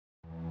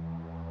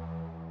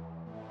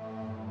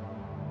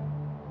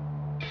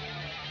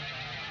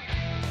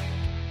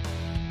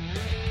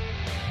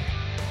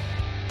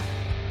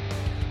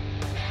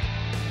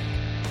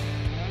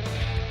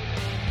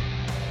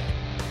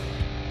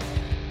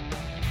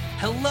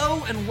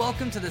Hello and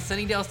welcome to the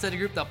Sunnydale Study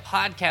Group, the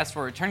podcast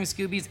for returning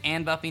Scoobies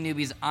and Buffy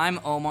newbies. I'm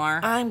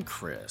Omar. I'm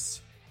Chris.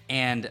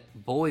 And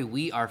boy,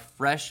 we are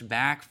fresh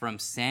back from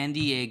San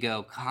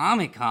Diego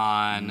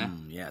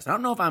Comic-Con. Yes, I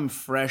don't know if I'm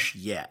fresh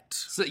yet.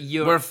 So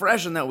you're We're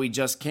fresh in that we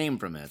just came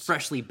from it.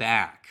 freshly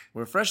back.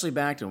 We're freshly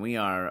backed and we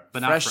are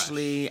But not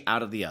freshly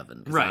out of the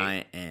oven. 'Cause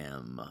Right. I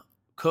am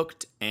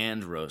cooked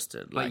and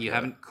roasted. But you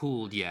haven't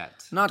cooled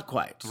yet. Not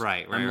quite.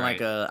 Right, I'm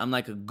right.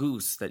 like a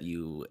goose that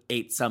you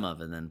ate some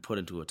of and then put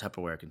into a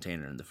Tupperware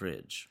container in the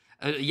fridge.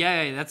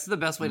 Yeah, that's the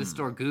best way to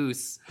store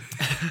goose.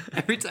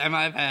 Every time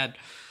I've had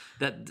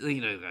that,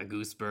 a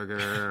goose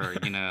burger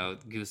or,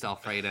 goose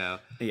Alfredo.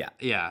 Yeah.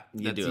 Yeah,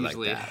 You that's do it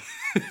usually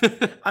like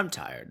that. I'm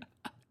tired,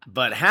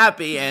 but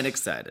happy and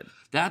excited.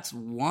 That's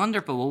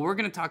wonderful. Well, we're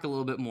going to talk a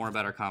little bit more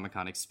about our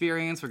Comic-Con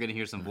experience. We're going to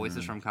hear some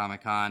voices from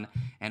Comic-Con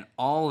and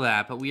all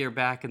that. But we are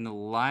back in the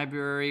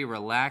library,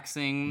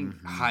 relaxing,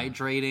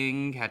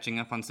 hydrating, catching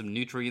up on some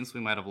nutrients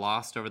we might have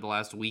lost over the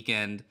last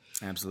weekend.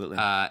 Absolutely.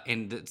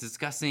 And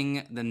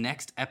discussing the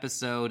next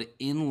episode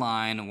in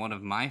line, one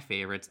of my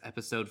favorites,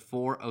 episode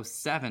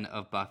 407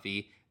 of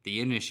Buffy,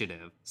 The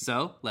Initiative.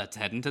 So let's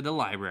head into the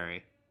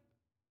library.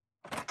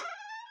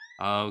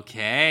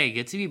 Okay,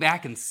 good to be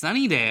back in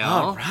Sunnydale.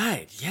 All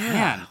right, yeah.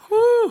 Man.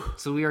 Woo.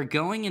 So we are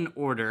going in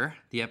order.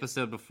 The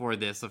episode before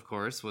this, of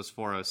course, was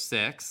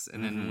 406,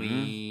 and then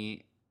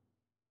we...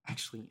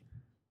 Actually...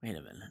 Wait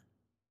a minute.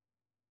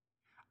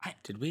 I-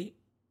 Did we?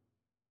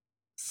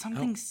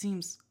 Something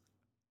seems...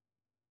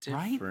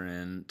 Right?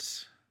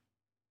 Different.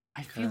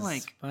 I feel 'Cause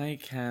like...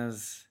 Spike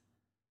has...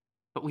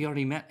 But we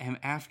already met him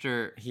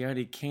after... He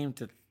already came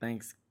to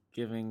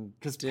Thanksgiving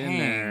 'Cause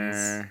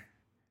dinner.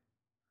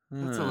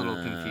 That's a little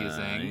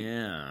confusing.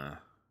 Yeah.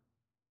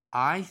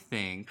 I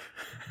think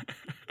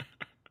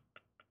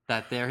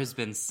that there has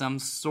been some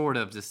sort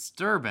of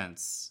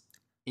disturbance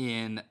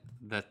in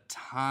the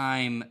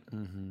time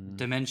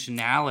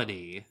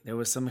dimensionality. There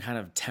was some kind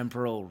of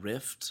temporal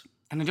rift.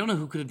 And I don't know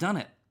who could have done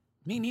it.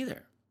 Me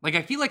neither. Like,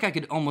 I feel like I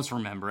could almost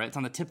remember it. It's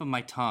on the tip of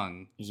my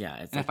tongue. Yeah.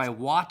 It's And if I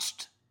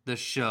watched the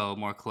show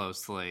more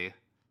closely...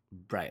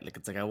 Right. Like,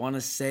 it's like, I want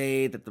to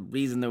say that the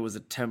reason there was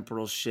a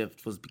temporal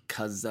shift was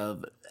because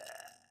of...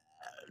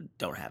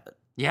 don't have it.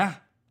 Yeah,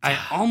 I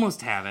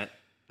almost have it.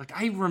 Like,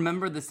 I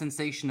remember the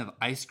sensation of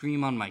ice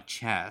cream on my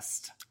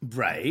chest.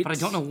 Right. But I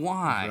don't know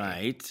why.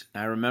 Right.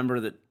 I remember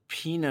that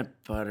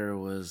peanut butter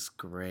was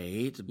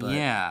great, but...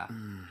 Yeah.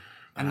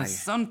 And the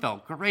sun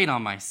felt great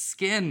on my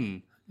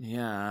skin.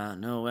 Yeah,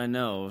 no, I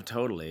know,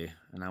 totally.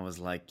 And I was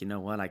like, you know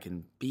what? I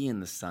can be in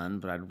the sun,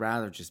 but I'd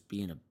rather just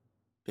be in a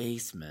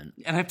basement.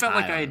 And I felt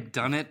like I had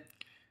done it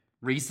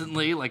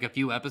recently, like a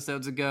few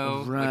episodes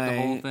ago, like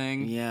the whole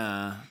thing.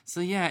 Yeah. So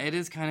yeah, it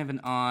is kind of an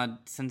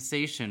odd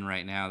sensation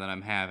right now that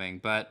I'm having,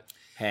 but...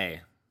 Hey,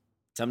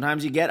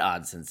 sometimes you get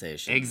odd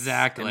sensations.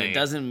 Exactly. And it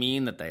doesn't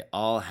mean that they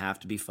all have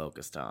to be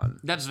focused on.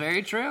 That's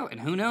very true. And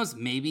who knows,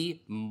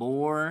 maybe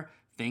more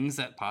things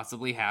that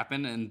possibly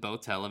happen in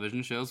both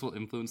television shows will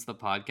influence the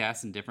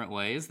podcast in different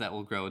ways that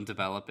will grow and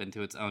develop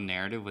into its own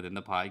narrative within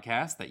the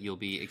podcast that you'll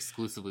be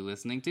exclusively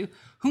listening to.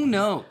 Who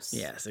knows?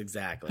 Yes,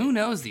 exactly. Who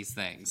knows these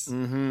things?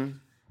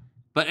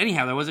 But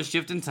anyhow, there was a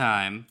shift in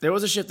time. There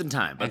was a shift in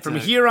time, but And from to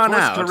here on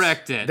course out,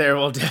 correct it. there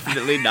will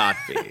definitely not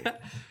be.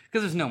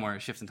 Because there's no more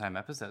shift in time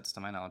episodes, to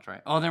my knowledge,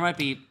 right? Oh, there'll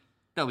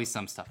be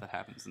some stuff that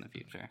happens in the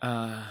future.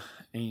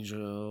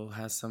 Angel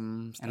has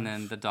some stuff. And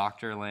then the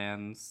Doctor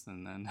lands,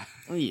 and then...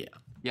 Yeah.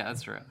 Yeah,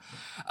 that's true.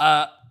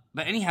 But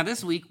anyhow,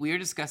 this week we are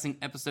discussing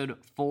episode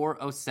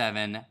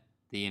 407,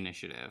 The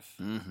Initiative.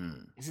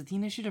 Is it The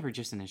Initiative or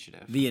just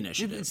Initiative? The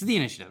Initiative. It's The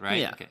Initiative, right?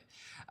 Yeah.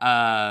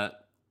 Okay.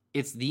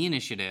 It's The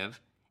Initiative,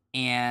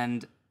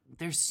 and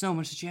there's so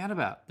much to chat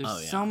about.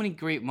 There's so many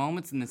great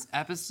moments in this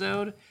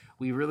episode.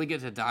 We really get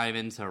to dive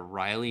into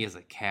Riley as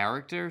a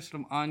character,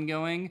 sort of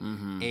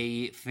ongoing.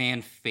 A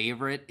fan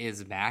favorite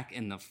is back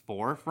in the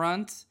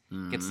forefront.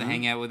 Gets to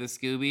hang out with the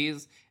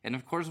Scoobies. And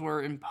of course,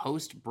 we're in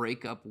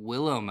post-breakup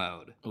Willow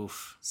mode.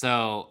 Oof.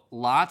 So,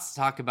 lots to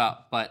talk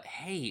about. But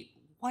hey,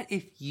 what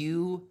if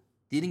you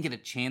didn't get a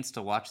chance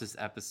to watch this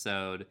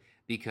episode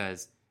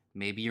because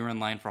maybe you're in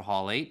line for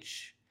Hall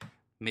H?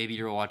 Maybe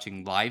you're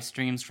watching live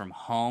streams from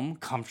home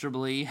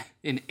comfortably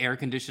in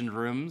air-conditioned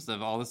rooms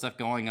of all the stuff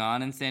going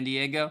on in San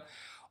Diego.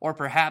 Or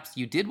perhaps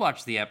you did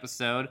watch the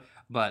episode,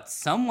 but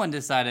someone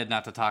decided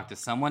not to talk to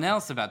someone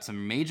else about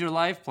some major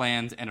life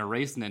plans and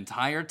erased an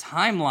entire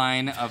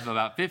timeline of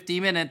about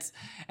 50 minutes,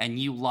 and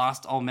you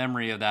lost all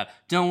memory of that.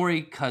 Don't worry,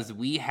 because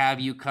we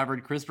have you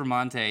covered. Chris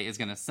Bramante is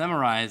going to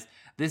summarize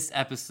this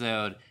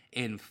episode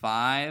in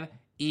 5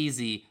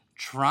 easy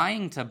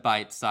trying to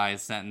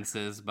bite-sized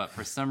sentences, but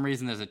for some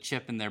reason there's a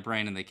chip in their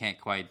brain and they can't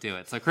quite do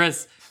it. So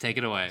Chris, take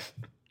it away.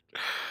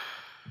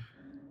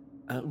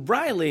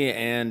 Riley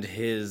and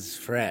his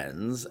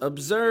friends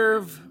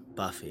observe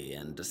Buffy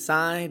and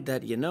decide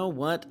that, you know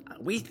what,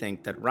 we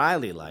think that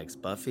Riley likes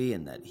Buffy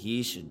and that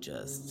he should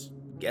just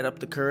get up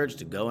the courage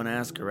to go and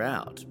ask her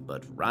out.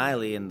 But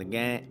Riley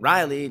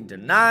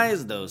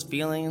denies those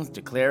feelings,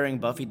 declaring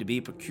Buffy to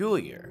be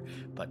peculiar.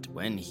 But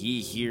when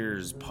he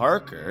hears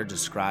Parker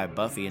describe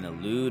Buffy in a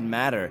lewd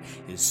manner,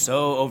 he is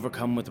so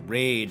overcome with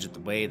rage at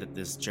the way that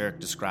this jerk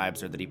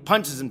describes her that he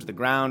punches him to the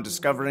ground,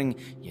 discovering,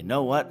 you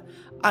know what?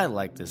 I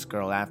like this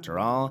girl after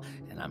all,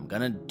 and I'm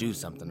gonna do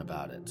something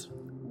about it.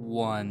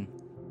 1.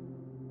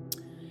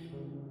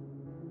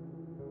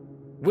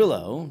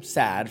 Willow,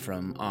 sad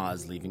from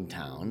Oz leaving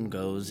town,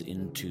 goes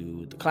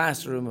into the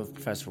classroom of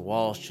Professor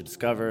Walsh to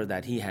discover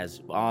that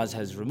Oz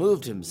has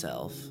removed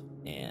himself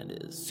and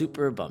is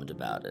super bummed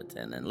about it.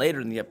 And then later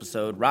in the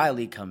episode,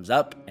 Riley comes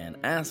up and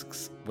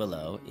asks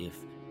Willow if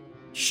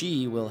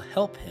she will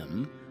help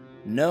him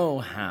know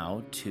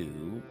how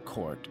to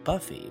court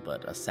Buffy.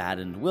 But a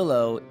saddened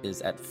Willow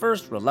is at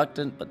first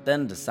reluctant, but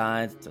then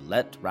decides to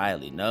let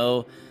Riley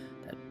know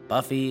that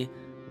Buffy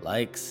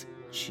likes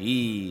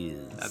cheese.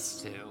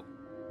 That's 2.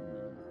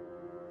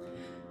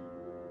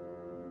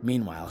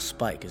 Meanwhile,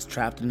 Spike is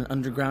trapped in an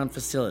underground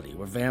facility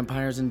where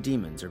vampires and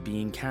demons are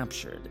being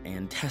captured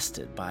and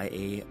tested by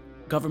a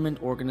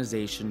government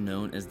organization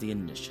known as the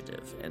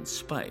Initiative, and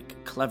Spike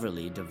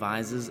cleverly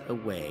devises a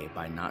way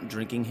by not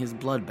drinking his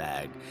blood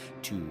bag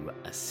to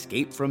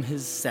escape from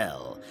his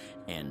cell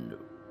and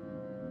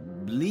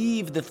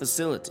leave the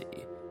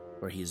facility,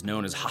 where he is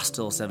known as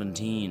Hostile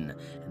 17,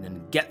 and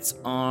then gets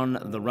on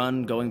the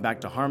run going back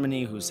to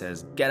Harmony, who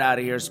says, "Get out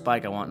of here,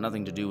 Spike, I want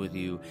nothing to do with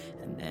you."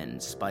 And then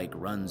Spike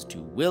runs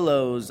to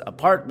Willow's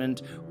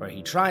apartment, where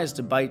he tries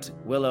to bite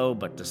Willow,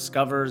 but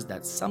discovers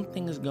that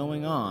something is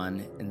going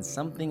on, and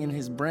something in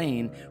his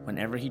brain,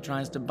 whenever he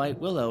tries to bite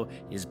Willow,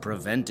 is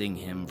preventing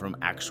him from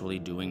actually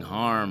doing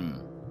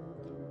harm.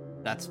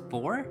 That's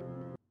 4?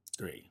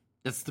 3.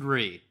 That's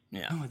 3.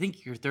 Yeah. Oh, I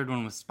think your third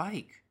one was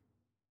Spike.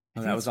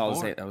 Oh, that was all the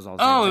same. That was all.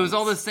 The Oh, same it was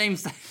all the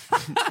sentence.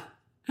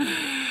 same.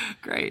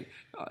 Great.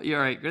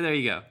 You're right. There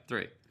you go.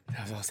 3.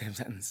 That was all the same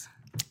sentence.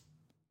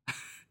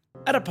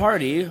 At a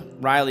party,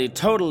 Riley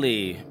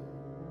totally,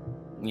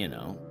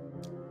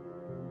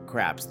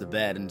 craps the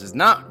bed and does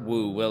not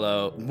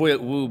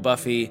woo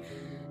Buffy,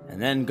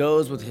 and then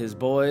goes with his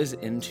boys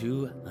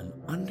into an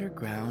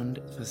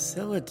underground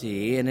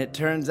facility. And it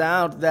turns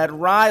out that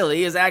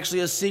Riley is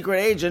actually a secret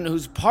agent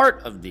who's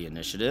part of the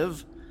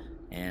Initiative.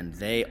 And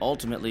they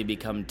ultimately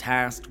become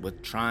tasked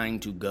with trying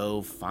to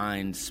go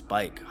find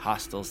Spike,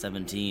 Hostile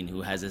 17,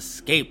 who has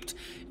escaped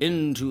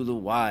into the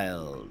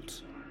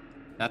wild.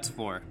 That's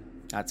 4.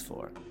 That's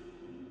 4.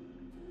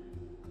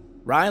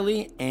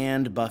 Riley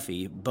and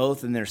Buffy,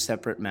 both in their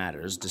separate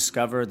matters,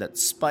 discover that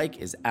Spike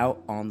is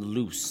out on the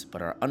loose,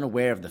 but are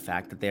unaware of the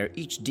fact that they are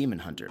each demon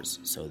hunters.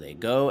 So they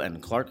go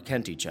and Clark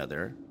Kent each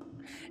other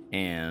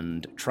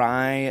and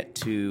try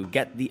to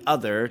get the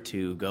other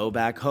to go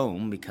back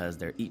home because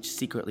they're each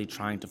secretly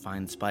trying to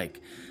find Spike.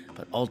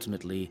 But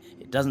ultimately,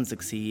 it doesn't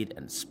succeed,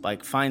 and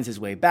Spike finds his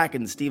way back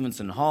in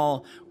Stevenson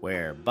Hall,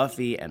 where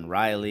Buffy and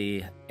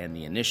Riley and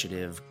the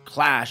Initiative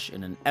clash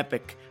in an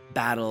epic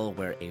battle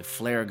where a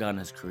flare gun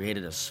has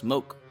created a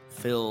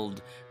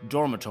smoke-filled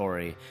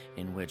dormitory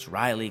in which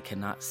Riley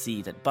cannot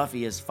see that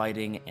Buffy is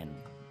fighting, and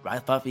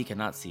Buffy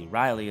cannot see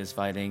Riley is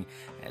fighting,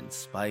 and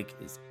Spike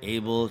is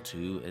able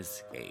to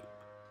escape.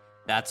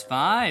 That's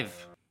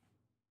 5.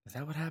 Is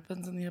that what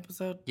happens in the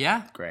episode?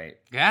 Yeah. Great.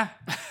 Yeah.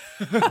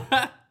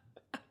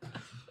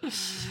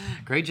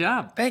 Great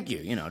job. Thank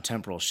you.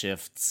 Temporal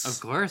shifts. Of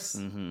course.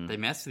 Mm-hmm. They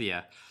mess with you.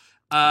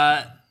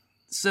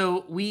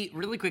 So we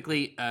really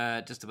quickly,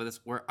 just about this,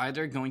 we're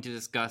either going to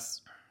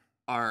discuss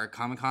our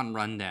Comic-Con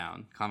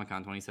rundown,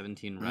 Comic-Con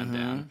 2017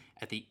 rundown,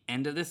 at the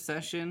end of this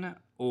session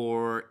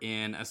or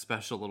in a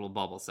special little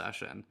bubble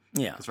session.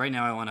 Yeah. Because right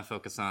now I want to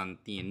focus on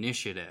the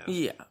Initiative.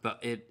 Yeah. But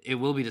it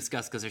will be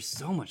discussed because there's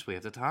so much we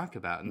have to talk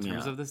about in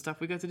terms of the stuff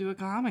we got to do at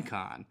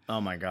Comic-Con.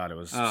 Oh my God, it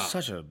was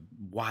such a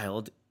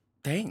wild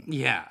thing.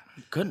 Yeah.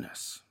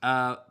 Goodness.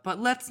 But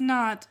let's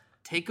not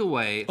take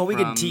away we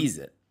from... can tease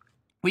it.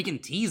 We can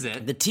tease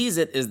it. The tease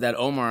it is that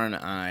Omar and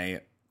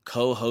I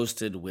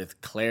co-hosted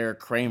with Claire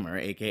Kramer,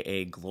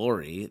 a.k.a.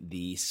 Glory,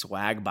 the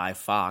Swag by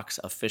Fox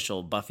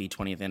official Buffy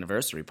 20th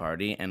anniversary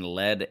party, and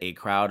led a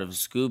crowd of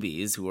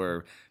Scoobies who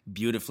were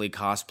beautifully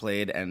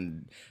cosplayed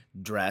and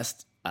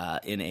dressed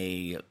in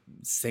a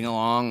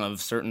sing-along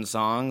of certain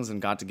songs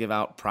and got to give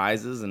out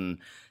prizes and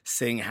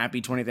sing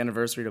Happy 20th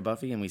Anniversary to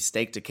Buffy, and we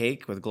staked a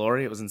cake with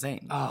Glory. It was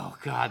insane. Oh,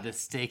 God, the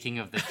staking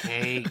of the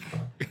cake.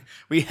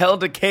 We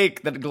held a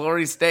cake that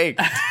Glory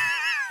staked.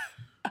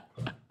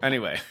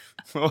 Anyway,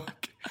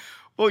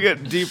 we'll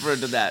get deeper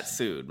into that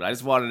soon, but I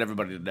just wanted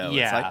everybody to know.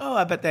 Yeah. It's like,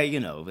 I bet they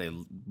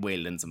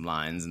waded in some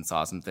lines and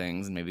saw some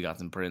things and maybe got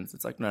some prints.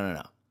 It's like,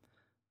 no.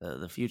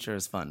 The future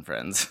is fun,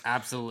 friends.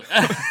 Absolutely.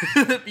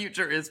 The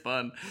future is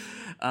fun.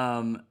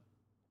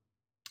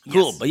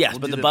 Cool, yes,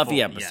 but the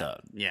Buffy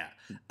episode. Yeah.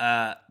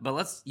 But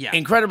let's,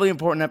 Incredibly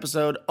important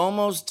episode.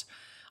 Almost,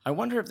 I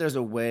wonder if there's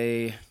a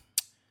way,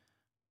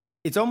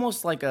 it's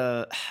almost like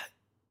so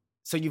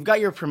you've got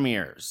your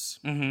premieres.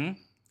 Mm-hmm.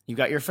 You've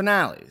got your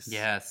finales.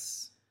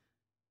 Yes.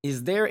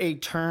 Is there a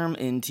term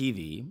in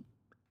TV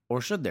or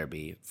should there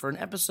be, for an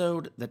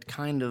episode that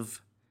kind of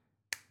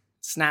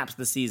snaps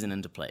the season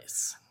into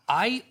place?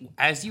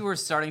 As you were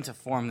starting to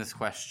form this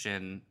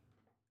question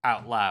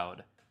out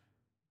loud,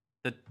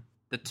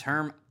 the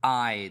term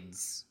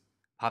Ides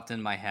popped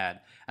in my head.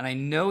 And I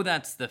know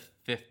that's the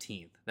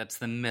 15th. That's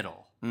the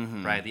middle,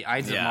 right? The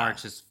Ides of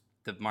March is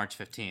the March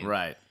 15th.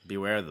 Right.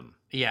 Beware of them.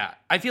 Yeah.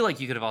 I feel like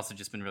you could have also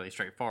just been really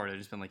straightforward. It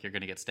just been like, you're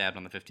going to get stabbed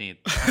on the 15th.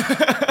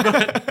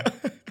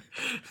 But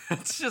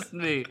that's just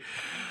me.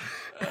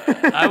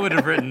 I would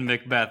have written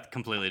Macbeth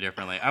completely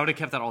differently. I would have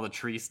kept out all the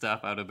tree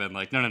stuff. I would have been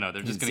like, no,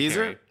 they're just going to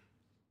carry.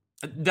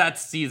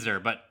 That's Caesar,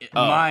 but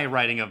my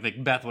writing of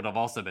Macbeth would have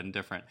also been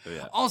different.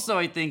 Yeah. Also,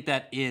 I think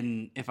that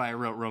if I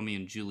wrote Romeo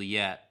and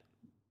Juliet,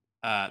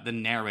 the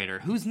narrator,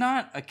 who's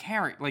not a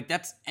character, like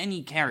that's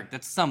any character,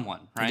 that's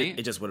someone, right?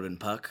 It just would have been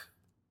Puck.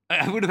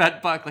 I would have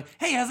had Puck, like,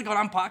 hey, how's it going?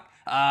 I'm Puck.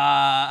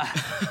 Now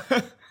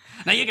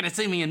you're going to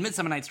see me in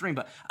Midsummer Night's Dream,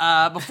 but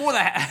before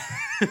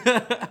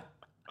that...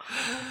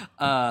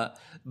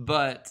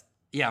 but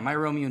yeah, my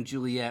Romeo and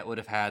Juliet would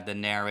have had the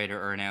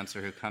narrator or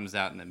announcer who comes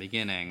out in the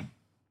beginning,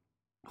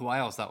 who I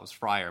always thought was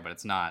Friar, but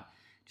it's not,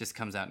 just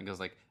comes out and goes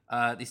like,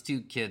 these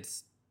two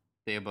kids,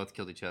 they have both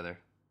killed each other.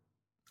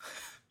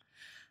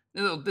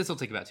 This will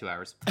take about 2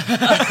 hours.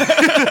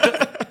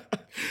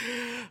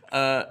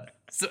 But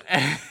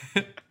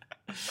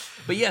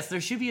yes,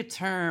 there should be a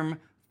term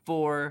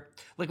for,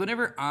 like,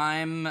 whenever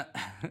I'm, on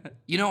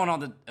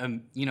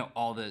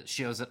all the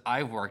shows that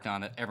I've worked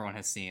on that everyone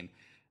has seen,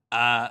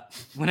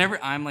 whenever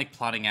I'm like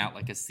plotting out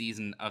like a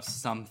season of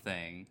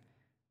something,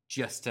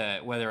 just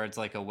to, whether it's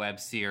like a web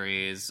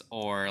series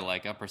or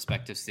like a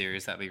perspective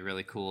series, that'd be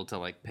really cool to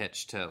like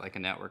pitch to like a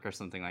network or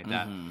something like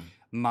that.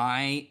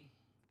 My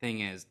thing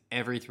is,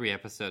 every 3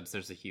 episodes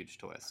there's a huge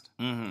twist.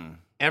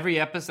 Every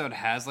episode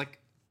has like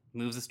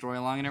moves the story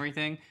along and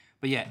everything,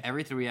 but yeah,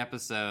 every 3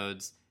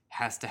 episodes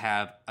has to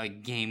have a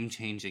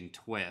game-changing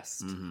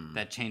twist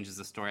that changes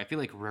the story. I feel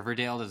like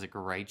Riverdale does a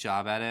great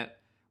job at it,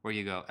 where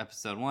you go,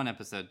 episode 1,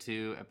 episode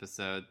 2,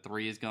 episode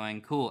 3 is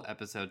going, cool,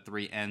 episode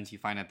 3 ends, you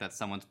find out that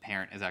someone's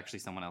parent is actually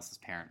someone else's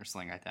parent or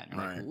something like that. And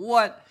you're like,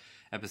 what?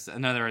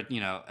 Episode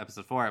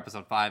 4,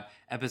 episode 5,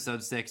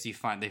 episode 6,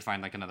 they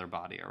find like another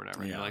body or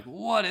whatever. And you're like,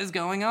 what is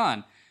going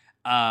on?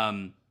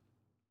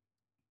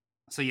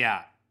 So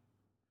yeah.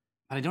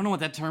 But I don't know what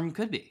that term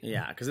could be.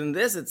 Yeah, because in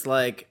this, it's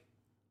like,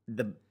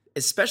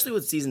 especially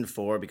with season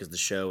 4, because the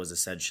show is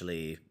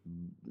essentially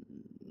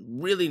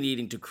really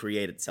needing to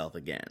create itself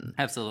again.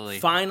 Absolutely.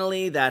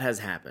 Finally, that has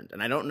happened.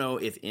 And I don't know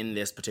if in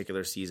this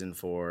particular season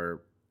 4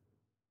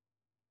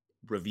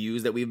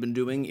 reviews that we've been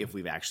doing, if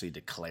we've actually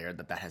declared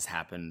that has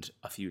happened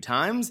a few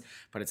times,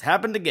 but it's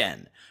happened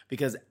again.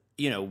 Because,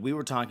 we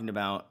were talking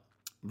about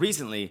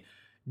recently,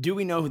 do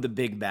we know who the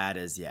big bad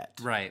is yet?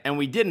 Right. And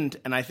we didn't,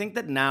 and I think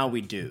that now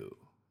we do.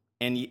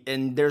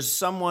 And there's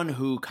someone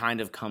who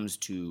kind of comes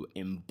to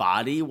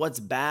embody what's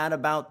bad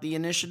about the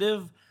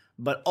initiative,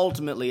 but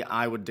ultimately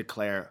I would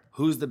declare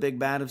who's the big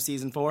bad of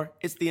season 4?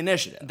 It's the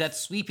initiative. That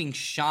sweeping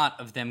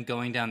shot of them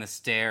going down the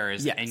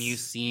stairs Yes. and you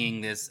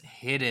seeing this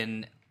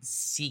hidden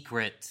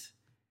secret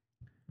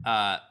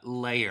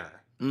layer,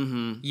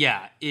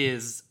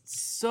 is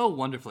so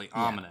wonderfully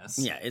ominous.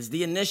 Yeah, it's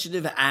the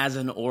initiative as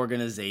an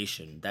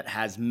organization that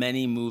has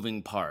many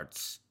moving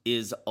parts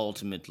is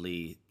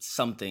ultimately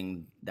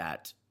something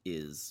that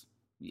is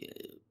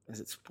it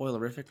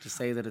spoilerific to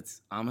say that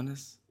it's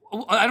ominous?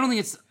 I don't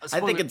think it's a I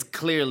spoiler. think it's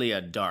clearly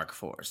a dark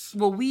force.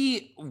 Well,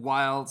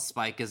 while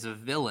Spike is a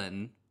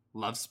villain,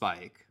 love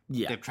Spike.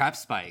 Yeah. They've trapped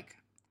Spike.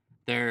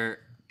 They're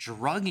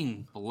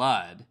drugging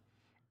blood.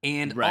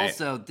 And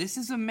also, this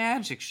is a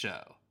magic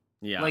show.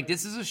 Yeah. Like,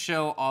 this is a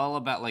show all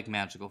about, like,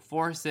 magical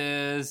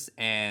forces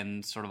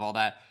and sort of all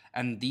that.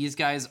 And these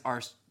guys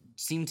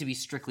seem to be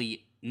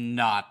strictly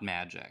not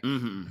magic.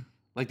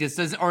 Like, this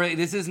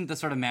isn't the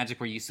sort of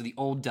magic where you see the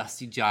old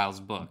Dusty Giles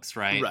books,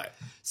 right? Right.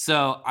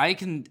 So I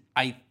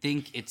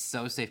think it's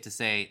so safe to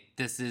say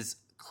this is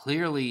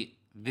clearly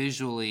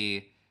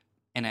visually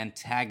an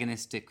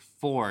antagonistic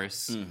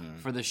force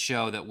for the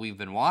show that we've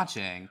been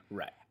watching.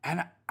 Right.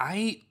 And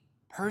I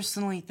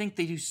personally think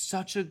they do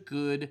such a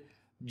good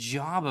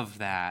job of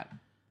that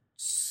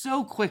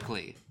so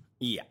quickly.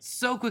 Yeah.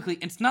 So quickly.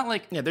 It's not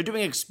like... Yeah, they're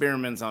doing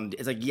experiments on...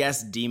 It's like,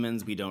 yes,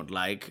 demons we don't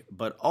like,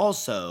 but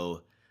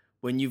also...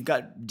 When you've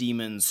got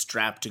demons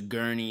strapped to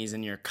gurneys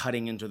and you're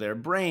cutting into their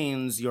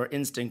brains, your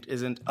instinct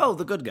isn't,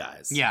 the good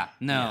guys. Yeah,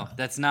 no,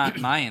 that's not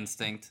my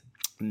instinct.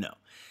 No.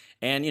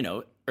 And,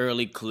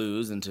 early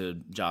clues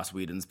into Joss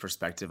Whedon's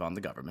perspective on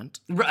the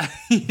government. Right.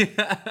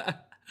 Yeah.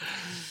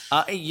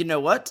 You know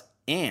what?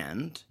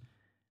 And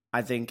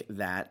I think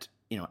that,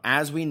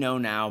 as we know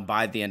now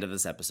by the end of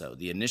this episode,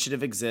 the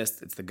initiative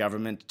exists. It's the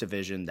government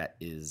division that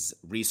is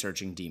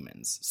researching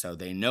demons. So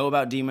they know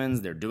about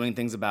demons. They're doing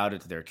things about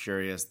it. They're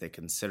curious. They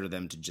consider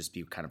them to just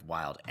be kind of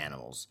wild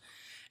animals.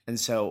 And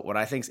so what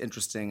I think is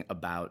interesting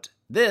about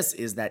this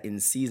is that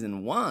in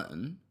season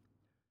 1,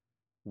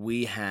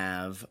 we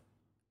have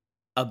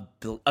a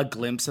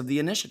glimpse of the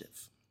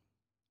initiative.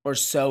 Or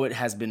so it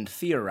has been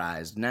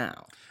theorized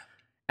now.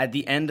 at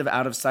the end of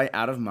Out of Sight,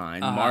 Out of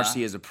Mind, Uh-huh.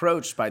 Marcy is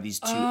approached by these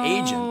two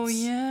agents. Oh,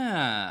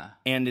 yeah.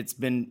 And it's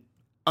been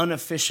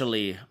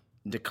unofficially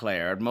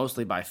declared,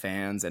 mostly by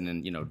fans, and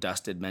then,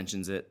 Dusted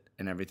mentions it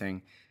and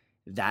everything,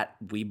 that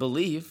we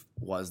believe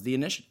was the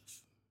Initiative.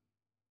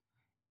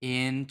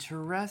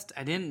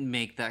 I didn't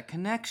make that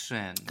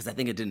connection. Because I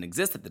think it didn't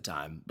exist at the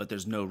time, but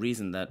there's no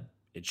reason that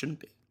it shouldn't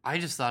be. I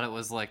just thought it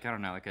was like, I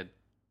don't know, like a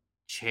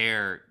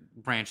chair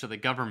branch of the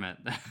government.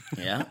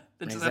 Yeah,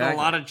 It just exactly. had a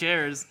lot of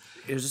chairs.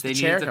 It was just They a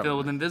chair needed to fill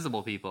with government.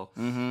 invisible people.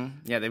 Mm-hmm.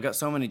 Yeah, they've got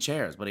so many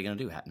chairs. What are you going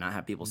to do? Not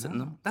have people sit in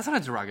them? That's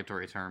not a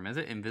derogatory term, is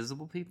it?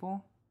 Invisible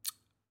people?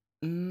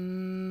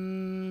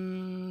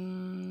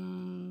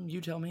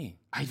 You tell me.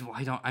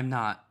 I'm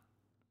not.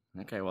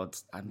 Okay, well,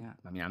 I'm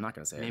not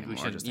going to say it Maybe we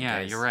anymore, should. just in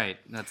Yeah, case. you're right.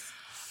 Let's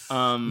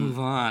Move move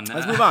on.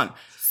 Let's move on.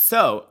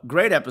 So,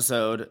 great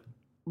episode.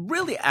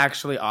 Really,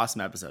 actually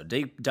awesome episode.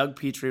 Doug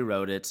Petrie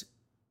wrote it.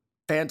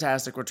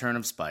 Fantastic return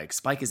of Spike.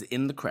 Spike is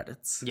in the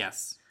credits.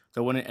 Yes.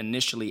 So when it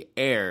initially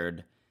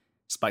aired,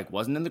 Spike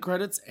wasn't in the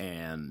credits,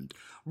 and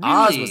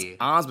Really?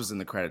 Oz was in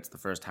the credits the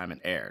first time it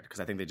aired, because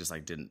I think they just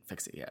didn't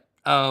fix it yet.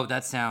 Oh,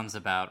 that sounds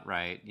about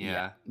right.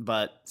 Yeah.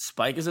 But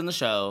Spike is in the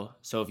show,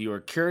 so if you were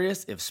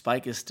curious if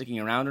Spike is sticking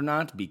around or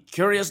not, be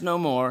curious no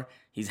more.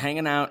 He's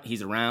hanging out.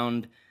 He's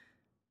around.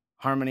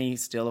 Harmony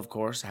still, of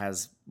course,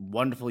 has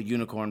wonderful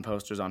unicorn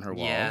posters on her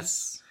walls.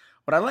 Yes.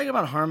 What I like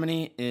about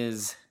Harmony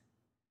is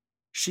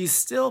she's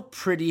still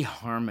pretty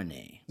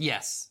Harmony.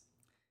 Yes.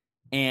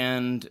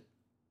 And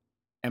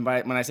when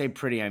I say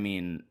pretty, I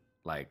mean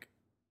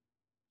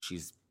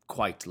she's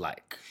quite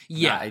like.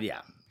 Yeah.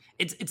 Yeah.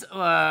 It's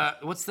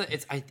what's the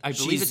it's I believe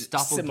She's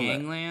it's similar.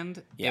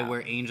 Doppelgangland, Yeah.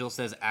 where Angel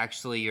says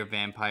actually your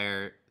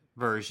vampire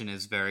version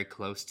is very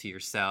close to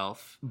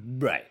yourself,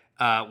 Right.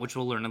 which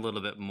we'll learn a little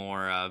bit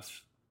more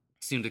of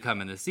soon to come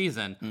in the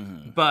season.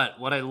 Mm-hmm. But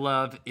what I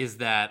love is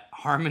that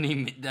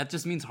Harmony, that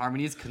just means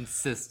Harmony is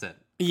consistent.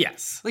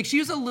 Yes. Like, she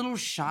was a little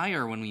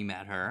shyer when we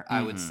met her,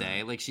 I would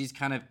say. Like, she's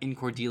kind of in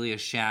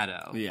Cordelia's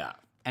shadow. Yeah.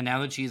 And now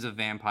that she's a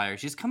vampire,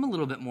 she's come a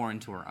little bit more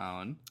into her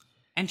own.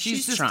 And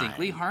she's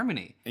distinctly trying.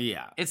 Harmony.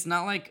 Yeah. It's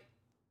not like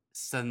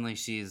suddenly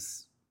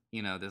she's,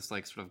 this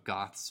sort of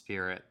goth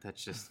spirit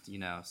that's just,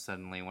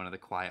 suddenly one of the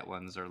quiet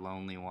ones or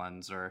lonely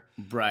ones or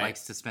Right.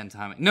 likes to spend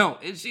time. No,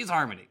 she's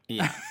Harmony.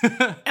 Yeah.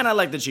 And I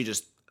like that she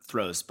just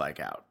throws Spike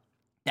out.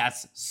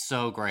 That's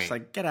so great. She's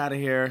like, get out of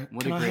here.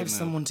 What Can a I great have move.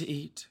 someone to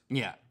eat?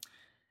 yeah.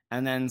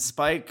 And then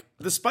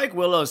the Spike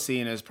Willow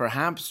scene is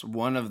perhaps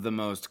one of the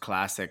most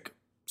classic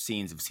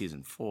scenes of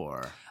season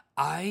 4.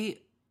 I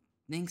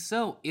think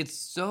so. It's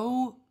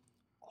so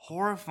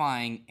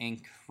horrifying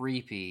and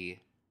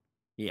creepy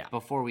Yeah.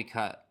 before we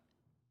cut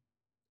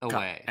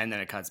away. And then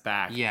it cuts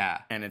back.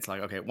 Yeah. And it's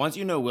like, okay, once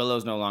you know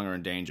Willow's no longer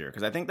in danger,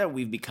 because I think that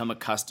we've become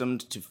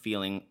accustomed to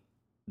feeling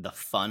the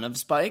fun of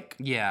Spike.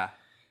 Yeah.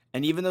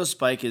 And even though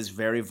Spike is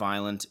very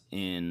violent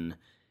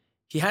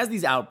he has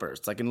these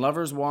outbursts. Like in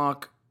Lover's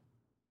Walk,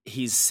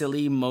 he's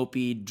silly,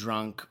 mopey,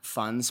 drunk,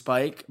 fun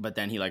Spike, but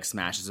then he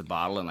smashes a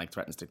bottle and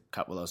threatens to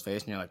cut Willow's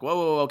face. And you're like,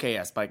 whoa, okay,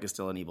 yeah, Spike is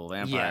still an evil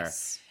vampire.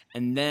 Yes.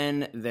 And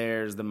then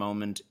there's the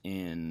moment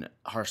in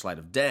Harsh Light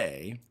of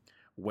Day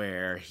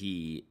where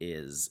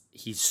he's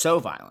so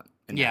violent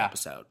in that Yeah.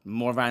 episode.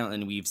 More violent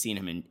than we've seen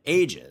him in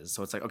ages.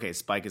 So it's like, okay,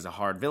 Spike is a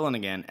hard villain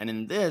again. And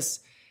in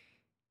this,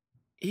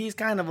 he's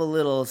kind of a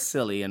little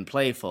silly and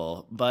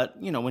playful.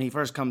 But, when he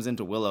first comes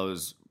into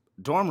Willow's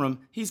dorm room,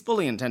 he's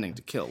fully intending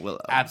to kill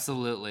Willow.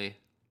 Absolutely.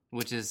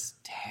 Which is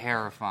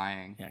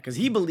terrifying. Yeah, because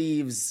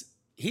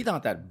he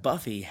thought that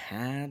Buffy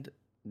had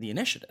the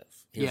initiative.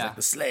 He was Yeah. like,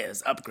 the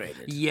Slayer's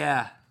upgraded.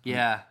 Yeah.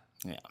 Yeah.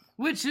 Yeah.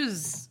 Which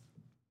is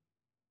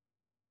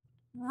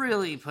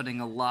really putting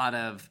a lot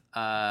of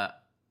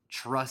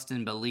trust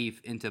and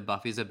belief into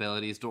Buffy's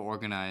abilities to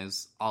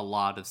organize a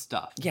lot of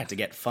stuff. Yeah, to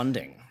get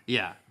funding.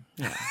 Yeah.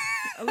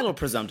 A little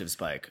presumptive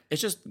Spike. It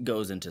just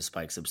goes into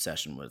Spike's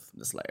obsession with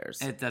the Slayers.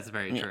 That's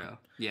very true.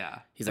 Yeah.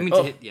 He's I like, mean,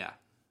 "Oh." to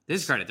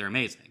his credit, they're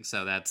amazing.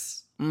 So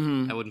that's,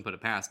 Mm-hmm. I wouldn't put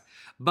it past.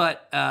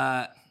 But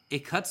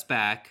it cuts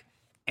back,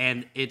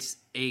 and it's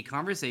a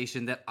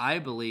conversation that I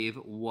believe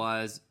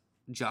was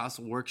Joss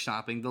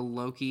workshopping the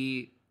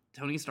Loki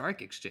Tony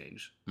Stark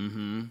exchange.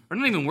 Mm-hmm. Or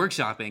not even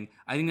workshopping.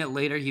 I think that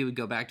later he would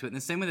go back to it in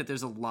the same way that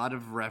there's a lot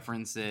of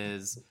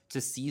references to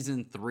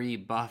season 3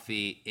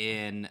 Buffy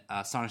in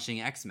Astonishing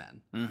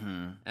X-Men.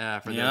 Mm-hmm.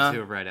 For Yeah. those who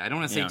have read it. I don't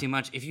want to say Yeah. too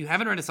much. If you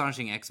haven't read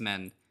Astonishing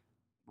X-Men,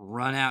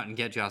 run out and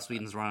get Joss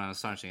Whedon's run on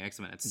Astonishing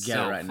X-Men. It's Get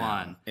so it right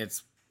fun. now.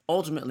 It's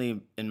ultimately,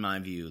 in my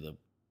view, the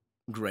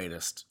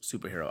greatest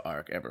superhero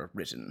arc ever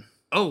written.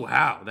 Oh,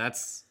 wow.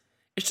 That's...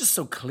 It's just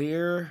so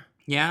clear,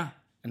 Yeah.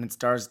 and it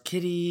stars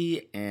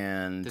Kitty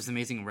and There's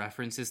amazing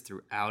references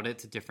throughout it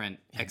to different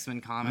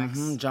X-Men comics.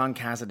 John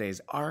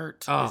Cassaday's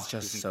art Oh, is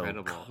just he's so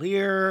incredible.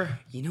 clear.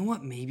 You know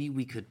what maybe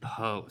we could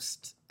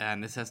post?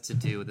 And this has to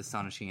do with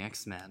Astonishing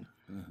X-Men.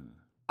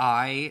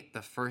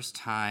 The first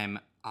time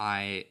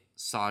I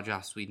saw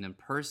Joss Whedon in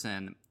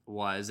person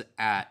was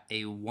at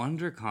a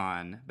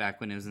WonderCon back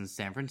when it was in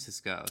San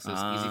Francisco. So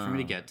it's easy for me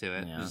to get to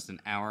it. yeah. Just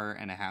an hour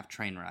and a half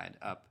train ride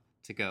up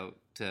to go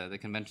to the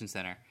convention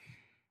center.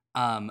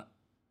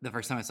 The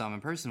first time I saw him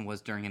in person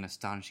was during an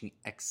Astonishing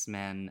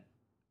X-Men.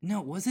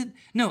 No, was it?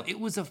 No, it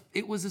was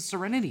a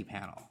Serenity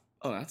panel.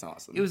 Oh, that's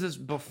awesome. It was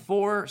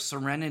before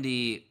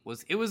Serenity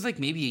was. It was like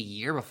maybe a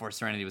year before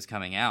Serenity was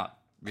coming out,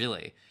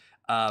 really.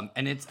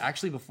 And it's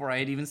actually before I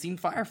had even seen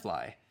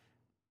Firefly.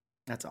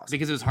 That's awesome.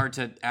 Because it was hard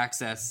to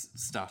access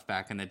stuff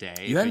back in the day.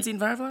 You hadn't seen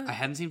Firefly? I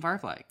hadn't seen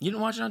Firefly. You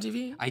didn't watch it on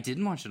TV? I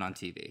didn't watch it on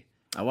TV.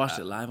 I watched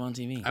it live on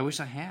TV. I wish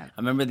I had.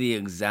 I remember the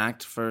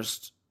exact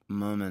first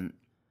moment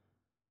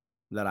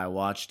that I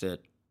watched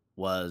it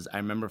was, I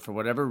remember for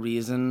whatever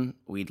reason,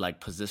 we'd like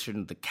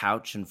positioned the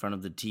couch in front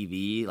of the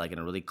TV, like in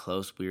a really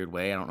close, weird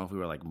way. I don't know if we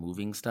were like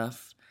moving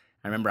stuff.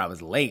 I remember I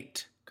was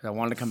late because I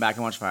wanted to come back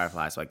and watch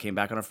Firefly. So I came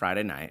back on a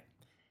Friday night.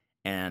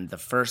 And the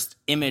first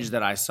image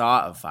that I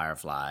saw of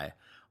Firefly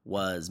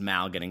was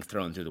Mal getting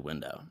thrown through the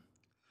window.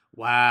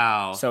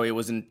 Wow. So it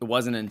wasn't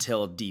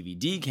until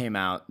DVD came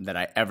out that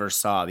I ever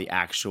saw the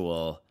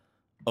actual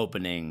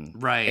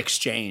opening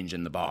exchange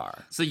in the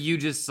bar. So you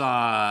just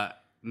saw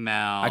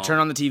Mal. I turn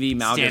on the TV,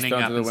 Mal gets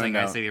thrown through the window. Standing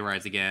up and saying, "I say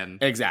rise again."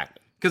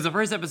 Exactly. Because the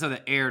first episode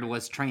that aired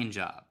was Train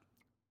Job.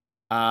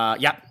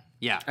 Yep.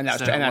 Yeah. And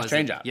that's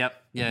Train Job.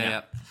 Yep.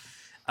 Yeah.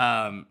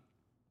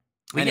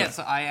 But Anyway. yeah,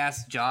 so I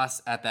asked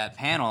Joss at that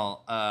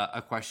panel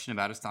a question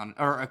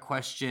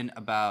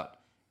about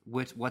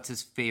what's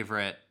his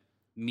favorite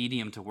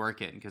medium to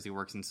work in, because he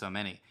works in so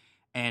many,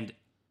 and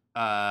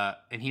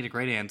he had a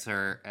great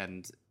answer,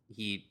 and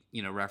he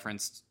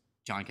referenced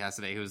John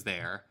Cassaday, who was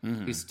there,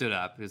 who stood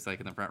up, who's like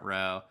in the front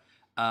row,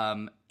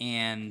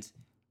 and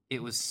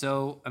it was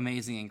so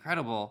amazing,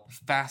 incredible.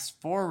 Fast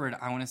forward,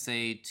 I want to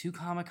say 2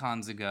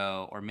 Comic-Cons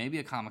ago, or maybe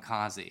a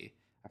Kamikaze.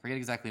 I forget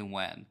exactly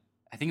when.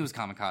 I think it was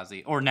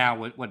Kamikaze, or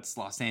now what's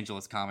Los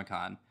Angeles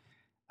Comic-Con.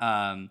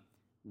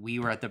 We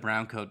were at the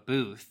Brown Coat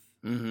booth,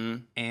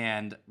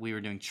 and we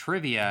were doing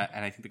trivia,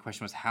 and I think the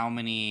question was how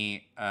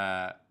many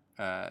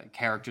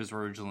characters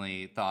were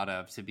originally thought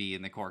of to be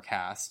in the core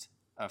cast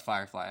of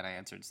Firefly, and I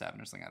answered 7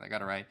 or something like that. I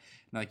got it right.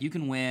 And like, you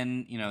can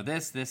win,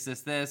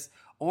 this,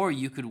 or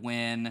you could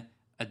win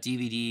a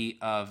DVD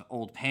of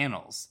old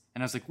panels.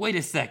 And I was like, wait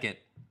a second,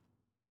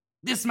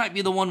 this might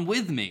be the one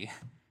with me.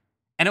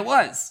 And it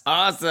was.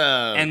 Awesome.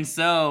 And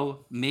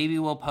so maybe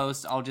we'll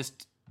post, I'll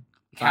just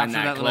capture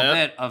that little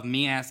bit of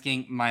me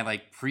asking my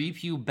like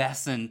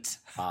prepubescent.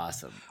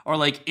 Awesome. Or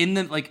like in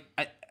the, like,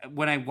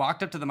 when I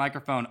walked up to the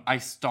microphone, I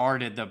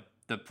started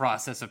the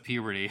process of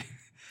puberty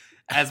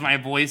as my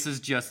voice is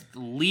just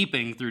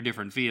leaping through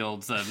different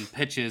fields and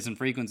pitches and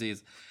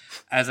frequencies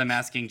as I'm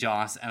asking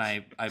Joss. And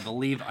I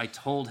believe I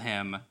told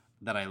him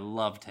that I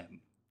loved him.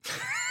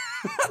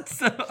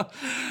 So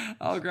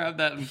I'll grab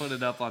that and put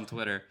it up on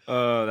Twitter.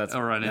 Oh, that's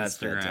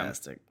Instagram.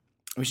 Fantastic.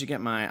 We should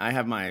get I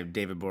have my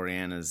David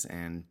Boreanaz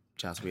and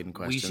Joss Whedon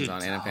questions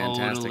on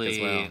Fantastic as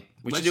well.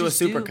 We should do a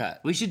supercut.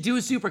 We should do a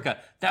supercut.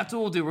 That's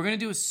what we'll do. We're going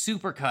to do a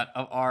supercut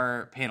of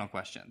our panel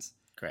questions.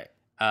 Great.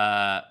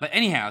 But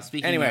anyhow,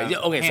 speaking of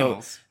panels.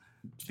 So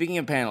speaking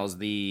of panels,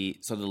 the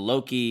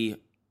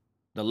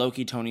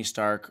Loki Tony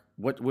Stark,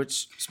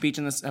 which speech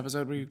in this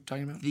episode were you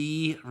talking about?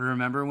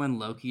 Remember when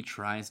Loki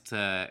tries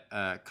to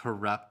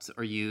corrupt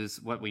or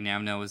use what we now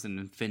know as an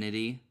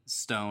Infinity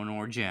Stone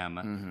or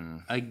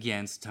gem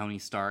against Tony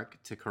Stark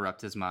to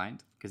corrupt his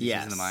mind? Because he's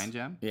using the mind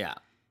gem? Yeah.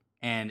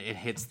 And it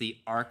hits the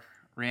arc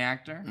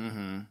reactor,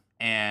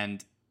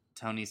 and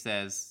Tony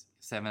says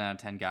 7 out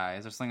of 10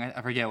 guys or something.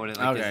 I forget what it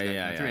like. Okay,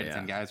 3 out of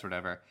 10 guys or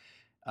whatever,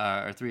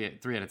 or 3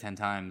 out of 10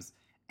 times.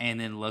 And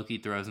then Loki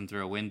throws him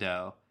through a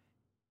window.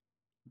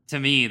 To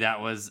me,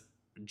 that was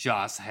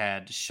Joss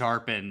had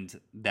sharpened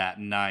that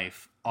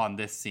knife on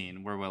this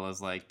scene where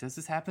Willow's like, does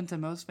this happen to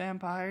most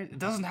vampires? It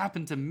doesn't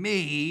happen to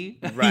me.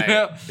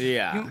 Right.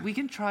 Yeah. We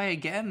can try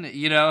again,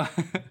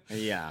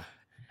 Yeah.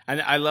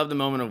 And I love the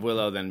moment of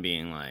Willow then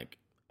being like,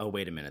 oh,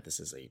 wait a minute, this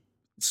is a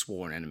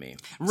sworn enemy.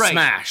 Right.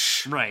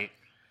 Smash. Right.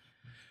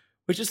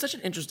 Which is such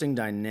an interesting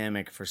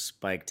dynamic for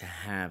Spike to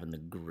have in the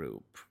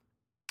group.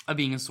 Of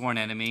being a sworn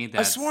enemy.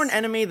 A sworn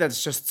enemy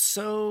that's just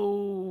so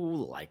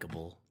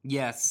likable.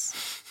 Yes.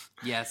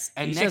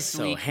 And he's next just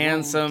so week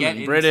handsome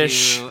and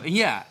British.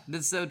 Yeah,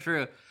 that's so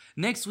true.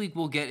 Next week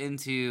we'll get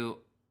into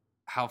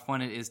how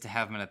fun it is to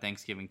have him at a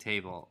Thanksgiving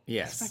table.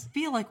 Yes. I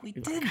feel like we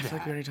did that. I feel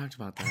like we already talked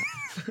about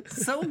that.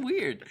 So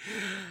weird.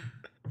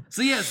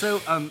 So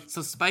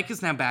Spike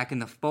is now back in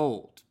the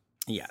fold.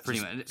 Yeah, pretty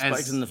much.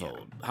 Spike's in the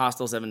fold.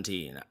 Hostile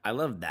 17. I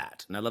love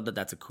that, and I love that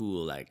that's a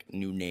cool like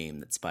new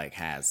name that Spike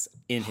has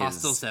in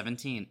Hostile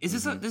 17. Is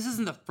this? This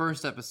isn't the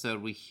first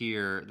episode we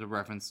hear the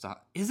reference to.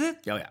 Is it?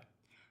 Oh yeah.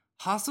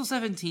 Hostile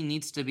 17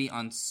 needs to be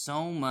on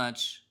so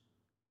much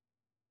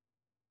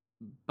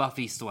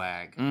Buffy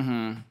swag.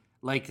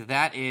 Like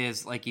that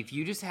is like if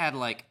you just had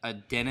like a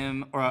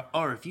denim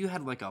or if you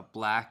had like a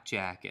black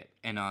jacket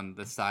and on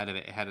the side of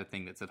it had a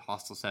thing that said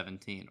Hostile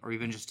 17, or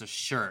even just a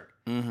shirt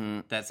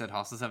that said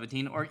Hostile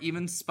 17, or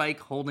even Spike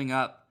holding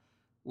up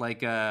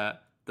like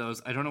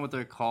those, I don't know what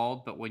they're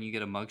called, but when you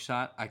get a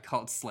mugshot, I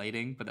call it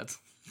slating, but that's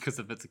because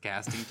if it's a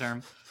casting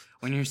term.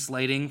 When you're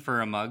slating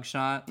for a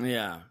mugshot.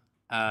 Yeah.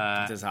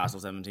 It says Hostel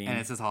 17. And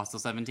it says Hostel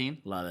 17.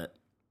 Love it.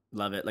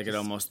 Love it. Like, it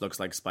almost looks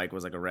like Spike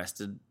was, like,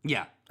 arrested.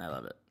 Yeah. I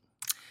love it.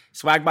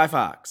 Swag by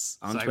Fox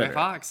on Swag Twitter. by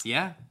Fox,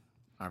 yeah.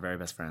 Our very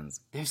best friends.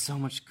 There's so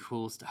much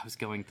cool stuff I was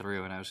going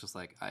through, and I was just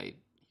like,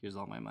 here's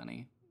all my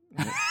money.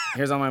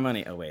 Here's all my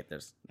money. Oh, wait,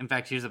 there's... In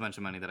fact, here's a bunch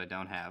of money that I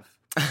don't have.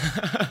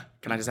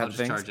 Can I just I'll have just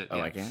things? charge it, Oh,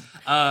 yeah. I can?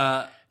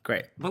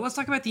 Great. But let's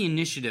talk about the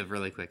initiative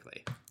really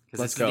quickly. Because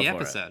Let's this is the go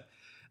for episode.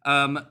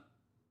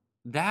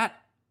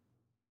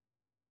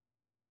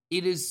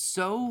 It is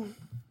so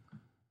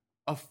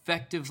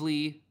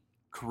effectively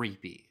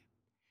creepy.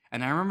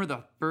 And I remember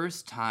the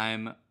first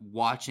time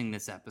watching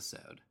this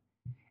episode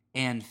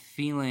and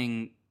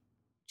feeling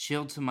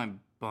chilled to my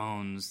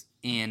bones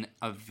in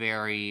a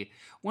very...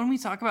 When we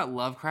talk about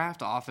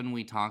Lovecraft, often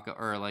we talk,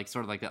 or like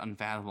sort of like the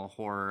unfathomable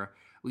horror,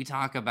 we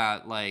talk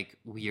about like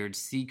weird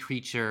sea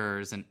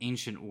creatures and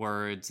ancient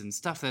words and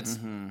stuff that's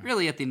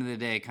really at the end of the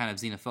day kind of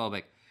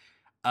xenophobic.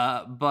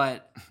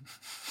 But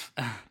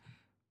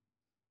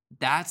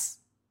that's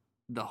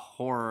the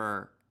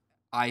horror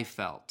I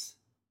felt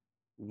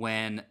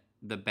when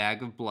the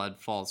bag of blood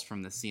falls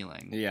from the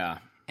ceiling. Yeah.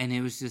 And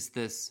it was just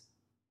this,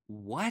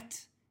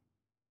 what?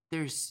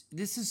 This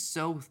is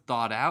so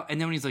thought out. And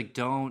then when he's like,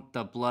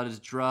 the blood is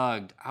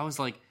drugged. I was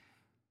like,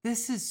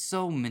 this is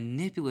so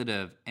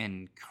manipulative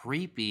and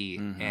creepy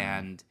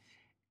and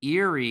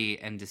eerie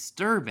and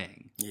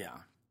disturbing. Yeah.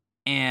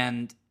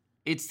 And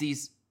it's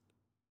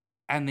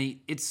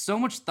so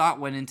much thought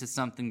went into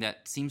something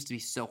that seems to be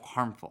so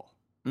harmful.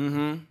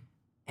 Mm-hmm.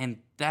 And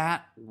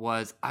I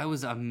was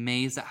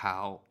amazed at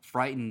how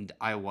frightened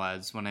I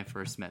was when I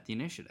first met the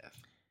initiative.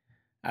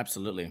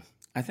 Absolutely.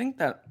 I think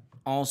that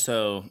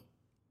also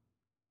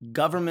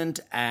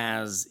government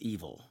as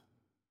evil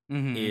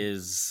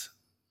is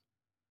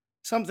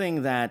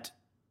something that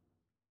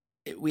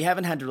we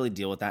haven't had to really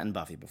deal with that in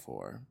Buffy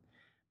before.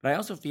 But I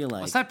also feel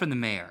like... Aside from the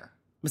mayor.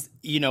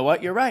 You know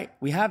what? You're right.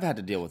 We have had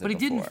to deal with it before.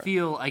 But it didn't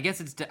feel... I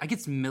guess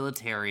it's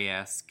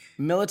military-esque.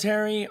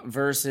 Military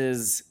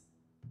versus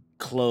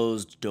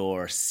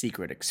closed-door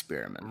secret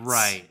experiments.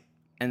 Right.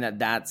 And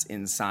that's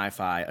in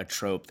sci-fi a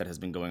trope that has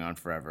been going on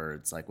forever.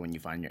 It's like when you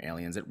find your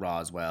aliens at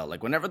Roswell.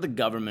 Like whenever the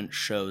government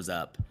shows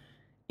up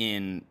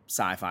in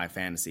sci-fi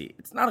fantasy,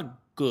 it's not a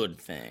good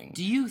thing.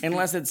 Do you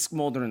unless it's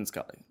Mulder and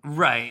Scully.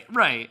 Right.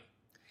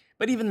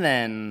 But even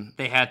then,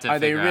 they had to. Are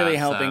they really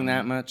helping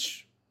that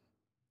much?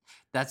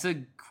 That's a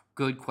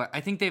good question.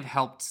 I think they've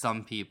helped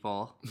some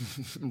people,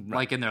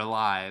 like in their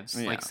lives,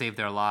 like save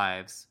their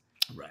lives.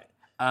 Right.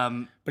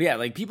 But yeah,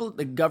 like people,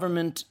 the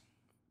government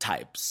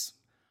types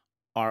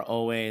are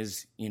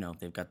always,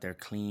 they've got their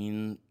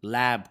clean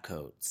lab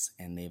coats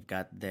and they've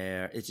got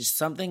it's just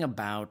something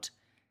about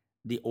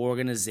the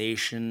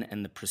organization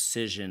and the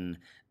precision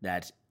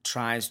that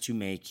tries to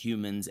make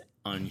humans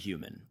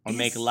unhuman or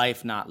make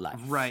life not life.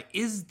 Right.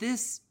 Is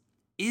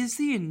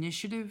the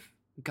initiative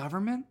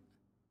government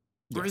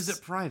or is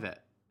it private?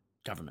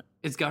 Government.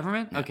 It's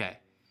government? Yeah. Okay.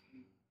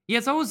 Yeah,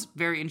 it's always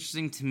very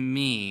interesting to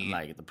me.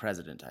 Like the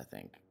president, I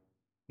think.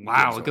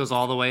 Wow, it goes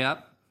all the way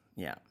up?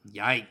 Yeah.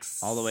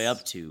 Yikes. All the way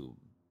up to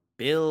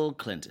Bill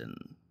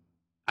Clinton.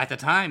 At the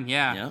time,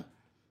 yeah. Yeah.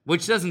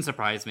 Which doesn't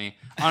surprise me.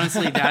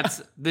 Honestly,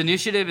 the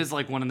initiative is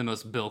like one of the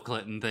most Bill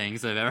Clinton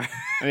things I've ever.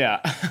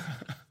 Yeah.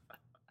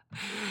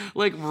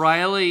 Like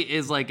Riley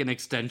is like an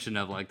extension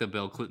of like the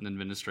Bill Clinton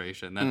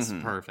administration. That's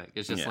perfect.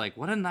 It's just like,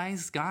 what a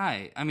nice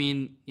guy. I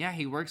mean, yeah,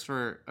 he works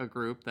for a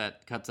group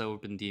that cuts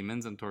open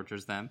demons and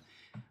tortures them.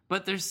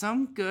 But there's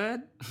some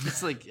good.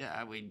 It's like,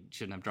 yeah, we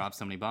shouldn't have dropped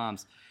so many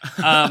bombs.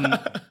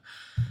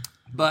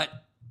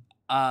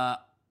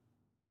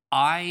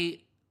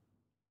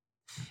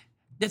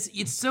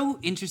 It's so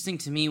interesting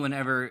to me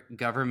whenever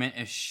government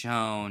is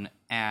shown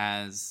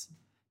as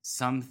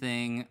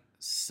something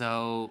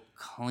so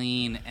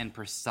clean and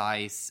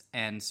precise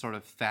and sort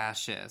of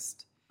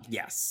fascist.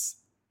 Yes.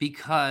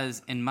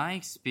 Because in my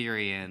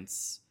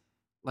experience,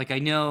 like I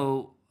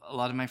know a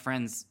lot of my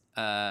friends'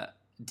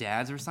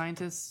 dads are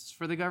scientists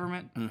for the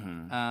government,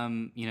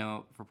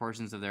 for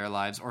portions of their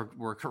lives, or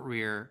were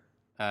career,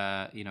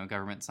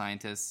 government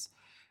scientists.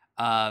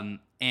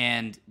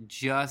 And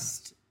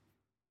just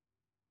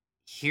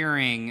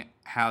hearing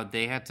how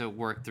they had to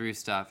work through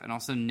stuff and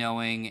also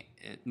knowing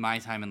my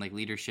time in like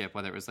leadership,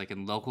 whether it was like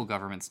in local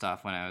government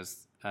stuff when I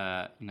was,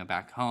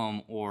 back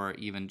home or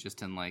even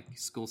just in like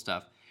school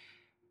stuff,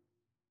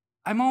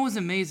 I'm always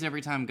amazed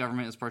every time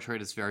government is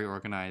portrayed as very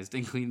organized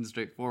and clean and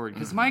straightforward.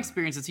 Because my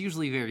experience, it's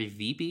usually very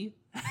VP.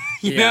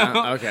 you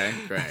know? Okay,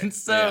 great. And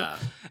so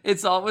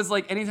it's always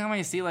like anytime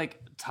I see like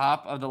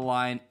top of the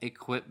line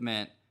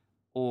equipment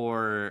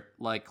or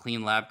like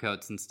clean lab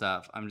coats and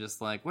stuff, I'm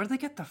just like, where did they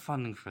get the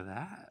funding for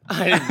that?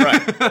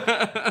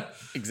 Right.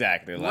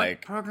 Exactly.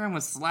 What program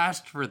was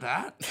slashed for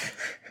that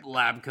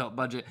lab coat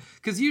budget?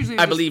 Because usually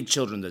I believe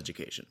children's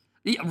education.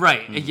 Yeah,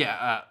 right.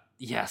 Yeah.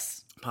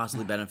 Yes.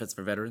 Possibly benefits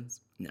for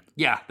veterans? No.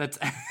 Yeah, that's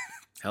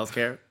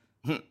Healthcare?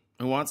 Who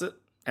wants it?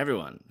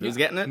 Everyone. Who's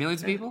getting it?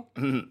 Millions of people?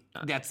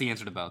 That's the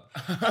answer to both.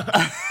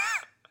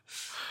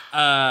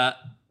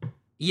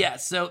 Yeah,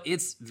 so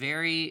it's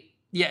very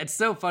Yeah, it's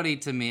so funny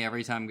to me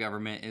every time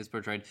government is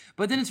portrayed.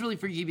 But then it's really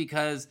freaky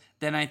because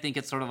then I think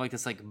it's sort of like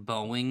this like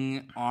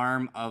Boeing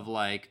arm of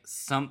like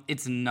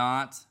it's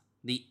not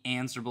the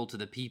answerable to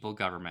the people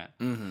government.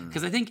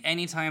 Because I think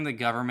anytime the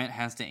government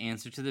has to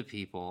answer to the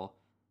people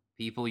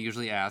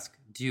usually ask,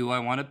 do I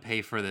want to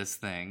pay for this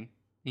thing?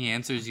 The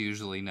answer is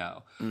usually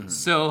no.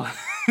 So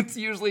it's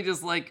usually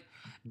just like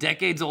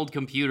decades old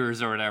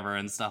computers or whatever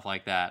and stuff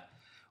like that.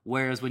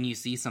 Whereas when you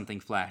see something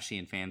flashy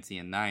and fancy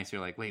and nice,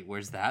 you're like, wait,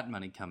 where's that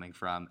money coming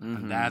from?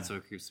 And that's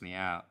what creeps me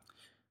out.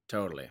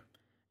 Totally.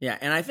 Yeah,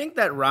 and I think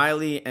that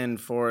Riley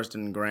and Forrest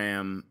and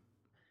Graham,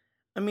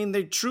 I mean,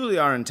 they truly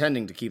are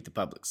intending to keep the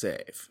public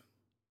safe.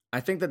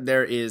 I think that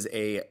there is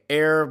a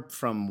air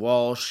from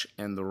Walsh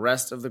and the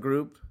rest of the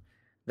group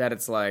that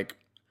it's like,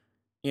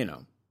 you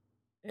know,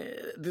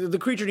 the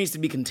creature needs to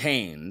be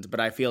contained, but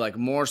I feel like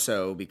more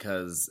so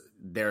because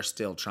they're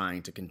still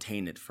trying to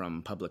contain it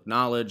from public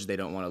knowledge. They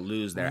don't want to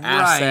lose their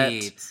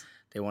asset.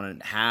 They want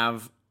to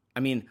have, I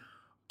mean,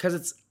 because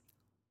it's,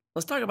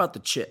 let's talk about the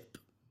chip.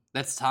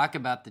 Let's talk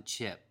about the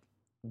chip.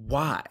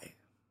 Why?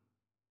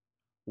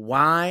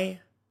 Why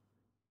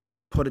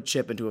put a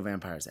chip into a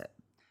vampire's head?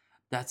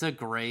 That's a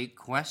great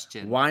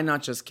question. Why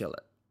not just kill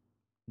it?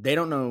 They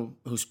don't know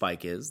who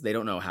Spike is. They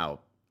don't know how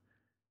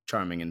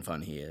charming and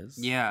fun he is.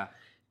 Yeah.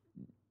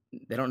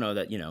 They don't know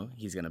that, you know,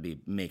 he's going to be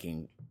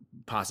making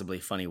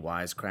possibly funny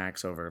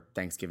wisecracks over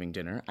Thanksgiving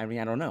dinner. I mean,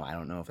 I don't know. I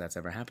don't know if that's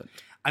ever happened.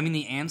 I mean,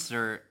 the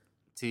answer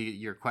to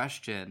your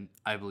question,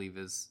 I believe,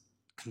 is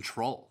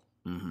control.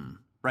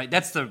 Right?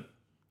 That's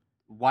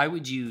why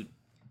would you...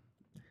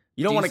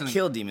 You don't want to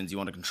kill demons. You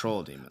want to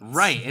control demons.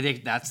 Right. I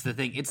think that's the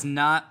thing. It's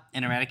not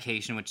an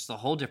eradication, which is a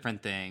whole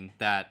different thing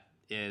that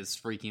is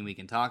freaking we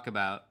can talk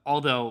about.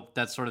 Although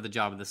that's sort of the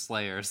job of the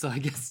Slayer. So I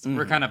guess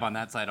we're kind of on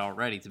that side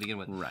already to begin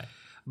with. Right.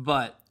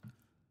 But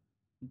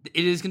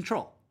it is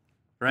control,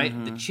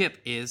 right? The chip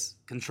is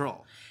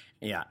control.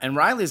 Yeah, and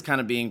Riley's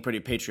kind of being pretty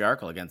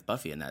patriarchal against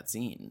Buffy in that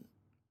scene.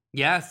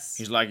 Yes.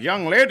 He's like,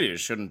 young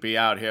ladies shouldn't be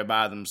out here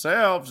by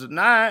themselves at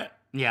night.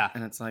 Yeah.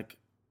 And it's like,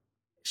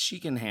 she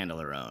can handle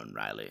her own,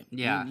 Riley.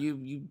 Yeah.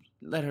 You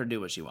let her do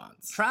what she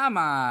wants. Try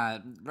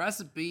my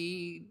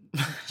recipe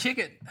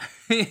chicken.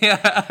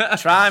 Yeah.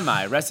 Try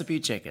my recipe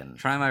chicken.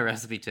 Try my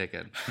recipe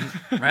chicken.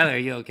 Riley, are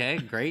you okay?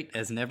 Great.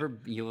 As never,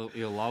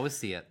 you'll always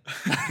see it.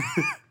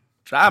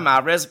 Try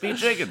my recipe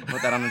chicken.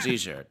 Put that on a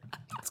t-shirt.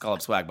 It's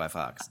called Swag by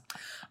Fox.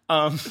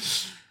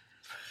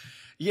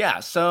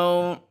 Yeah,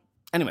 so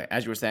anyway,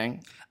 as you were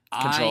saying,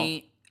 control.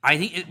 I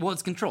think,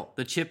 it's control.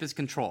 The chip is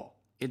control.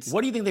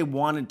 What do you think they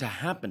wanted to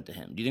happen to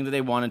him? Do you think that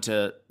they wanted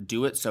to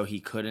do it so he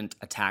couldn't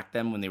attack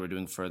them when they were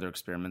doing further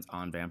experiments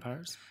on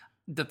vampires?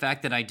 The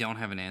fact that I don't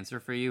have an answer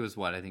for you is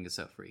what I think is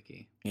so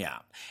freaky. Yeah.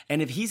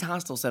 And if he's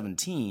Hostile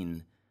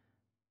 17,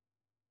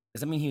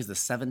 does that mean he was the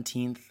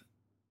 17th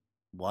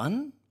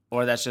one?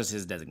 Or that's just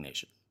his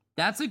designation?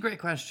 That's a great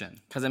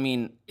question. Because, I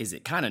mean, is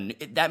it kind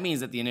of... That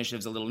means that the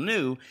initiative's a little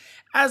new,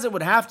 as it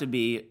would have to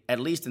be, at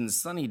least in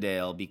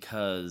Sunnydale,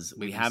 because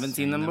we haven't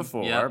seen them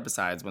before,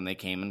 besides when they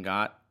came and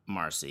got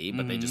Marcy,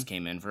 but they just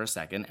came in for a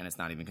second, and it's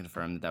not even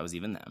confirmed that was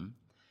even them.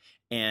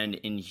 And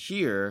in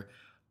here,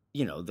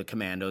 you know, the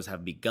commandos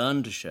have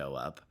begun to show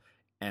up,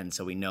 and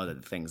so we know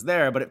that the thing's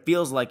there, but it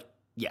feels like,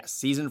 yes,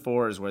 season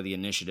 4 is where the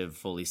initiative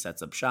fully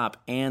sets up shop,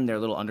 and their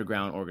little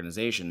underground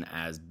organization,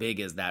 as big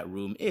as that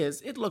room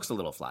is, it looks a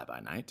little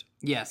fly-by-night.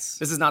 Yes.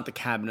 This is not the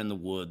Cabin in the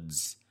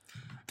Woods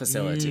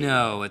facility.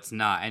 No, it's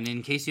not. And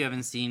in case you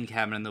haven't seen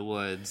Cabin in the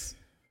Woods...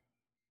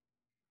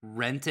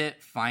 Rent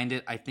it, find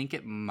it. I think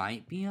it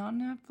might be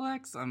on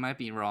Netflix. I might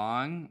be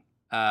wrong.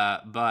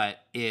 But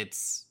you're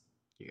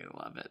going to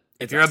love it.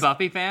 If you're a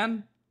Buffy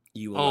fan,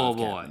 you will love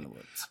Cabin in the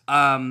Woods.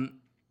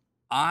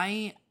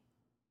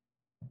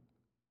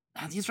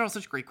 These are all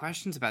such great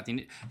questions about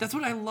that's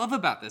what I love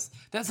about this.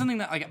 That's something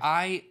that like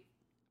I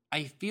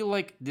feel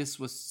like this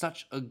was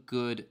such a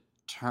good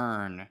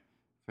turn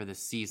for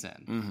this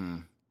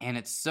season. And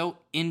it's so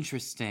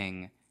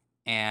interesting,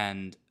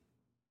 and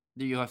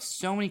you have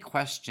so many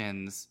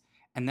questions,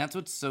 and that's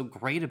what's so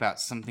great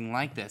about something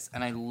like this.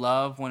 And I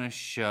love when a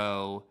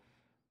show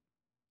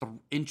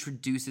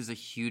introduces a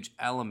huge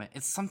element.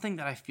 It's something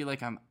that I feel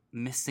like I'm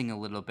missing a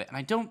little bit. And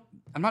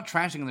I'm not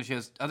trashing other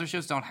shows. Other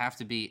shows don't have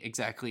to be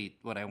exactly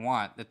what I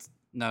want. That's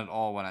not at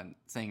all what I'm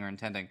saying or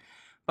intending.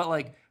 But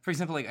like, for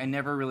example, like I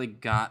never really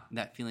got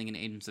that feeling in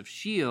Agents of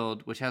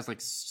S.H.I.E.L.D., which has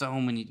like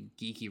so many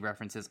geeky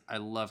references. I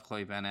love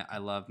Chloe Bennett. I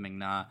love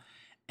Ming-Na.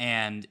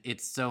 And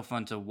it's so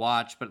fun to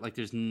watch, but like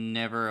there's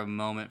never a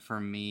moment for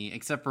me,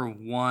 except for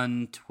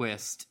one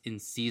twist in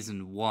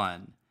season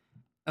 1.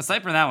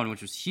 Aside from that one,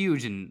 which was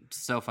huge and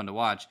so fun to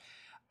watch,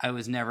 I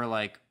was never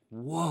like,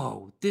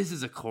 whoa, this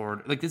is a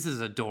corridor. Like this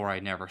is a door I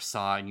never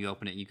saw, and you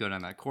open it and you go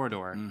down that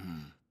corridor.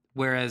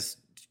 Whereas,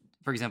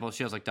 for example,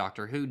 shows like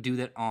Doctor Who do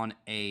that on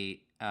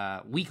a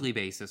weekly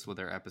basis with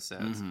their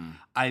episodes.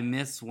 I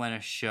miss when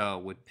a show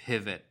would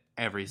pivot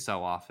every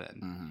so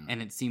often,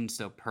 and it seemed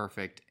so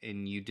perfect,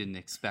 and you didn't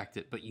expect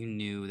it, but you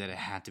knew that it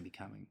had to be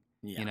coming.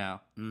 You know,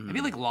 I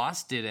feel like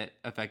Lost did it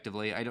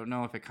effectively. I don't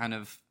know if it kind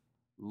of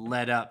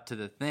led up to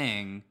the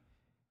thing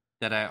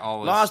that I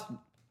always Lost.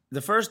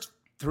 The first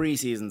 3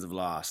 seasons of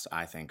Lost,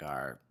 I think,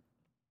 are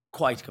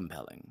quite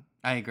compelling,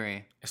 I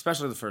agree.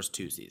 especially the first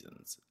 2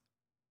 seasons.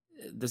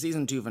 The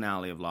season 2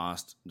 finale of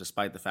Lost,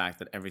 despite the fact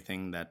that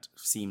everything that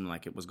seemed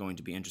like it was going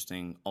to be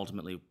interesting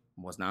ultimately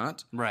was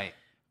not, Right.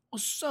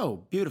 was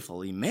so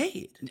beautifully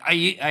made. I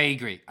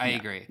agree. I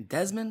agree.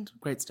 Desmond,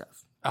 great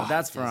stuff. But Oh,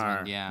 that's for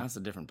Desmond, yeah. that's a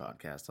different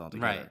podcast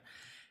altogether.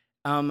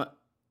 Right.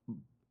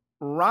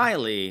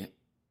 Riley,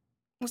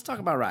 let's talk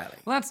about Riley.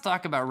 Let's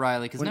talk about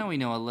Riley, because now we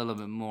know a little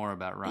bit more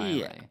about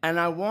Riley. Yeah. And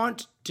I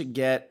want to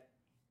get,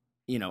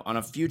 on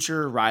a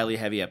future Riley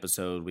heavy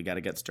episode, we got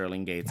to get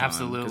Sterling Gates on.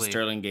 Absolutely. Because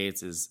Sterling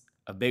Gates is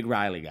a big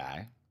Riley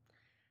guy.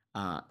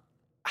 I'm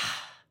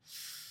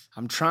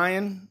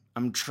trying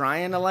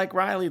to like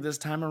Riley this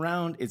time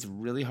around. It's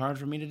really hard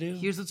for me to do.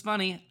 Here's what's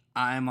funny.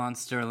 I'm on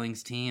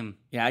Sterling's team.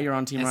 Yeah, you're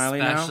on Team Riley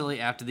now?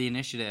 Especially after the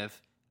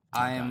initiative.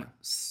 I am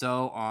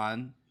so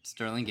on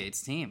Sterling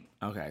Gates' team.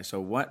 Okay, so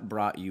what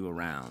brought you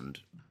around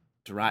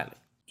to Riley?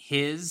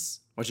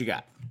 What you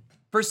got?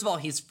 First of all,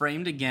 he's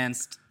framed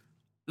against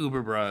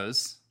Uber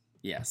Bros.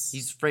 Yes.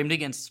 He's framed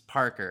against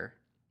Parker.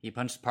 He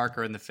punched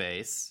Parker in the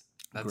face.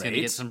 That's going to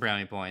Great. get some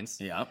brownie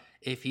points. Yep.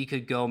 If he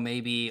could go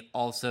maybe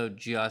also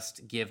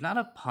just give, not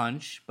a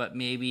punch, but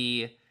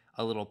maybe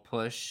a little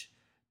push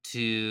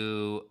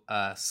to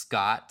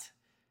Scott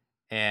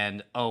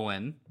and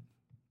Owen.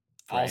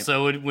 Right.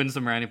 Also would win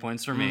some brownie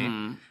points for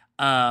me.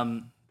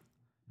 Mhm.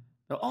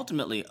 But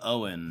ultimately,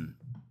 Owen,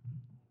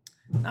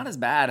 not as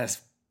bad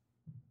as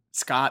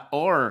Scott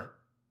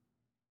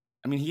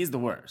he's the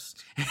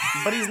worst.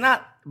 But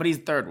he's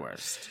third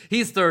worst.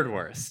 He's third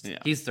worst. Yeah.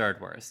 He's third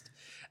worst.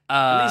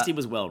 At least he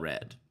was well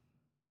read.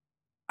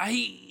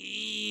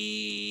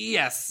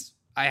 Yes,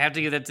 I have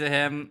to give that to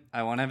him.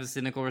 I won't have a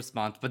cynical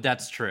response, but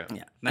that's true.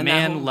 Yeah. The And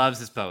man loves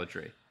his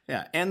poetry.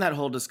 Yeah, and that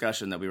whole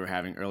discussion that we were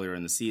having earlier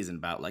in the season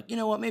about, like, you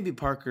know what, maybe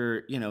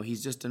Parker,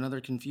 he's just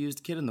another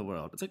confused kid in the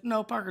world. It's like,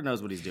 no, Parker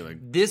knows what he's doing.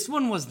 This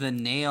one was the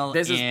nail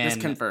This in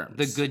confirms.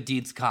 the good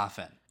deeds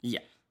coffin. Yeah.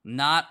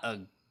 Not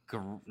a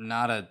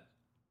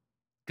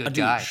good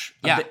guy. Douche.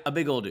 Yeah, A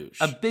big old douche.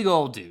 a big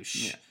old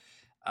douche.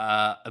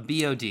 A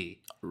BOD.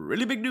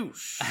 really big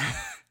douche.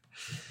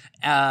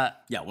 Uh,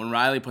 Yeah, when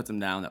Riley puts him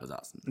down, that was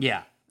awesome.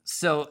 yeah.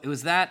 So it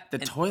was that. The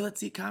toilet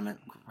seat comment?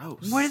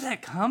 Gross. Where did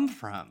that come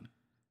from?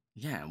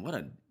 Yeah, what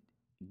a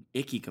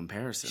icky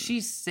comparison. She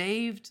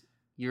saved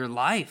your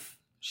life,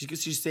 She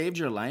saved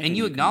your life. and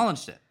you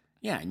acknowledged it.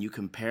 Yeah, and you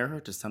compare her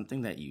to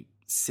something that you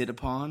sit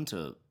upon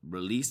to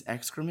release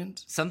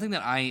excrement. Something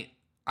that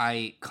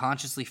I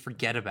consciously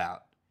forget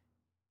about.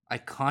 I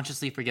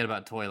consciously forget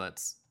about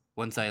toilets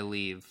once I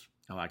leave.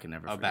 Oh, I can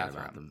never A forget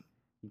bathroom. about them.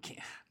 You can't-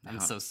 I'm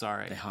so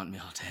sorry. They haunt me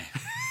all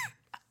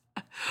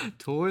day.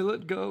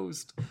 Toilet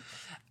ghost.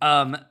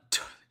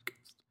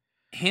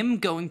 Him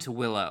going to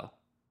Willow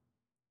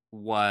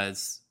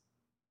was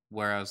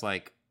where I was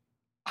like,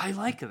 I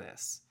like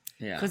this.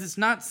 Yeah. Because it's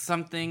not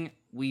something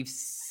we've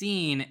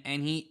seen,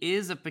 and he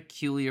is a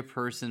peculiar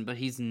person, but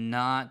he's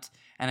not.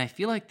 And I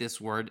feel like this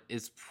word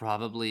is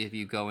probably, if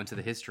you go into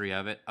the history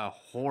of it, a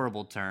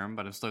horrible term,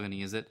 but I'm still going to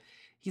use it.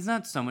 He's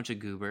not so much a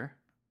goober.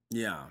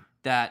 Yeah.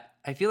 That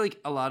I feel like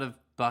a lot of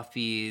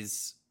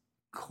Buffy's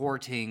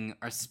courting,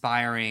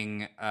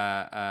 aspiring,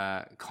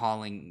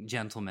 calling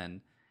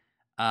gentlemen,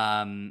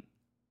 I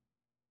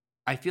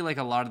feel like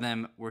a lot of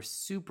them were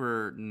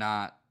super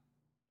not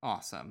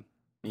awesome.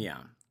 Yeah.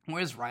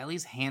 Whereas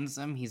Riley's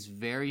handsome, he's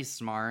very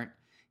smart,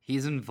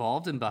 he's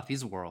involved in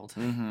Buffy's world,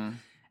 Mm-hmm.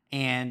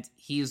 and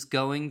he's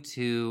going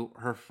to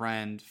her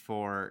friend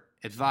for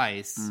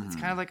advice. Mm-hmm. It's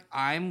kind of like,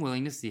 I'm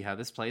willing to see how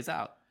this plays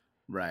out.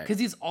 Right. Because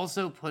he's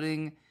also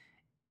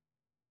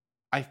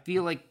I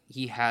feel like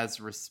he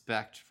has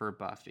respect for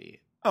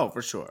Buffy. Oh,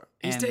 for sure.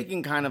 He's And-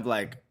 taking kind of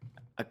like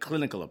a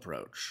clinical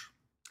approach.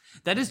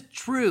 That is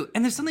true.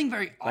 And there's something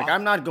very Like,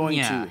 I'm not going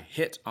to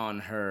hit on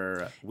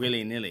her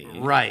willy-nilly.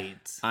 Right.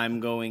 I'm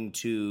going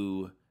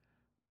to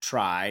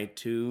try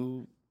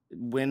to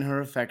win her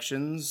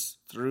affections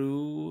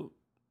through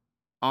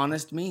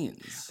honest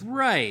means.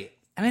 Right.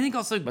 And I think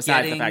also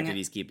Besides the fact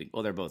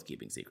that they're both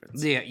keeping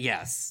secrets. Yeah,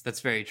 yes,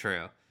 that's very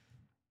true.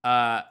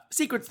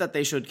 Secrets that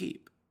they should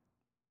keep.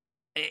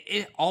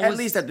 It always, At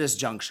least at this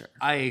juncture.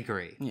 I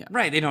agree. Yeah.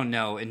 Right, they don't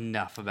know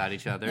enough about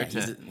each other.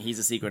 Yeah, he's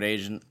a secret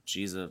agent.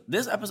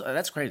 This episode,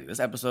 that's crazy.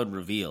 This episode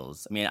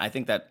reveals. I mean, I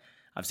think that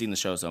I've seen the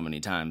show so many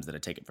times that I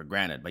take it for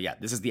granted. But yeah,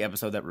 this is the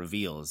episode that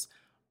reveals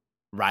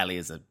Riley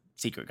is a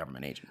secret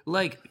government agent.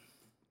 Like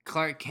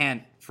Clark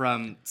Kent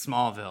from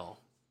Smallville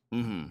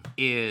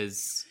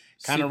is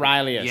Kind of super-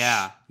 Riley-ish.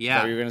 Yeah, Is yeah.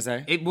 that what you were going to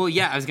say? Well,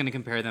 yeah, I was going to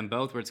compare them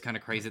both, where it's kind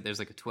of crazy that there's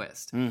like a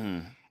twist,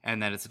 Mm-hmm.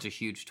 and that it's such a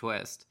huge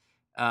twist.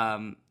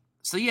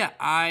 So yeah,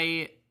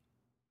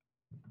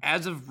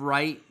 as of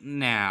right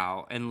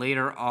now, and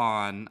later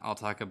on, I'll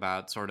talk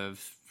about sort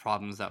of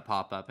problems that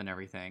pop up and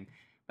everything.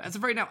 But as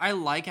of right now, I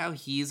like how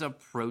he's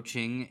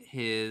approaching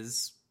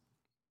his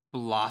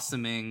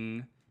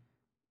blossoming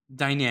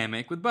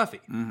dynamic with Buffy.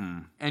 Mm-hmm.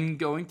 And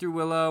going through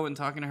Willow and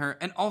talking to her.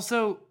 And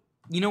also,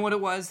 You know what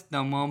it was?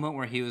 The moment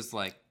where he was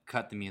like,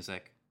 cut the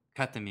music.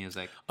 Cut the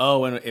music.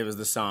 Oh, and it was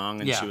the song,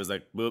 and Yeah. she was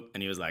like, boop,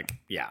 and he was like,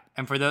 yeah.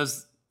 And for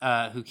those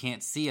who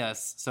can't see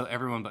us, so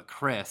everyone but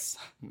Chris,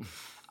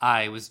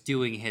 I was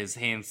doing his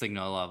hand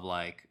signal of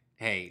like,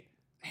 hey,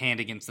 hand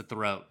against the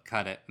throat,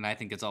 cut it. And I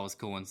think it's always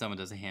cool when someone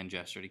does a hand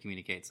gesture to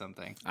communicate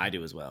something. I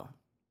do as well.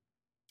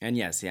 And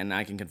yes, and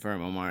I can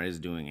confirm Omar is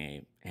doing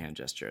a hand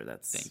gesture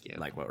that's Thank you.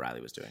 like what Riley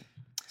was doing.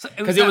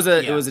 Because It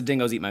was a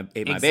dingoes eat my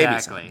baby song.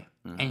 Exactly.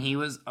 And he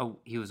was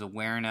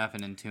aware enough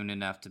and in tune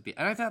enough to be.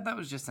 And I thought that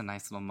was just a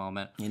nice little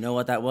moment. You know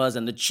what that was?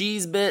 And the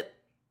cheese bit.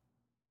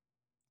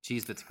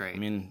 Cheese bit's great. I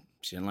mean,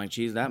 she didn't like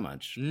cheese that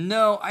much.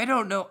 No, I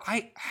don't know.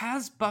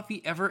 Has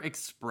Buffy ever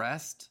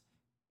expressed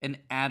an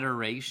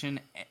adoration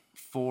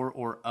for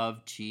or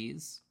of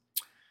cheese?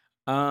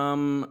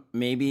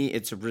 Maybe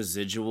it's a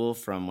residual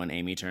from when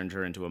Amy turned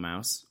her into a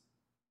mouse.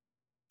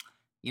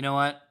 You know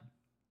what?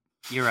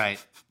 You're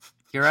right.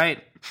 You're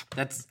right.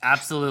 That's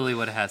absolutely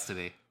what it has to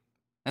be.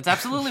 That's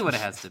absolutely what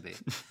it has to be.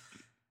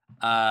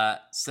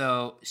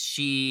 So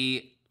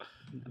she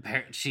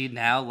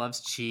now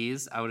loves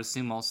cheese. I would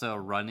assume also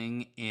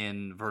running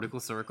in vertical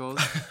circles.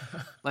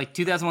 Like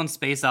 2001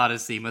 Space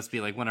Odyssey must be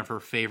like one of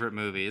her favorite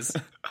movies.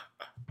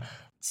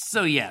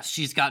 So yes,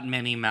 she's got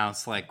many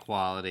mouse-like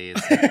qualities.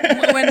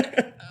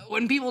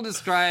 When people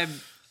describe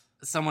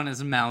someone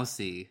as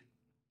mousy,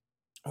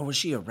 Or was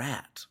she a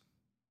rat?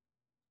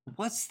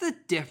 what's the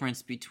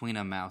difference between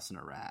a mouse and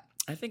a rat?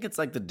 I think it's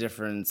like the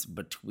difference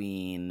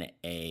between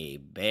a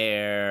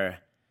bear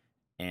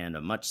and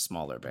a much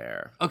smaller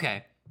bear.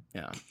 Okay.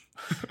 Yeah.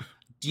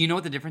 Do you know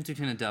what the difference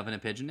between a dove and a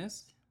pigeon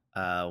is?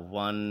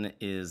 One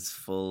is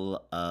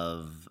full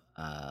of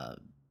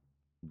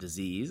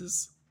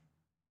disease,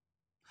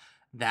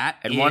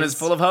 and one is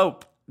full of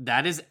hope.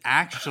 That is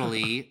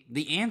actually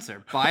the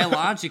answer.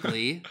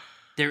 Biologically,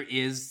 there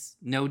is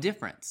no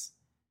difference.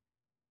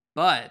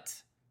 But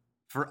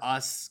for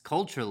us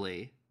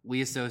culturally,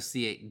 we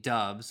associate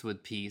doves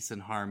with peace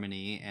and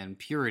harmony and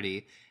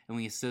purity, and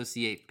we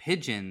associate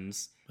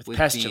pigeons With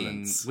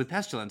pestilence. with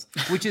pestilence,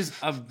 which is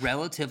a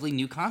relatively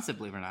new concept,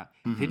 believe it or not.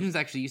 Mm-hmm. Pigeons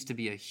actually used to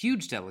be a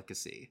huge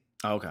delicacy,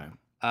 Okay.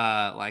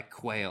 like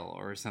quail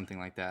or something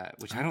like that,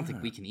 which I don't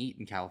think we can eat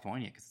in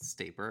California because it's a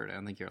state bird. I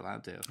don't think you're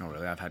allowed to. Oh,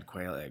 really? I've had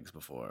quail eggs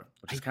before,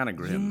 which is kind of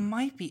You grim.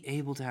 might be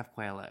able to have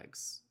quail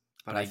eggs,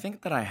 But I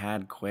think that I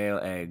had quail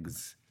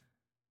eggs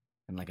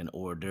in like an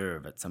hors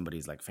d'oeuvre at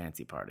somebody's like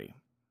fancy party.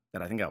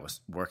 That I think I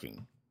was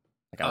working.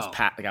 Like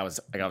I was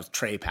I was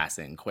tray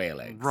passing quail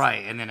eggs.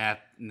 right, and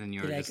then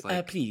you were They're just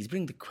like, please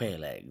bring the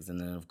quail eggs, and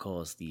then of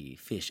course the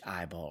fish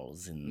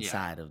eyeballs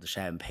inside of the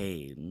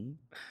champagne.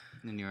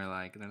 and you were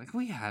like, they're like,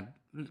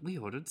 we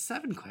ordered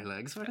 7 quail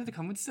eggs. Why did they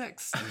come with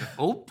 6? And you're,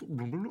 oh,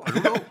 I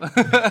don't know.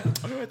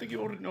 Oh, I think you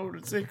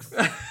ordered 6.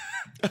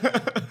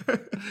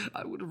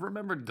 I would have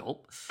remembered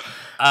gulp.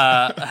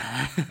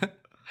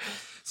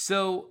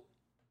 So,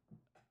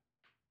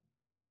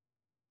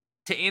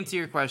 to answer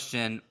your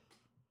question,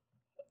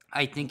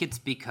 I think it's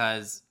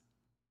because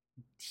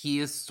he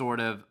is sort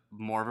of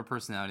more of a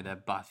personality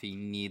that Buffy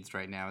needs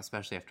right now,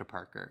 especially after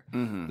Parker.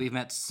 Mm-hmm. We've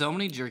met so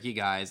many jerky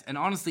guys, and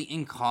honestly,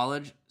 in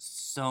college,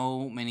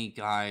 so many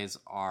guys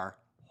are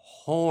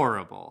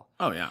horrible.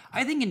 Oh yeah.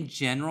 I think in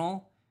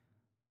general,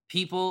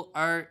 people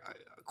are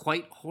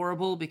quite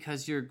horrible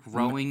because you're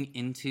growing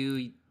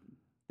into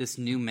this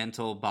new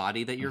mental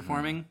body that you're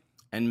forming.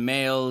 And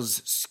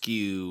males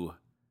skew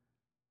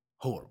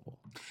horrible.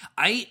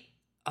 I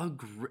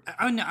agree.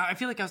 I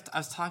feel like I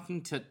was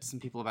talking to some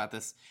people about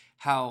this,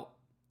 how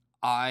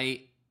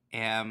I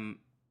am,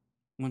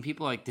 when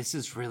people are like, this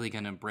is really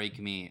going to break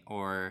me,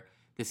 or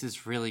this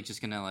is really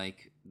just going to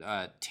like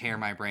tear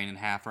my brain in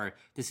half, or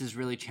this is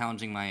really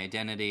challenging my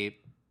identity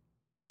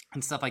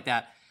and stuff like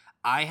that,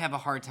 I have a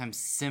hard time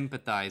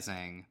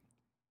sympathizing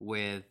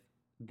with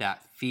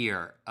that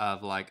fear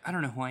of like, I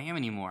don't know who I am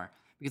anymore.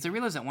 Because I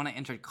realized that when I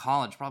entered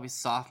college, probably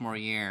sophomore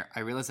year, I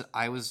realized that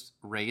I was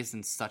raised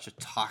in such a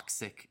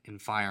toxic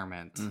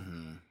environment.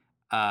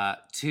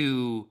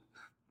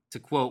 To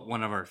quote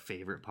one of our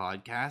favorite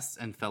podcasts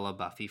and fellow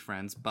Buffy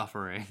friends,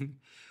 buffering,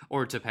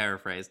 or to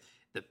paraphrase,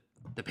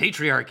 the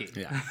patriarchy.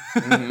 Yeah.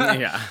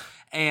 Yeah.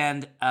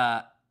 And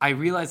I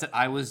realized that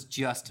I was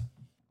just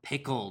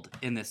pickled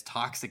in this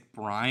toxic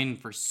brine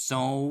for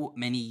so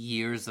many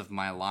years of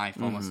my life,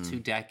 almost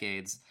 2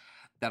 decades,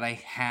 that I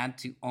had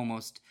to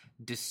almost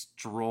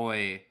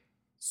destroy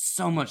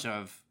so much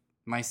of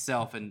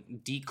myself and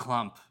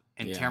declump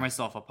and tear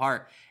myself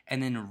apart,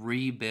 and then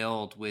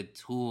rebuild with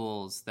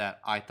tools that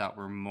I thought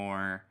were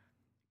more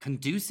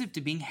conducive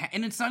to being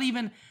and it's not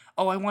even,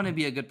 oh, I want to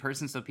be a good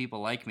person so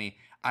people like me.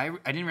 I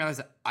didn't realize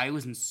that I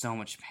was in so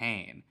much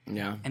pain.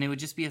 Yeah. And it would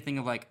just be a thing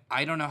of like,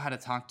 I don't know how to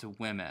talk to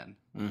women,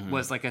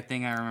 was like a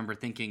thing I remember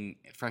thinking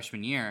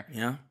freshman year.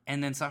 Yeah.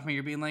 And then sophomore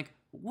year being like,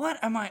 why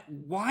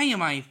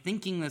am I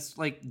thinking this?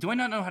 Like, do I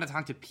not know how to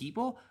talk to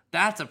people?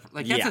 That's a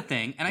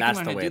thing, and I can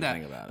learn how to do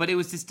that. But it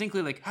was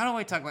distinctly like, how do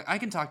I talk? Like, I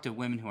can talk to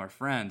women who are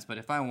friends, but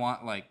if I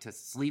want like to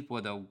sleep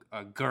with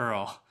a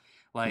girl,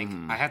 Like,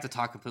 I have to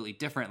talk completely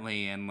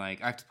differently, and,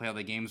 like, I have to play all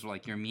the games where,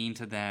 like, you're mean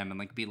to them and,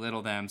 like,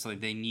 belittle them, so,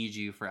 like, they need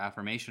you for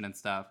affirmation and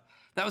stuff.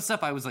 That was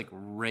stuff I was, like,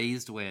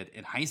 raised with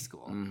in high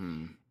school.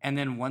 And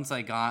then once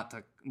I got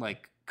to,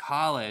 like,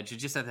 college,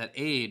 just at that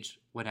age,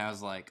 when I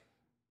was, like,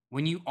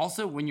 when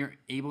you're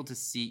able to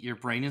see, your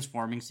brain is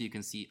forming so you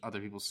can see other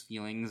people's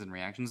feelings and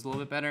reactions a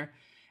little bit better,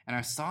 and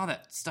I saw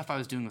that stuff I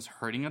was doing was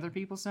hurting other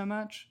people so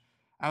much,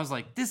 I was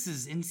like, this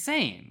is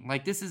insane.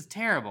 Like, this is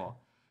terrible.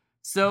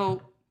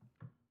 So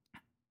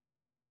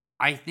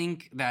I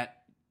think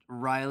that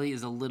Riley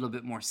is a little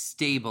bit more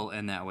stable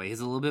in that way. He's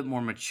a little bit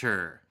more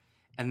mature.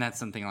 And that's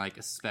something I like,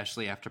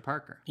 especially after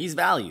Parker. He's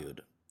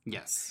valued.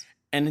 Yes.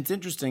 And it's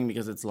interesting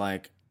because it's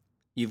like,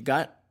 you've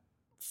got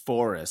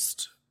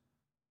Forrest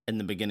in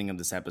the beginning of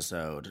this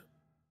episode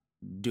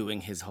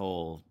doing his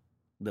whole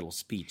little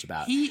speech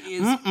about he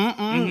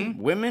is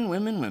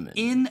women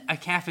in a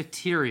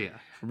cafeteria.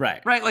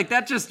 Right. Right, like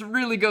that just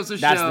really goes to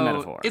show. That's the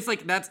metaphor. It's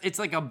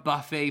like a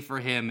buffet for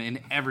him in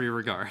every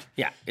regard.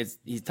 Yeah,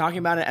 he's talking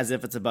about it as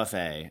if it's a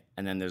buffet,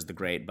 and then there's the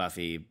great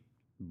Buffy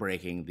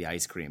breaking the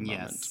ice cream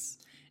moment. Yes.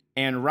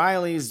 And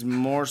Riley's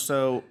more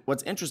so,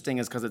 what's interesting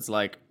is because it's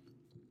like,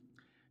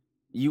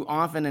 you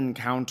often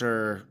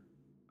encounter,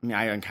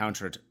 I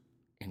encounter it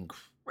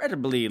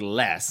incredibly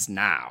less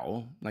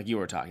now, like you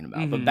were talking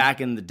about, but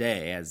back in the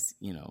day as,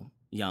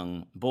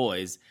 young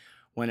boys,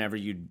 whenever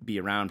you'd be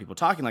around people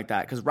talking like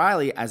that, because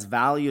Riley, as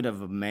valued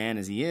of a man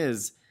as he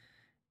is,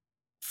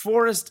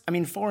 Forrest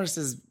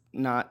is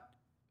not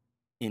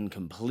in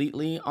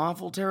completely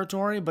awful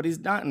territory, but he's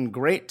not in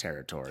great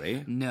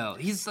territory. No,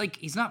 he's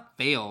not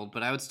failed,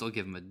 but I would still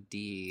give him a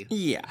D.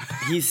 Yeah,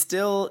 he's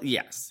still,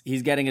 yes,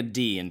 he's getting a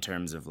D in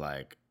terms of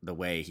like the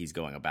way he's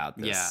going about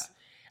this. Yeah,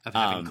 of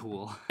having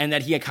cool. And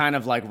that he kind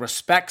of like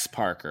respects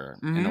Parker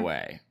in a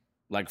way.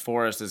 Like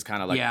Forrest is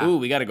kind of like, ooh,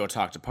 we got to go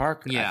talk to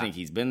Parker. Yeah. I think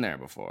he's been there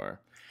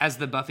before. As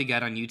the Buffy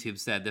guide on YouTube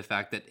said, the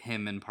fact that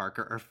him and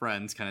Parker are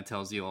friends kind of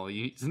tells you all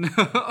you need to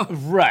know.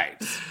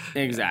 Right.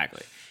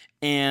 Exactly.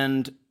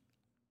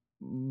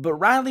 But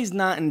Riley's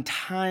not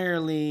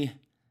entirely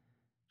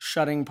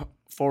shutting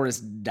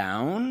Forrest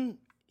down.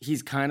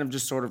 He's kind of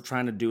just sort of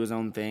trying to do his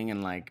own thing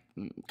and like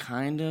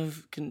kind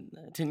of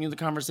continue the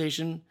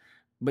conversation.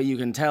 But you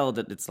can tell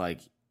that it's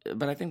like,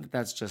 but I think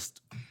that's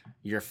just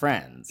your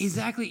friends.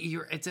 Exactly.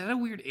 It's at a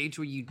weird age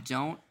where you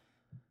don't.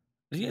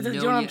 Do you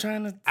know what I'm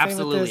trying to say?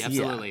 Absolutely.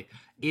 Yeah.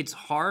 It's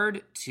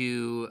hard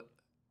to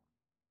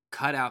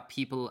cut out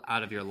people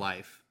out of your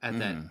life at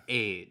that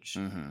age.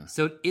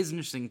 So it is an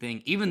interesting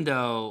thing, even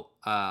though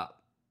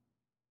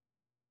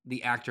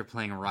the actor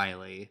playing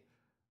Riley,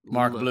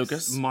 Mark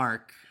Blucas,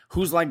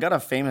 who's like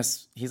got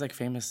he's like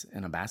famous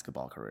in a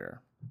basketball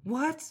career.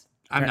 What?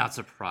 I'm not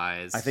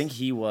surprised. I think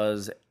he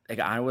was, like,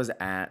 Was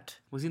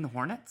he in the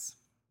Hornets?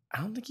 I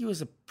don't think he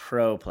was a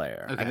pro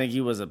player. Okay. I think he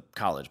was a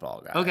college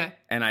ball guy. Okay.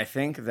 And I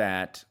think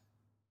that,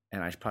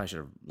 and I probably should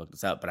have looked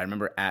this up, but I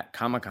remember at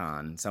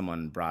Comic-Con, I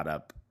brought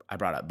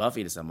up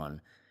Buffy to someone,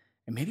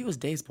 and maybe it was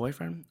Dave's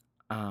boyfriend,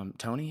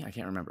 Tony, I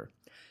can't remember.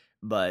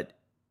 But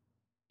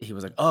he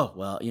was like, oh,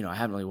 well, I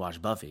haven't really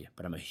watched Buffy,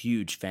 but I'm a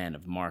huge fan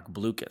of Mark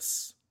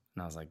Blucas.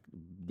 And I was like,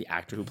 the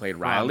actor who played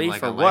Riley like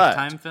for a what?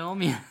 Lifetime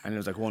film? Yeah. And it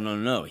was like, well,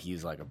 no.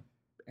 He's like an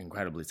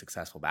incredibly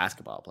successful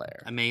basketball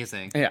player.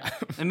 Amazing. Yeah.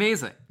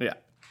 Amazing. Yeah.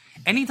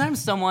 Anytime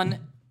someone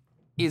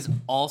is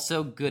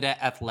also good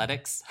at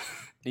athletics,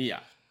 yeah,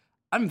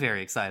 I'm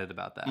very excited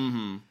about that.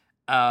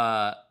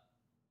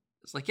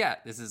 It's like, yeah,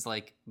 this is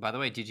like, by the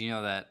way, did you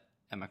know that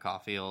Emma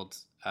Caulfield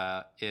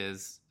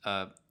is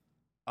an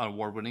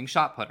award-winning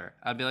shot putter?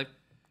 I'd be like,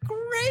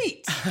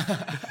 great.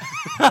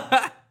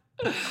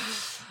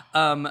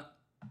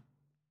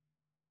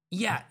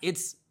 Yeah,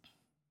 it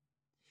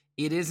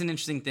is an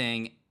interesting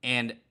thing,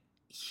 and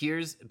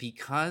here's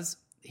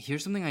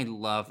something I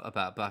love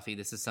about Buffy.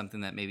 This is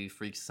something that maybe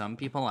freaks some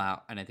people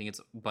out, and I think it's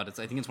one of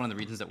the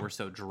reasons that we're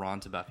so drawn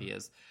to Buffy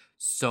is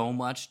so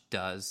much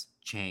does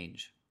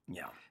change.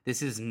 Yeah.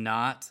 This is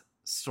not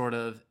sort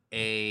of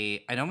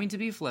I don't mean to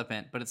be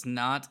flippant, but it's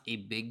not a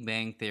Big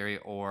Bang Theory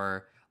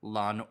or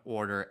Law and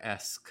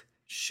Order-esque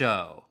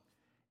show.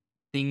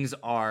 Things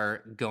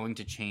are going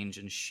to change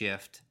and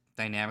shift.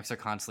 Dynamics are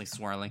constantly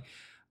swirling.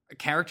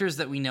 Characters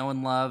that we know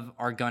and love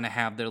are going to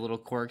have their little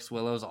quirks.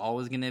 Willow's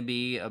always going to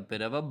be a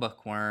bit of a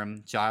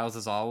bookworm. Giles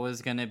is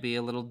always going to be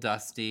a little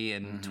dusty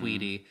and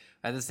Tweety.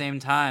 At the same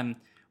time,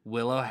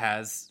 Willow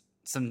has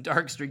some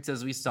dark streaks,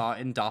 as we saw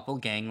in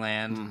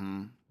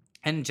Doppelgangland.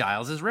 And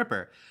Giles is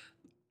Ripper.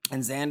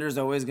 And Xander's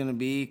always going to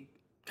be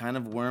kind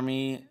of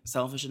wormy,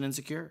 selfish, and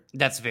insecure.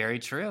 That's very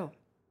true.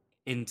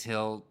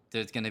 Until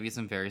there's going to be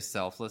some very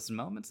selfless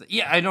moments.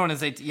 Yeah, I don't want to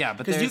say... but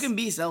because you can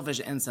be selfish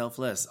and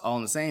selfless all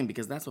in the same,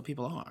 because that's what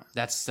people are.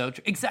 That's so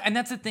true. Exactly. And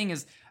that's the thing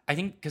is, I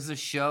think because the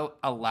show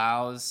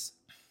allows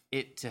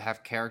it to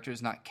have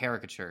characters, not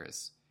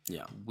caricatures.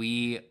 Yeah.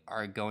 We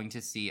are going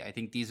to see... I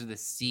think these are the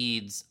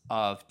seeds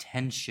of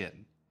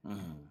tension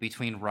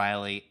between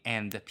Riley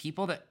and the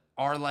people that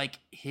are like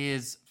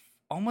his...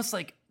 Almost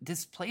like...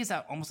 This plays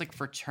out almost like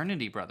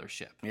fraternity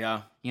brothership.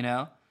 Yeah. You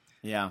know?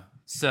 Yeah.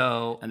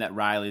 So And that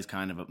Riley's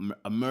kind of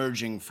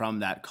emerging from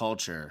that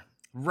culture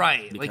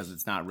right, because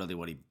it's not really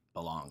what he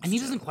belongs and he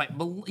to. doesn't quite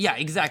yeah,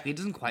 exactly, he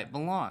doesn't quite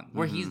belong.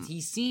 Where Mm-hmm.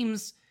 he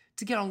seems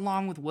to get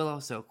along with Willow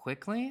so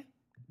quickly.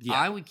 Yeah.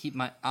 I would keep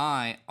my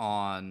eye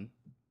on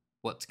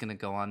what's going to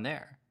go on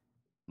there.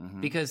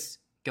 Mm-hmm. Because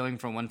going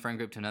from one friend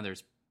group to another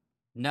is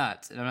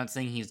nuts. And I'm not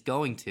saying he's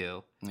going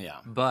to, Yeah.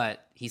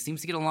 but he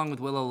seems to get along with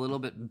Willow a little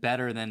bit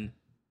better than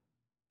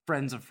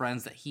friends of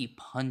friends that he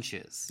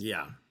punches.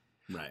 Yeah.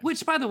 Right.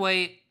 Which, by the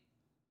way,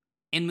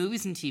 in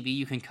movies and TV,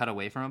 you can cut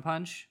away from a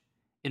punch.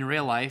 In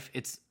real life,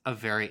 it's a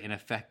very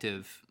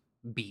ineffective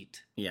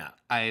beat. Yeah.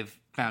 I've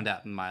found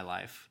out in my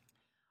life.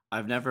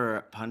 I've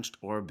never punched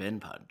or been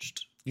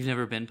punched. You've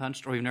never been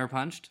punched, or you've never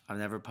punched? I've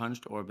never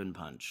punched or been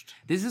punched.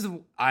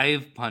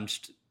 I've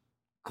punched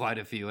quite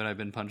a few, and I've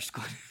been punched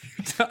quite a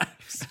few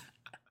times.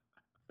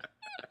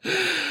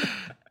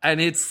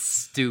 And it's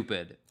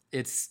stupid.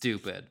 It's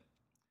stupid.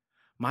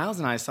 Miles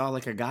and I saw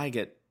like a guy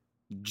get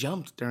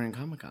jumped during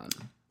Comic-Con.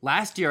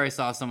 Last year, I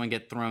saw someone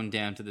get thrown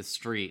down to the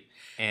street,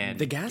 and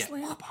The gas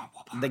lamp?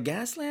 The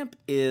gas lamp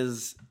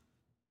is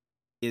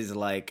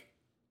like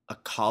a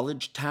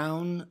college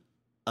town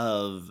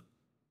of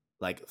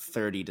like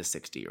 30 to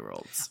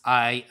 60-year-olds.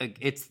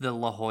 It's the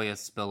La Jolla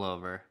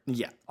spillover.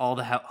 Yeah. All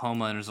the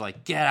homeowners are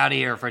like, get out of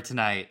here for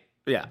tonight,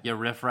 Yeah. you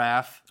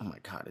riffraff. Oh my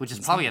God. Which is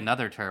insane. probably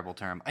another terrible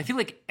term. I feel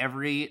like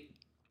every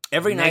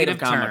Every night of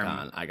negative term-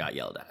 Comic-Con, I got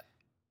yelled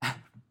at.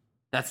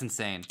 that's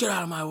insane. Get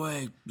out of my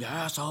way, you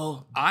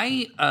asshole.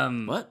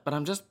 What? But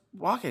I'm just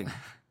walking.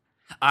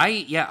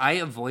 I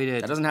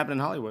avoided. That doesn't happen in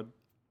Hollywood.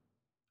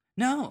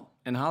 No.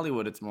 In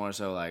Hollywood, it's more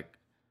so like,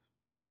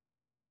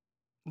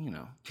 you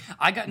know.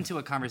 I got into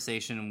a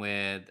conversation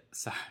with,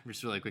 sorry,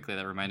 just really quickly,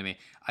 that reminded me.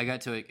 I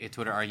got to a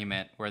Twitter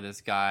argument where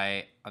this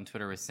guy on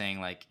Twitter was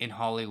saying, like, in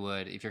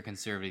Hollywood, if you're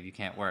conservative, you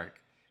can't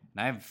work.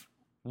 And I've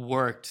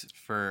worked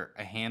for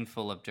a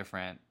handful of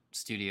different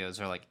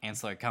studios or, like,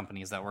 ancillary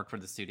companies that work for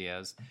the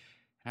studios.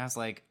 And I was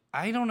like,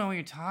 I don't know what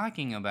you're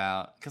talking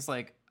about. Because,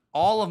 like,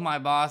 all of my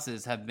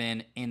bosses have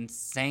been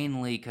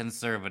insanely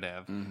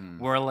conservative. Mm-hmm.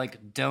 We're,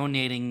 like,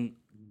 donating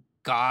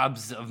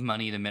gobs of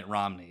money to Mitt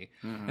Romney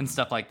and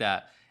stuff like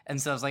that.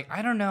 And so I was like,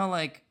 I don't know,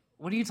 like,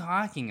 what are you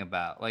talking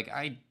about? Like,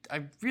 I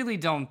really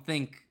don't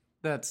think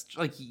that's,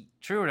 like,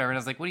 true or whatever. And I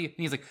was like, what do you, and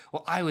he's like,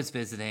 well, I was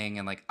visiting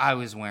and, like, I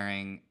was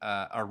wearing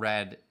a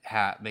red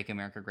hat, Make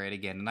America Great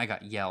Again, and I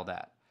got yelled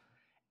at.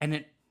 And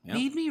it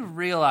made me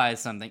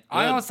realize something.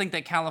 I always think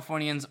that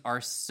Californians are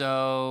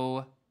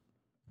so,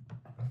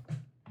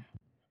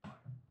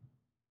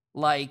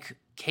 like,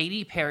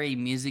 Katy Perry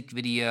music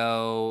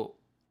video,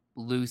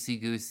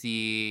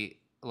 loosey-goosey,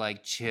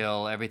 like,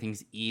 chill,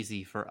 everything's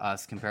easy for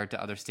us compared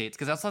to other states.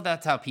 Because also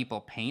that's how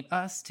people paint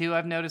us, too.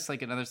 I've noticed,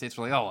 like, in other states,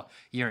 we're like, oh,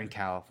 you're in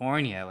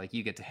California, like,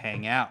 you get to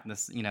hang out and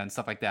this, you know, and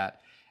stuff like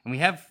that. And we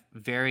have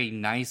very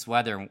nice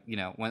weather, you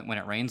know, when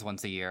it rains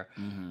once a year.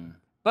 Mm-hmm.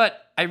 But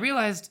I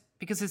realized,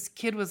 because this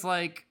kid was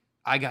like,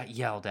 I got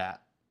yelled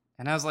at.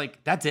 And I was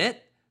like, that's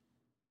it?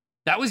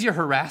 That was your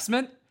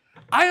harassment?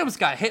 I almost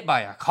got hit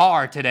by a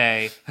car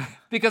today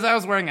because I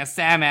was wearing a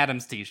Sam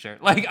Adams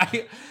t-shirt. Like,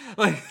 I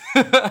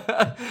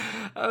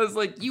was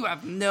like, you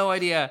have no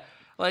idea.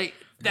 Like,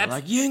 that's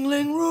like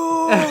Yingling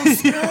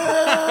rules.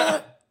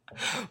 Yeah!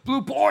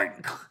 Blue point.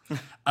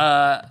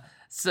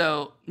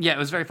 So yeah, it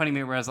was very funny to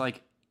me where I was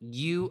like,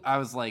 you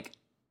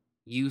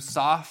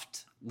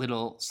soft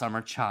little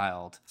summer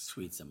child.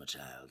 Sweet summer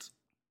child.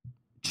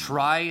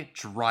 Try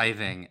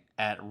driving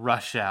at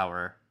rush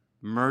hour,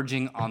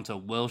 merging onto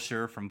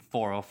Wilshire from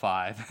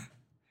 405.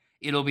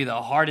 It'll be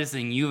the hardest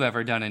thing you've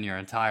ever done in your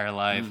entire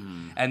life.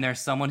 And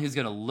there's someone who's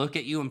going to look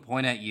at you and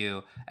point at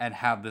you and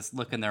have this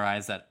look in their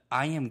eyes that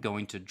I am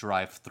going to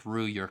drive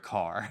through your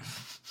car.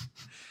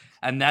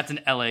 And that's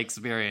an LA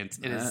experience.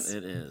 It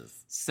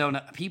is. So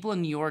people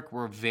in New York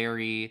were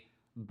very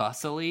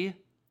bustly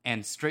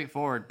and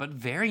straightforward, but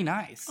very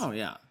nice. Oh,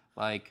 yeah.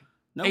 Like,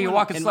 No hey, you're one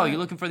walking in slow. my- You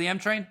looking for the M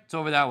train? It's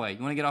over that way. You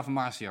want to get off of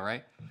Marcio,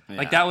 right? Yeah.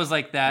 Like, that was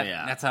like that.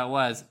 Yeah. That's how it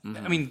was.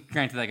 I mean,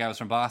 granted, that guy was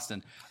from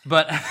Boston.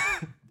 But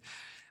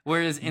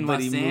whereas in But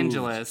Los he moved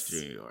Angeles, to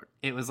New York.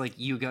 it was like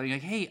you're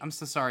like, hey, I'm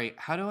so sorry.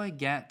 How do I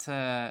get to,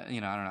 I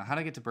don't know, how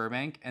do I get to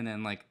Burbank? And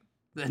then, like,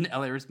 an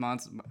LA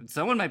response,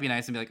 someone might be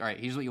nice and be like, all right,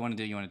 here's what you want to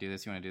do. You want to do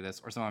this. You want to do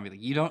this. Or someone might be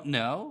like, you don't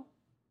know?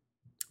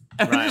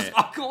 And Right. just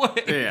walk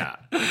away. Yeah.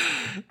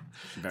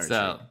 Very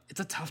So true. it's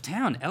a tough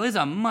town. LA's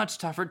a much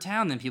tougher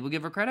town than people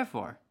give her credit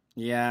for.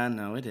 Yeah,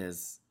 no, it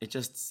is. It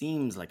just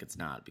seems like it's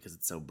not because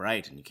it's so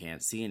bright and you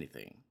can't see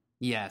anything.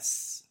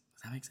 Yes.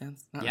 Does that make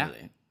sense? Not Yeah.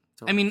 really.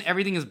 I mean,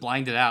 everything is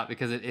blinded out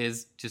because it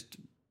is just,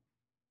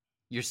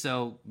 you're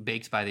so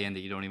baked by the end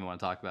that you don't even want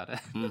to talk about it.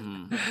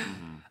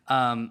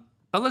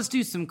 But let's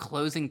do some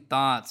closing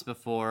thoughts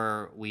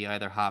before we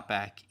either hop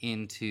back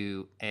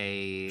into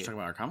a Let's talk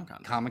about our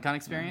Comic-Con. Comic-Con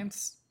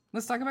experience.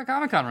 Let's talk about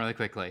Comic-Con really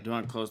quickly. Do you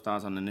want to close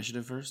thoughts on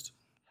Initiative first?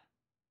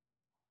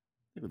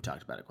 I think we've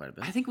talked about it quite a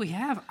bit. I think we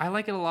have. I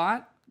like it a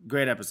lot.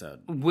 Great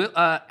episode.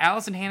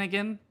 Allison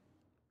Hannigan,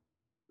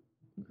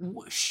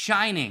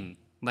 shining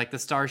like the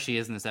star she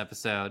is in this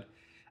episode.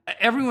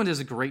 Everyone does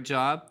a great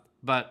job,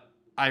 but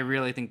I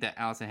really think that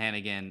Allison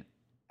Hannigan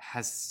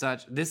has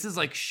such. This is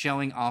like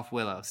showing off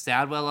Willow,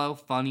 sad Willow,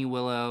 funny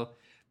Willow,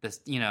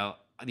 the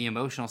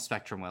emotional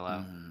spectrum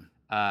Willow.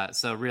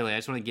 So really, I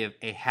just want to give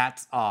a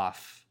hats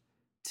off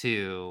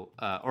to,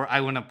 or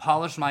I want to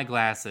polish my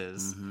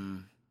glasses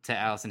to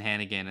Allison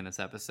Hannigan in this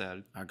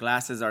episode. Our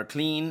glasses are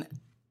clean.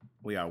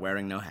 We are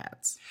wearing no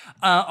hats.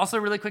 Also,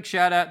 really quick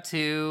shout out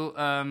to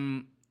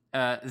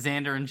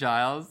Xander and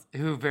Giles,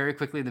 who very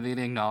quickly in the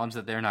beginning acknowledged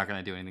that they're not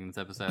going to do anything in this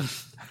episode.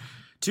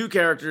 Two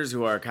characters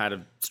who are kind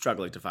of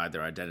struggling to find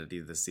their identity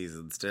this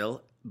season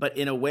still, but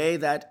in a way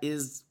that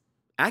is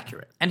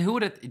accurate. And who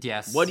would have...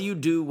 Yes. What do you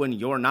do when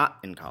you're not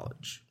in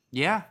college?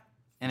 Yeah.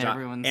 And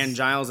everyone's... And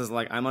Giles is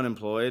like, I'm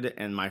unemployed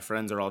and my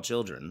friends are all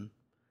children.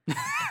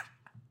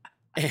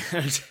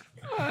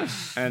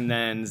 and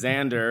then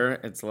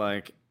Xander, it's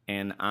like,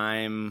 and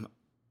I'm...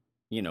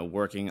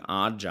 working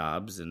odd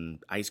jobs and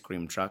ice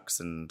cream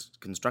trucks and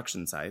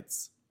construction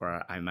sites,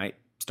 or I might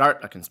start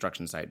a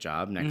construction site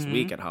job next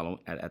week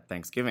at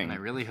Thanksgiving. And I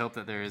really hope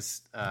that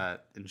there's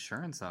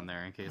insurance on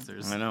there in case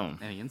there's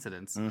any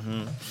incidents.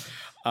 And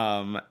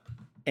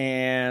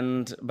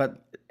then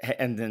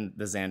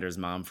the Xander's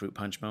mom fruit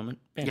punch moment.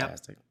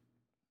 Fantastic. Yep.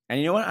 And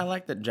you know what? I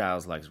like that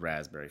Giles likes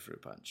raspberry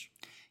fruit punch.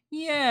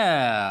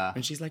 Yeah.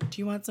 And she's like, do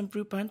you want some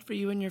fruit punch for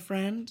you and your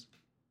friend?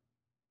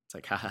 It's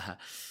like, ha ha ha.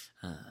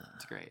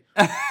 It's great.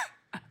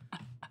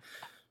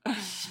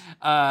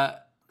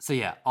 So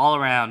yeah, all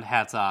around,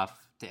 hats off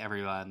to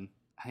everyone.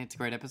 I think it's a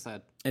great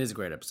episode. It is a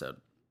great episode.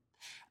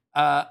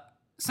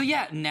 So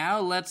yeah, now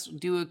let's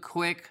do a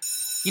quick...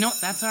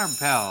 that's our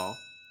bell.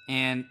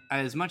 And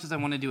as much as I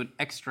want to do an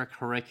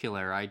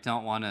extracurricular, I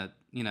don't want to,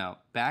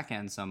 back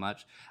end so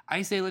much.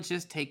 I say let's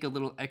just take a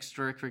little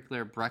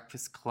extracurricular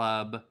Breakfast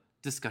Club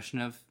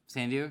discussion of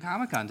San Diego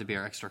Comic-Con to be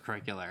our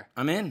extracurricular.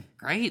 I'm in.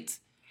 Great.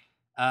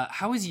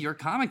 How was your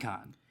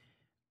Comic-Con?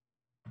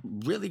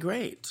 Really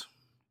great.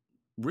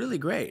 Really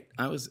great.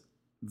 I was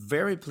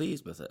very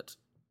pleased with it.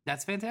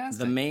 That's fantastic.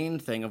 The main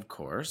thing, of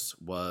course,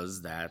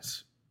 was that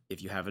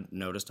if you haven't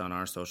noticed on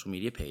our social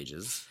media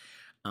pages,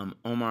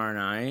 Omar and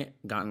I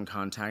got in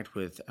contact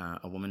with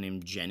a woman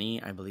named Jenny,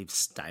 I believe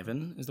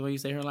Stiven is the way you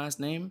say her last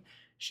name.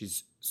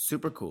 She's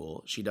super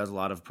cool. She does a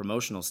lot of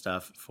promotional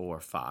stuff for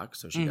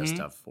Fox. So she does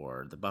stuff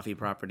for the Buffy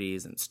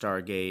properties and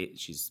Stargate.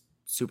 She's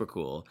super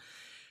cool.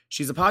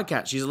 She's a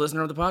podcast. She's a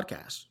listener of the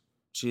podcast.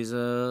 She's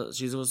a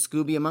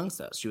Scooby amongst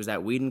us. She was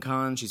at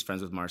WhedonCon. She's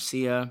friends with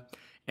Marcia.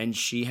 And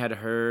she had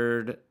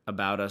heard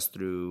about us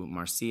through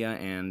Marcia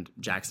and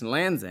Jackson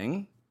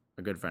Lansing,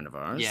 a good friend of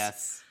ours.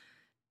 Yes.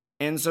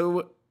 And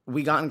so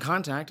we got in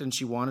contact, and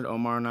she wanted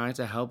Omar and I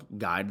to help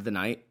guide the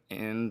night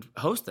and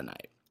host the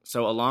night.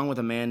 So along with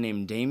a man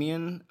named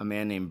Damien, a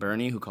man named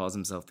Bernie, who calls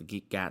himself the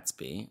Geek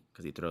Gatsby,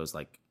 because he throws,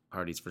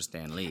 parties for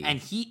Stan Lee. And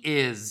he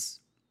is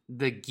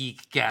the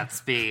Geek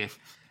Gatsby.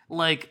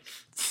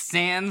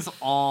 Sans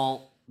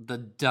all the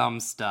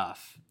dumb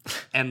stuff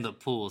and the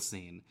pool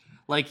scene.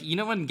 When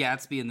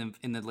Gatsby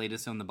in the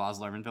latest film, the Baz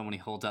Luhrmann film, when he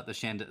holds out the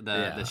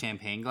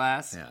champagne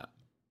glass? Yeah.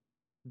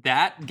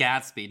 That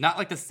Gatsby,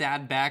 not the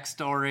sad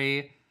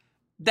backstory.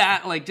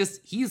 That,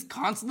 he's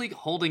constantly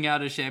holding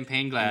out a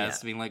champagne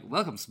glass, being like,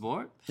 welcome,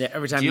 sport. Yeah,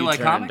 every time you turned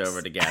comics?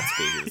 Over to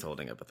Gatsby, he was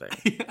holding up a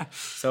thing. Yeah.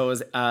 So it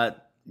was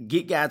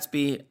Geek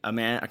Gatsby,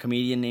 a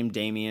comedian named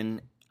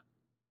Damien,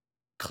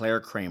 Claire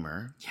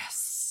Kramer.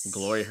 Yes.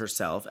 Gloria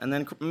herself, and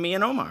then me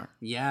and Omar.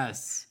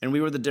 Yes. And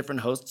we were the different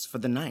hosts for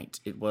the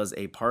night. It was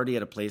a party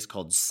at a place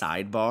called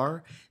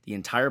Sidebar. The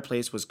entire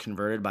place was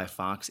converted by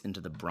Fox into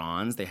the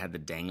bronze. They had the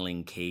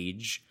dangling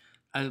cage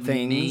things.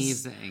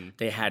 Amazing.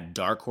 They had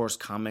Dark Horse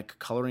comic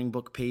coloring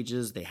book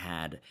pages. They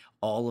had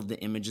all of the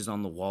images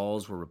on the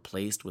walls were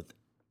replaced with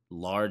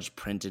large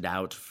printed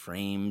out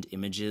framed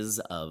images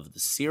of the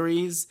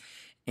series.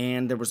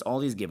 And there was all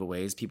these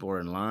giveaways. People were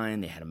in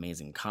line. They had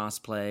amazing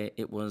cosplay.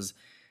 It was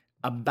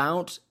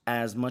about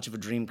as much of a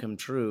dream come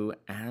true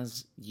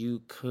as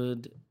you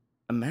could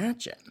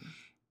imagine.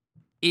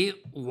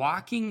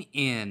 Walking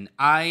in,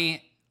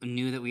 I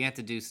knew that we had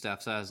to do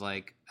stuff, so I was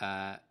like,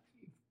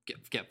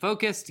 get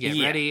focused, get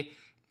ready.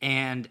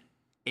 And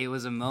it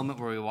was a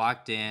moment where we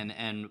walked in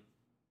and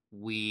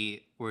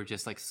we were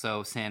just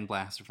so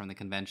sandblasted from the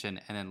convention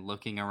and then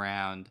looking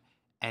around,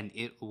 and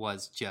it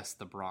was just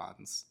the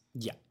bronze.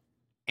 Yeah.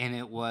 And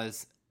it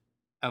was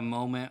a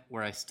moment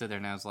where I stood there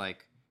and I was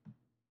like,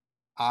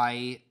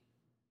 I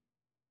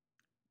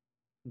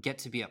get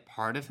to be a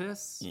part of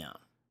this. Yeah.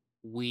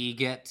 We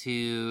get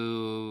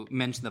to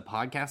mention the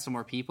podcast to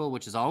more people,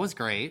 which is always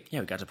great. Yeah,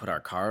 we got to put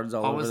our cards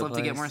all over the place. Always love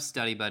to get more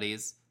study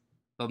buddies.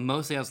 But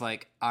mostly I was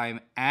like, I'm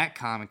at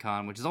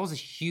Comic-Con, which is always a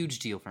huge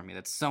deal for me.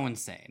 That's so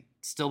insane.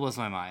 Still blows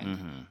my mind.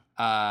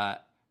 Mm-hmm.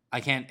 I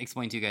can't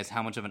explain to you guys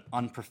how much of an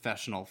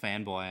unprofessional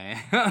fanboy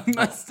I am.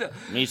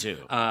 Me too.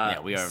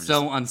 We are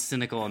so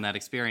uncynical in that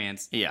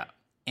experience. Yeah.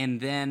 And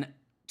then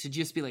to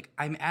just be like,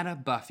 I'm at a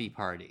Buffy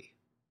party.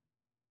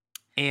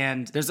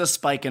 And there's a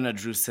Spike and a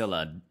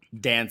Drusilla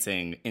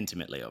dancing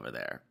intimately over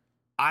there.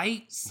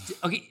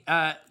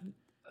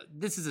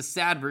 this is a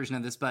sad version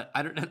of this, but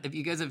I don't know if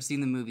you guys have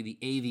seen the movie The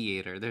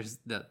Aviator. There's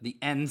the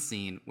end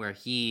scene where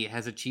he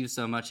has achieved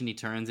so much and he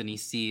turns and he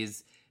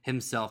sees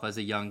himself as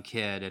a young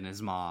kid and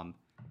his mom,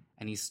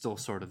 and he's still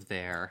sort of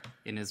there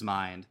in his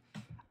mind.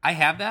 I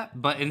have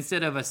that, but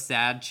instead of a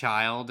sad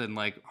child and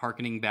like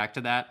hearkening back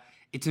to that,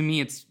 to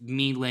me, it's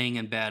me laying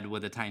in bed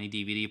with a tiny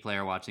DVD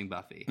player watching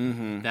Buffy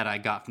that I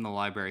got from the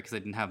library because I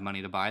didn't have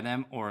money to buy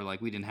them, or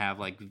like we didn't have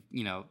like,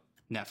 you know,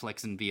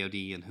 Netflix and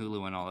VOD and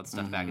Hulu and all that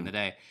stuff back in the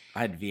day. I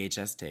had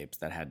VHS tapes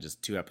that had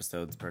just 2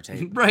 episodes per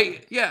tape.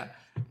 Right, yeah.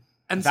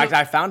 And In fact,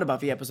 I found a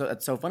Buffy episode.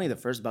 It's so funny. The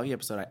first Buffy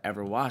episode I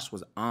ever watched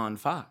was on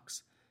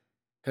Fox.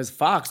 Because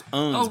Fox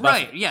owns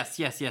Buffy. Right. Yes.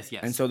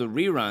 And so the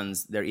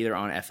reruns, they're either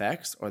on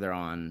FX or they're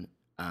on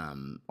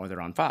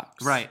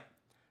Fox. Right.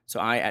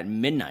 So I, at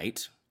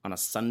midnight on a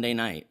Sunday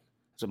night,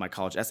 that's what my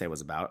college essay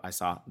was about, I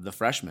saw The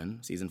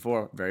Freshman, season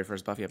 4, very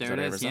first Buffy episode there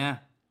it I ever is, saw. yeah.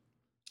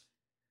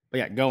 But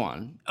yeah, go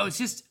on. Oh, it's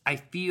just, I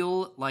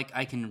feel like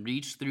I can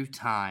reach through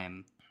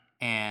time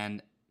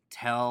and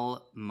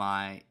tell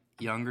my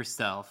younger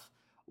self,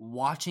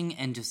 watching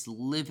and just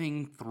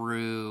living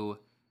through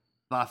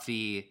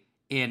Buffy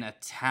in a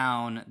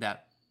town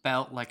that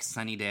felt like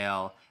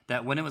Sunnydale,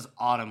 that when it was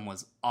autumn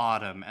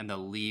and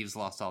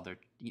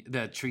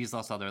the trees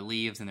lost all their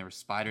leaves and there were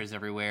spiders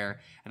everywhere.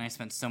 And I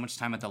spent so much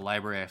time at the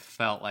library, I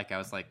felt like I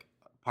was like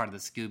part of the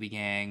Scooby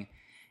Gang.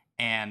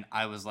 And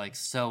I was like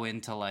so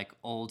into like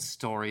old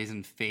stories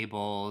and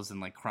fables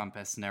and like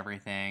Krampus and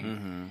everything.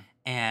 Mm-hmm.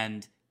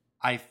 And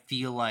I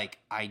feel like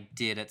I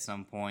did at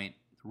some point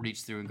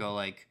reach through and go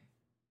like,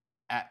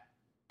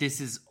 this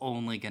is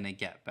only going to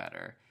get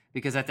better.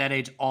 Because at that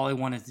age, all I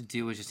wanted to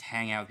do was just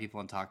hang out with people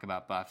and talk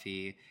about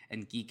Buffy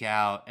and geek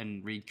out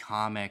and read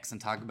comics and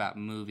talk about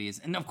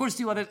movies. And of course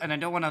do other, and I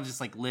don't want to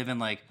just like live in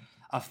like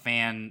a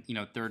fan, you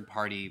know, third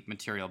party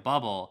material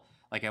bubble.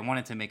 Like I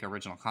wanted to make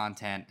original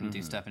content and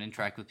do stuff and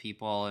interact with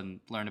people and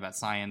learn about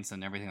science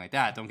and everything like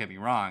that. Don't get me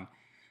wrong.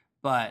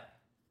 But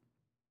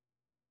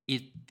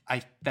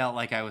I felt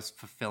like I was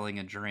fulfilling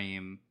a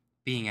dream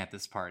being at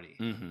this party.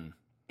 Mm-hmm.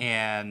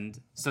 And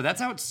so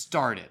that's how it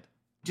started.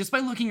 Just by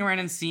looking around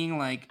and seeing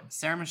like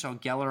Sarah Michelle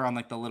Gellar on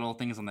like the little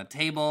things on the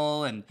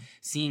table and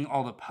seeing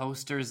all the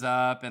posters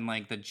up and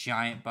like the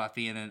giant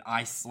Buffy and then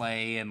I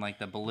Slay and like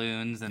the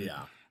balloons and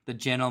the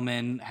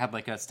gentleman had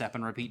like a step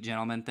and repeat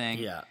gentleman thing.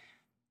 Yeah.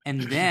 And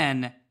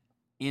then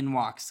in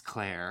walks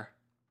Claire,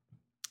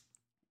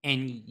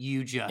 and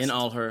you just... In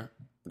all her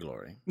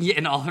glory. Yeah,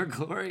 in all her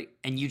glory,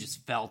 and you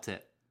just felt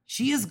it.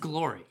 She is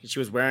glory. She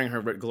was wearing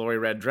her glory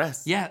red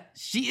dress. Yeah,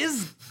 she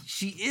is,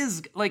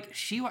 like,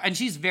 and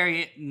she's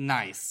very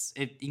nice.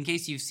 In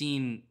case you've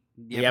seen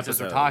the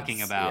episodes we're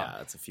talking about,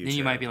 yeah, it's a future. Then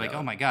you might be like,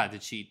 oh my God,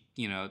 did she,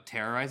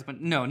 terrorize? But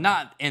no,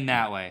 not in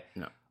that way.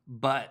 No.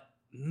 But,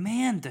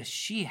 man, does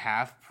she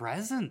have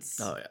presence.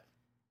 Oh, yeah.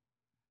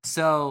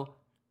 So...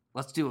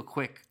 let's do a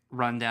quick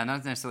rundown,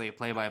 not necessarily a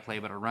play-by-play,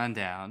 but a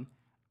rundown.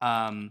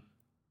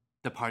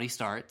 The party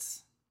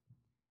starts.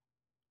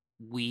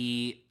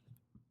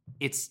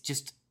 It's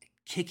just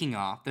kicking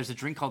off. There's a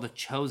drink called the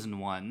Chosen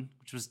One,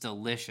 which was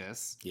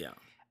delicious. Yeah.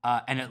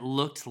 And it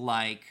looked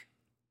like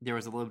there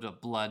was a little bit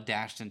of blood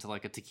dashed into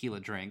like a tequila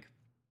drink.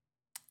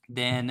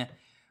 Then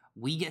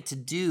we get to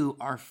do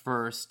our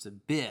first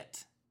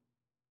bit,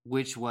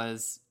 which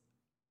was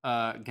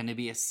going to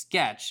be a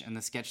sketch. And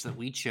the sketch that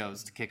we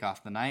chose to kick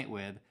off the night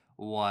with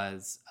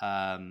was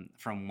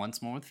from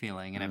Once More with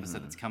Feeling, an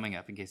episode that's coming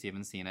up in case you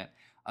haven't seen it,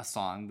 a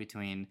song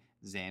between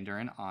Xander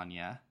and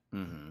Anya.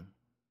 Mm-hmm.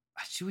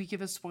 Should we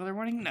give a spoiler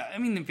warning? No, I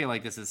mean, I feel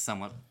like this is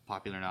somewhat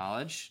popular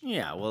knowledge.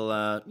 Yeah,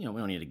 well, we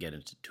don't need to get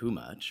into too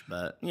much,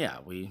 but yeah,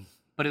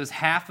 But it was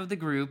half of the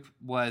group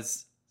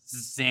was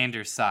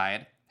Xander's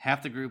side,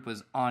 half the group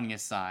was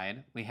Anya's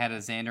side. We had a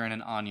Xander and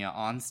an Anya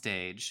on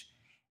stage,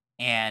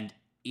 and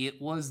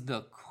it was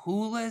the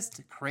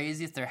coolest,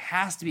 craziest. There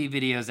has to be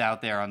videos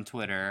out there on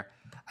Twitter.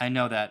 I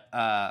know that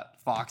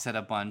Fox had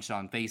a bunch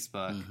on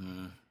Facebook.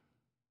 Mm-hmm.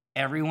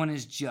 Everyone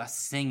is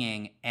just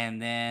singing,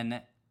 and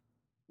then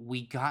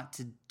we got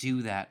to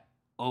do that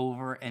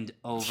over and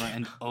over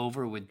and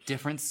over with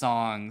different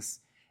songs.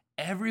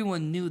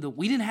 Everyone knew that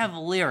we didn't have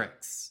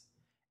lyrics.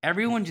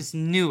 Everyone just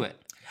knew it.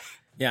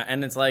 Yeah,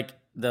 and it's like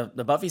the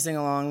Buffy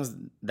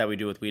sing-alongs that we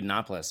do with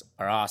Whedonopolis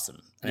are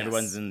awesome. And Yes.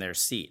 everyone's in their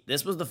seat.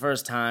 This was the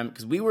first time,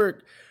 because we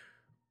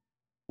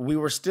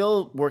were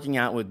still working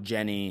out with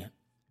Jenny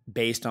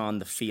based on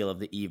the feel of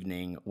the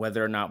evening,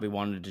 whether or not we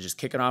wanted to just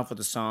kick it off with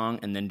a song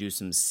and then do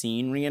some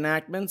scene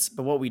reenactments.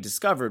 But what we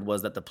discovered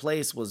was that the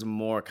place was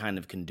more kind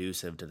of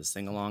conducive to the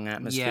sing-along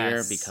atmosphere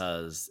Yes.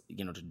 because,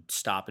 to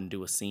stop and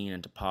do a scene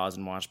and to pause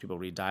and watch people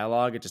read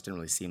dialogue, it just didn't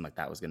really seem like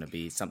that was going to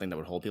be something that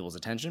would hold people's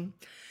attention.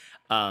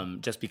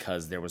 Just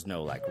because there was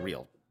no like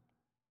real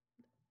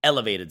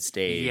elevated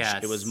stage.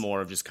 Yes. It was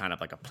more of just kind of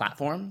like a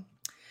platform.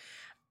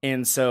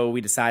 And so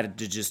we decided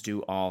to just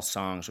do all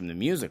songs from the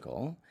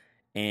musical,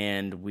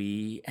 and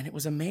it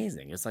was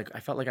amazing. It's like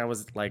I felt like I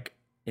was like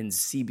in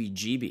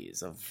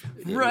CBGBs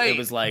Right. It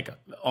was like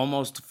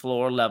almost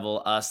floor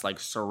level, us like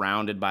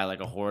surrounded by like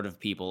a horde of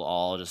people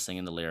all just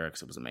singing the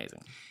lyrics. It was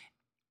amazing.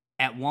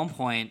 At one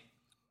point,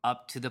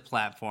 up to the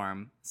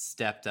platform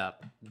stepped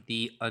up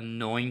the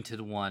Anointed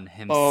One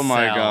himself. Oh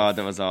my God,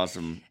 that was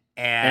awesome.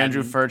 And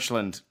Andrew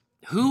Furchland.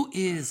 who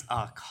is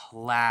a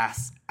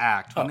class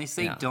act. When they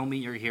say yeah. don't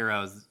meet your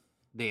heroes,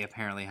 they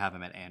apparently have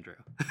him at Andrew.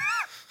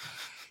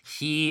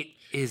 He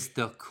is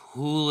the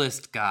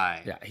coolest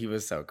guy. Yeah, he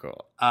was so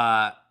cool.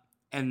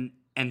 And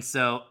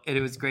so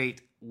it was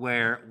great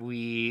where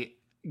we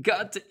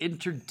got to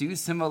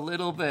introduce him a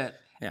little bit.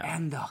 Yeah.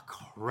 And the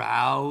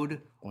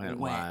crowd Went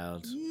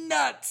wild.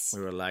 Nuts.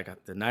 We were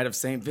like, the night of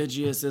St.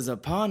 Vigius is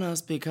upon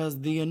us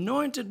because the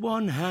Anointed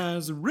One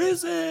has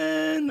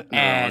risen.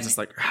 And I was just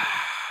like,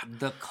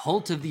 the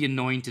cult of the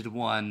Anointed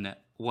One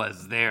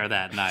was there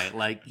that night.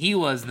 Like, he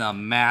was the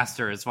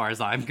master as far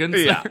as I'm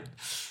concerned. Yeah.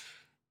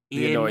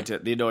 The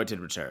anointed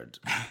returned.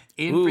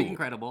 Freaking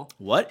incredible.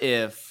 What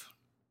if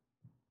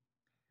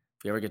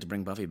we ever get to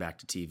bring Buffy back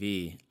to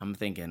TV? I'm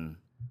thinking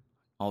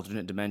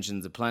alternate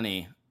dimensions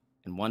aplenty.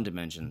 In one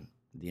dimension,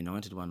 the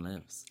Anointed One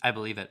lives. I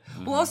believe it.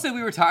 Well, also,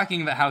 we were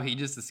talking about how he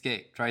just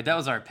escaped, right? That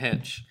was our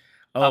pitch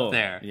Oh, up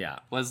there. yeah.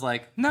 Was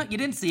like, no, you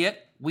didn't see it.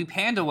 We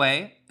panned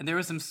away, and there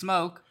was some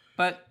smoke,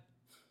 but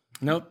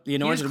Nope. The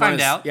Anointed One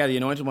climbed is, out. Yeah, the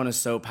Anointed One is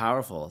so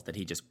powerful that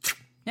he just...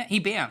 yeah, he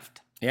bamfed.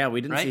 Yeah,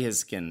 we didn't Right? see his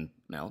skin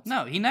melt.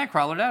 No, he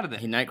nightcrawlered out of it.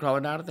 He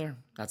nightcrawlered out of there.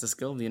 That's a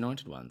skill of the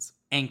Anointed Ones.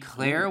 And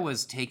Claire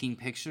was taking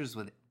pictures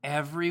with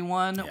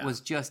everyone, Yeah.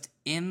 was just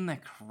in the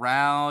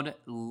crowd.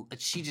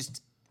 She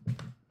just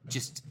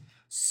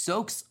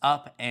soaks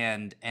up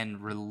and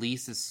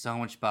releases so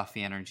much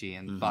Buffy energy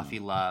and Buffy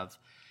love.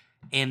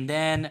 And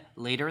then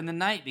later in the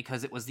night,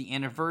 because it was the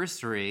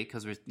anniversary,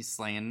 because we're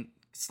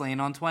slaying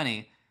on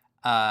 20,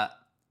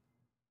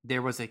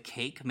 there was a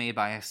cake made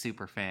by a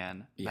super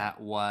fan that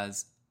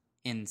was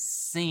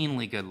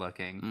insanely good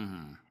looking.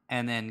 Mm-hmm.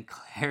 And then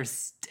Claire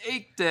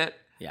staked it.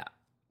 Yeah.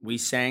 We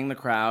sang the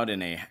crowd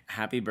in a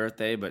happy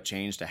birthday, but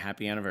changed to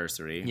happy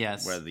anniversary.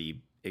 Yes. Where the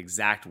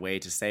exact way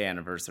to say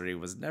anniversary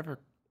was never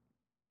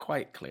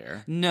quite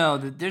clear. No,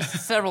 there's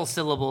several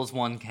syllables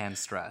one can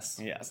stress.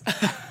 Yes.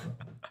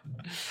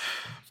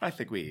 I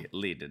think we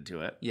lead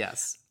into it.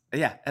 Yes.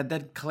 Yeah, and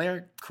then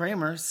Claire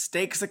Kramer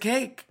stakes a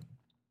cake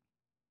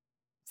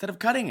instead of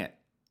cutting it.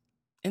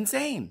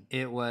 Insane.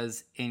 It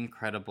was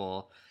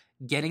incredible.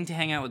 Getting to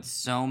hang out with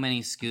so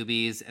many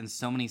Scoobies and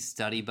so many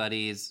study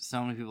buddies,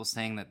 so many people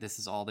saying that this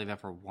is all they've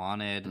ever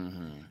wanted.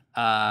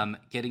 Mm-hmm.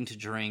 Getting to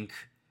drink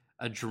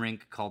a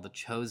drink called the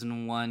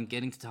Chosen One,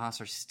 getting to toss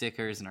our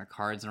stickers and our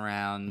cards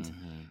around.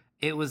 Mm-hmm.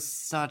 It was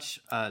such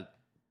a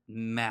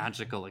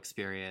magical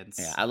experience.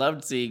 Yeah, I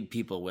loved seeing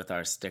people with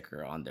our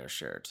sticker on their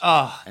shirt.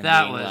 Oh, and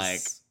that being was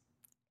like,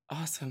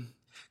 awesome.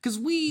 because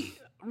we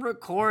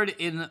record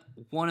in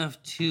one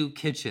of two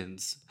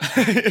kitchens.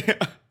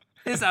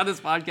 This is how this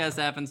podcast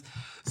happens.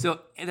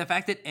 So the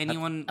fact that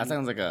anyone That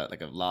sounds like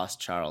a lost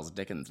Charles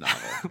Dickens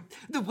novel.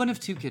 the one of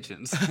two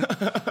kitchens,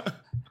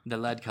 the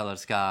lead-colored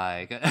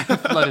sky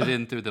flooded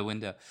in through the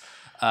window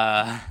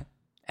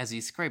as he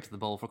scrapes the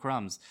bowl for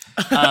crumbs.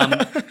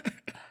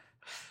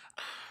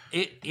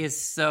 It is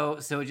so.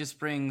 It just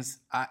brings.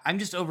 I'm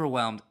just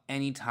overwhelmed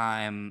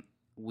anytime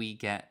we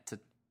get to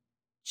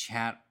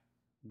chat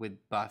with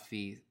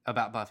Buffy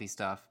about Buffy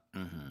stuff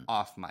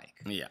off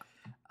mic. Yeah.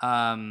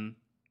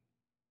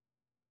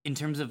 In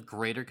terms of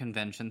greater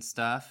convention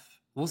stuff,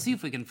 we'll see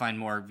if we can find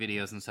more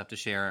videos and stuff to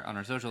share on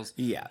our socials.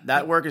 Yeah,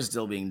 that work is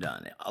still being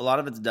done. A lot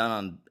of it's done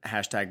on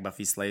hashtag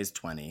Buffy Slays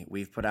 20.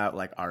 We've put out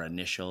like our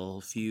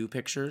initial few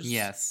pictures.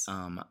 Yes.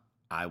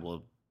 I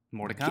will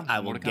More to come.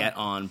 I will get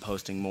on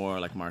posting more.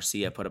 Like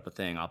Marcia put up a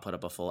thing. I'll put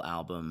up a full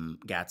album.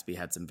 Gatsby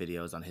had some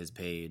videos on his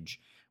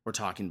page. We're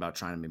talking about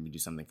trying to maybe do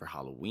something for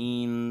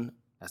Halloween.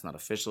 That's not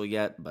official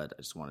yet, but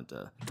I just wanted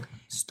to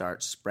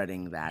start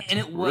spreading that and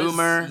it was,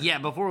 rumor. Yeah,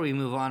 before we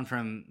move on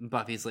from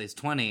Buffy Slays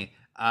 20,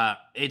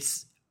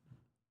 it's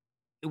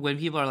when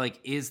people are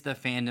like, is the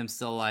fandom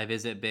still alive?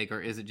 Is it big?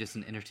 Or is it just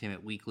an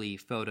Entertainment Weekly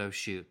photo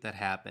shoot that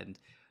happened?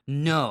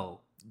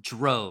 No.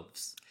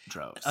 Droves.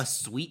 A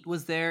Sweet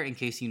was there, in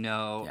case you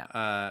know,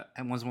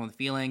 and was one with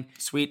Feeling.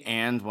 Sweet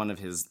and one of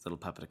his little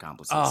puppet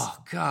accomplices. Oh,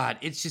 God.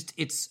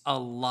 It's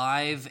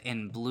alive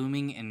and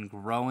blooming and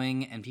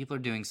growing, and people are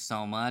doing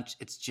so much.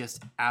 It's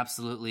just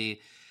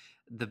absolutely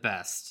the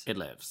best. It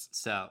lives.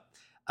 So,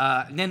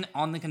 then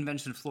on the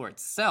convention floor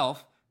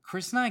itself,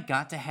 Chris and I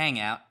got to hang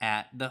out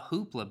at the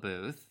Hoopla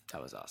booth.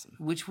 That was awesome.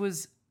 Which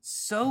was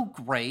so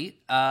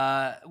great.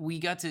 We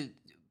got to...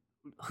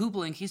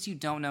 Hoopla, in case you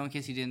don't know, in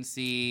case you didn't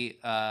see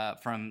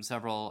from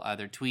several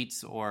either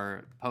tweets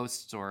or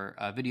posts or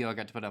a video I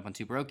got to put up on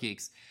Two Broke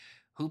Geeks,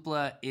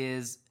 Hoopla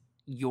is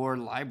your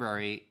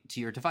library to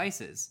your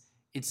devices.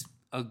 It's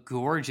a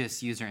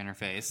gorgeous user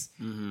interface,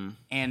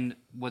 and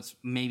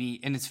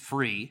it's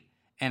free.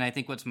 And I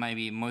think what's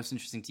maybe most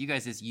interesting to you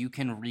guys is you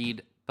can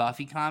read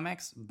Buffy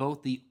comics,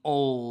 both the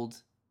old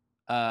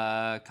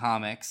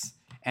comics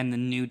and the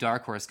new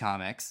Dark Horse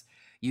comics.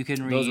 You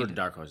can read. Those were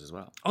Dark Horse as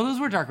well. Oh, those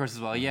were Dark Horse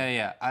as well.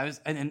 Yeah. I was,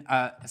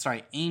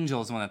 sorry,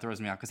 Angel is the one that throws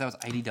me off because that was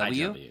IDW.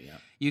 IDW, yeah.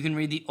 You can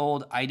read the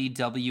old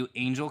IDW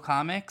Angel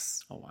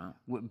comics. Oh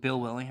wow. Bill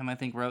Willingham, I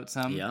think, wrote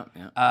some. Yeah.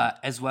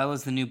 As well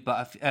as the new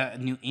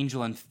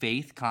Angel and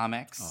Faith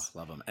comics. Oh,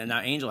 love them. And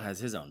now Angel has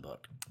his own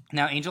book.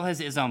 Now Angel has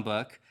his own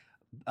book.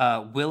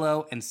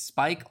 Willow and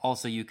Spike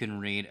also you can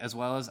read, as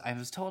well as I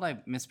was told I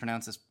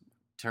mispronounced this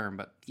term,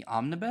 but the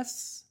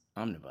Omnibus.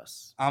 Yeah,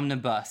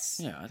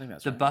 I think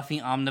that's the right. Buffy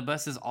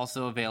Omnibus is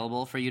also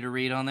available for you to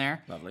read on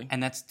there. Lovely.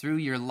 And that's through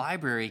your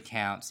library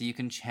account, so you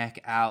can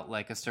check out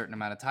like a certain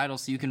amount of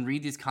titles, so you can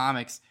read these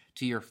comics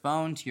to your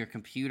phone, to your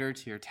computer,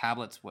 to your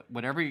tablets,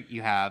 whatever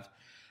you have.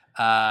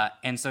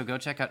 And so go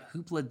check out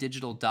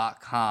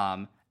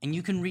hoopladigital.com, and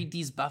you can read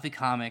these Buffy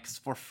comics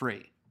for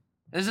free.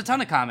 There's a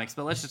ton of comics,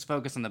 but let's just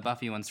focus on the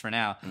Buffy ones for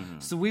now. Mm-hmm.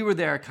 So we were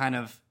there kind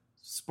of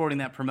sporting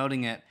that,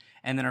 promoting it.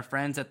 And then our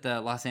friends at the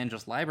Los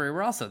Angeles Library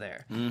were also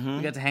there. Mm-hmm.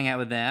 We got to hang out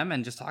with them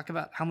and just talk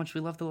about how much we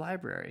love the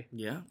library.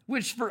 Yeah.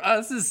 Which for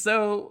us is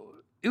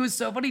it was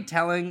so funny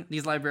telling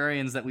these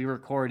librarians that we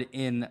record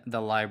in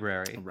the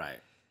library. Right.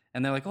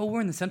 And they're like, oh,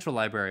 we're in the Central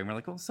Library. And we're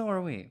like, well, so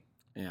are we.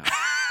 Yeah.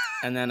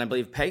 And then I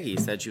believe Peggy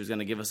said she was going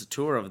to give us a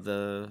tour of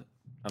the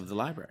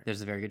library.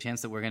 There's a very good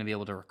chance that we're going to be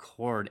able to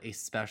record a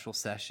special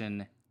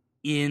session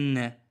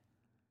in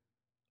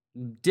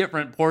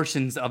different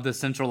portions of the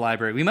Central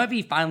Library. We might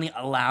be finally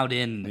allowed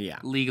in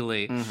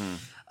legally.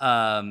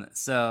 Mm-hmm.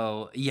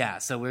 So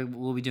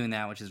we'll be doing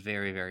that, which is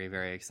very, very,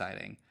 very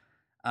exciting.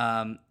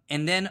 And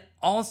then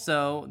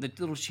also the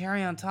little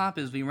cherry on top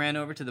is we ran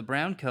over to the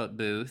brown coat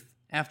booth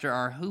after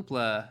our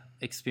Hoopla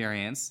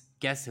experience.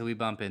 Guess who we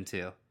bump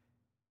into?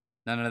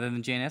 None other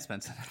than Jane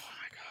Espenson. Oh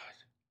my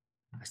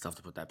God. I still have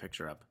to put that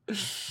picture up.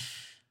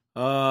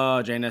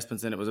 Oh, Jane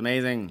Espenson. It was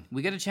amazing.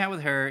 We got to chat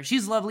with her.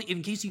 She's lovely.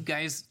 In case you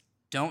guys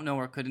don't know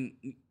or couldn't,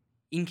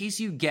 in case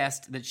you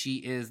guessed that she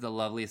is the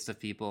loveliest of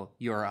people,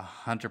 you're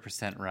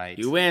 100% right.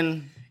 You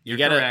win. You're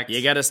correct. You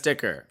get a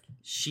sticker.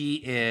 She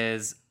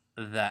is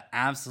the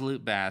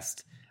absolute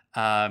best.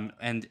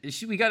 And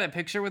we got a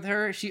picture with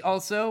her. She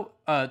also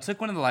took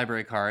one of the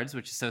library cards,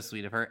 which is so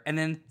sweet of her, and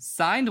then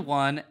signed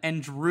one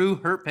and drew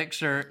her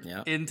picture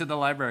into the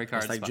library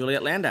card. Just like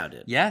Juliet Landau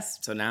did. Yes.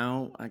 So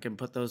now I can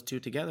put those two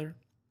together,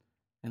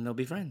 and they'll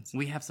be friends.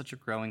 We have such a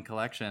growing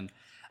collection.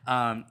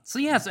 So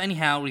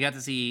anyhow, we got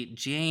to see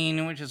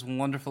Jane, which is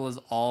wonderful as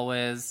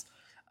always.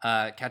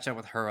 Catch up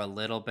with her a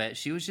little bit.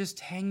 She was just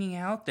hanging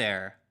out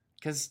there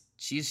because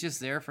she's just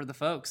there for the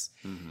folks.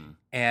 Mm-hmm.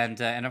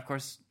 And of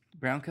course,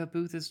 Brown Coat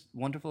booth is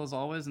wonderful as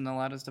always and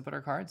allowed us to put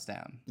our cards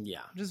down.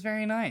 Yeah. Which is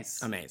very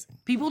nice. Amazing.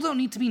 People don't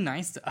need to be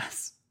nice to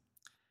us.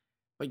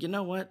 But you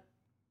know what?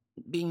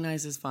 Being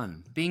nice is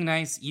fun. Being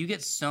nice, you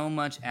get so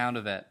much out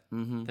of it.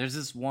 Mm-hmm. There's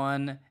this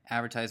one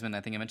advertisement,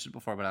 I think I mentioned it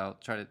before, but I'll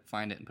try to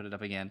find it and put it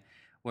up again,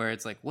 where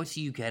it's like, what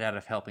do you get out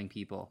of helping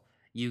people?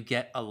 You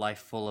get a life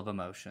full of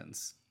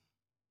emotions.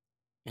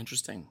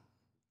 Interesting.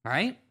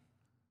 Right?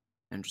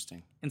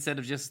 Interesting. Instead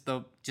of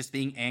just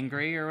being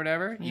angry or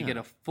whatever, you get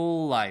a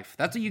full life.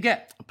 That's what you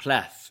get. A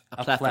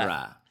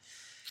plethora.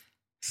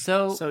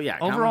 So yeah,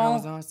 overall,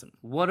 Comic-Con was awesome.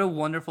 What a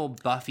wonderful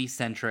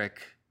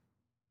Buffy-centric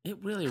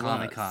it really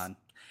Comic-Con. was.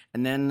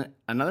 And then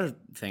another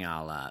thing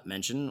I'll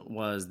mention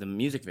was the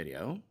music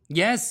video.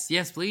 Yes,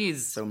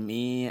 please. So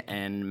me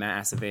and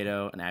Matt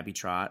Acevedo and Abby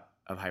Trott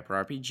of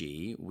Hyper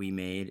RPG, we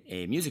made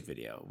a music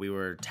video. We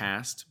were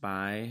tasked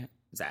by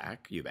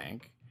Zach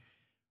Eubank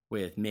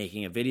with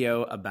making a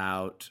video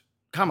about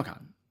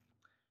Comic-Con.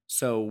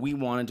 So we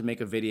wanted to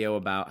make a video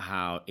about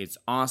how it's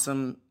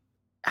awesome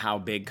how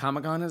big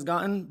Comic-Con has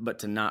gotten, but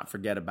to not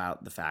forget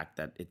about the fact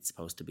that it's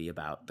supposed to be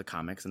about the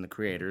comics and the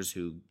creators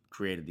who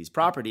created these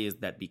properties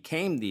that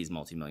became these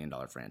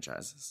multi-million-dollar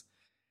franchises.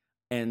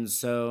 And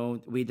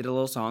so we did a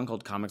little song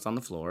called Comics on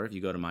the Floor. If you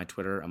go to my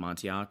Twitter,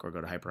 Amontiac, or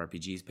go to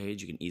HyperRPG's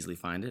page, you can easily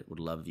find it. Would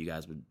love if you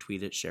guys would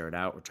tweet it, share it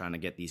out. We're trying to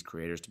get these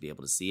creators to be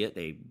able to see it.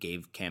 They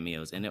gave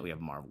cameos in it. We have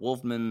Marv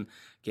Wolfman,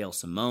 Gail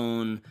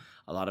Simone,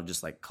 a lot of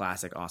just like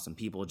classic awesome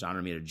people, John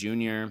Romita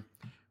Jr.,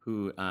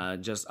 who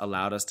just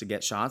allowed us to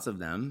get shots of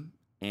them.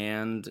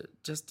 And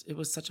just, it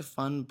was such a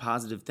fun,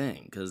 positive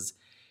thing. Because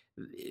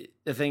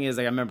the thing is,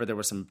 like, I remember there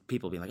were some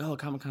people being like, oh,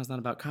 Comic-Con's not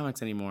about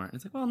comics anymore. And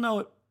it's like, well,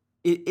 no,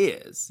 it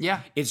is.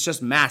 Yeah. It's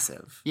just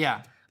massive.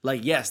 Yeah.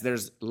 Like, yes,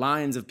 there's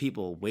lines of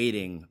people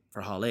waiting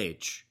for Hall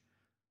H,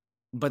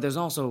 but there's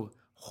also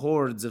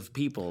hordes of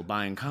people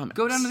buying comics.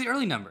 Go down to the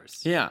early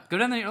numbers. Yeah. Go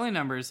down to the early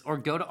numbers, or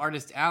go to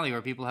Artist Alley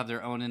where people have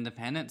their own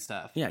independent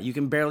stuff. Yeah, you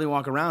can barely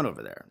walk around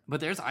over there.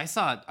 But I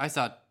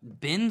saw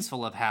bins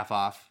full of half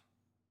off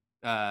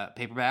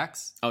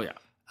paperbacks. Oh yeah.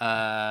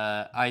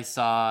 I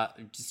saw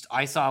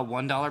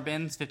 $1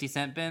 bins,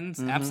 50-cent bins.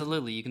 Mm-hmm.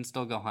 Absolutely, you can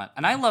still go hunt.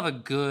 And I love a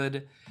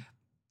good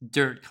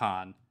dirt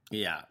con.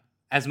 Yeah.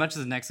 As much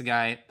as the next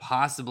guy,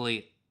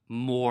 possibly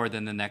more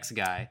than the next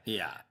guy.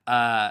 Yeah.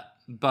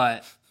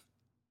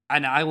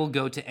 And I will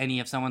go to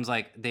any, if someone's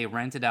like, they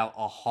rented out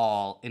a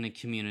hall in a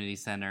community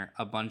center,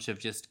 a bunch of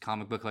just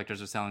comic book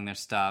collectors are selling their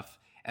stuff,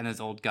 and those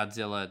old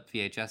Godzilla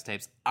VHS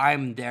tapes,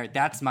 I'm there.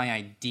 That's my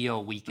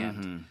ideal weekend.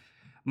 Mm-hmm.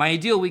 My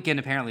ideal weekend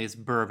apparently is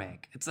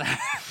Burbank. It's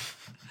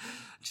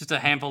just a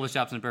handful of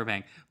shops in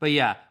Burbank. But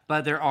yeah,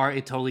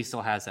 it totally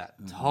still has that.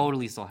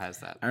 Totally still has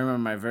that. I remember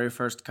my very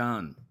first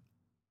con.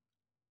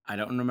 I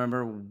don't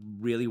remember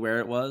really where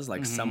it was,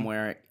 like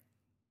somewhere,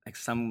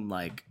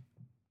 like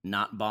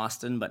not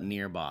Boston, but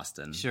near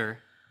Boston. Sure.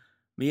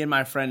 Me and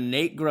my friend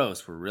Nate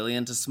Gross were really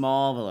into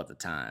Smallville at the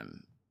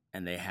time,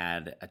 and they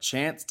had a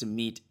chance to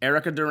meet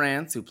Erica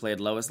Durance, who played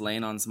Lois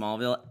Lane on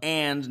Smallville,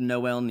 and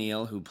Noelle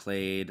Neal, who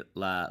played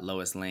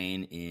Lois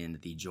Lane in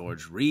the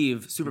George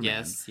Reeve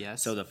Superman.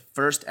 Yes. So the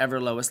first ever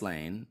Lois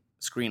Lane,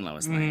 screen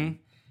Lois Lane,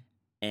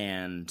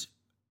 and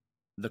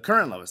the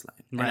current Lois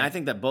Lane. Right. And I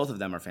think that both of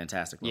them are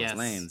fantastic Lois Yes.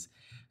 Lanes.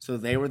 So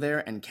they were there,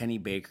 and Kenny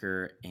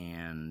Baker,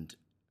 and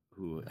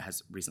who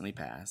has recently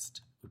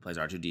passed, who plays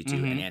R2-D2,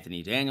 and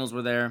Anthony Daniels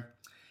were there.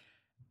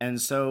 And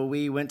so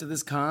we went to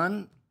this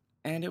con,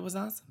 and it was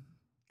awesome.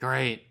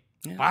 Great.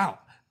 Yeah. Wow.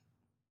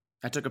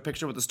 I took a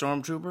picture with the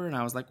Stormtrooper, and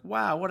I was like,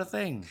 wow, what a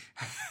thing.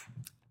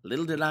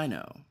 Little did I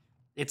know.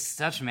 It's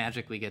such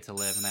magic we get to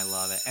live, and I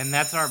love it. And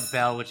that's our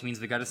bell, which means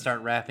we got to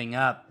start wrapping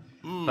up.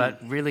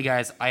 But really,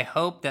 guys, I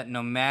hope that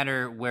no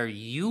matter where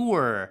you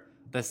were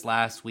this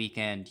last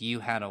weekend,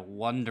 you had a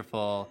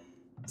wonderful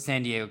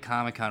San Diego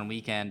Comic-Con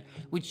weekend,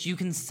 which you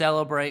can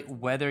celebrate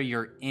whether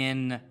you're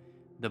in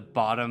the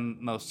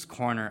bottommost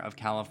corner of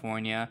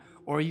California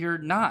or you're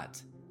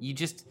not. You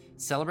just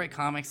celebrate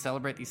comics,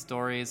 celebrate these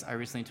stories. I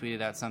recently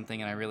tweeted out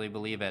something, and I really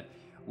believe it.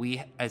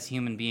 We, as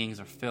human beings,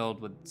 are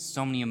filled with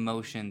so many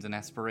emotions and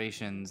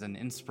aspirations and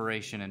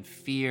inspiration and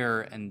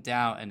fear and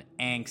doubt and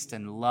angst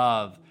and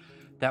love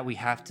that we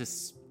have to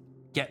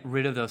get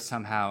rid of those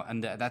somehow,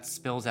 and that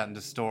spills out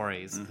into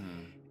stories.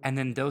 And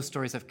then those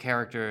stories have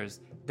characters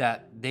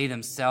that they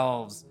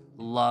themselves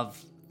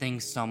love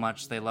things so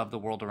much, they love the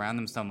world around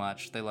them so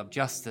much, they love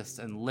justice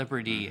and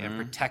liberty and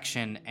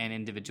protection and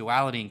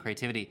individuality and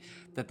creativity,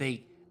 that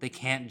they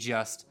can't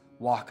just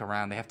walk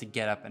around. They have to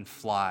get up and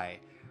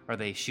fly, or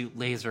they shoot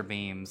laser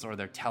beams, or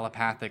they're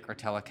telepathic or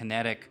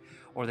telekinetic,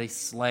 or they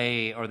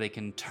slay, or they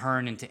can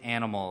turn into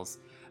animals,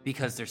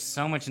 because there's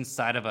so much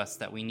inside of us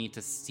that we need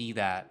to see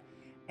that.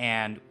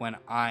 And when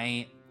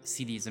I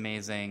see these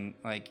amazing,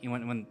 like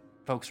when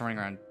folks are running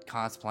around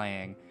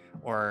cosplaying,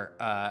 or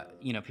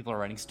people are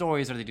writing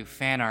stories, or they do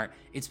fan art,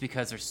 it's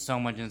because there's so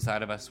much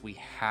inside of us. We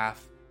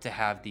have to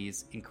have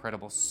these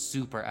incredible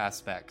super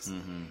aspects.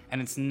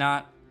 And it's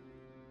not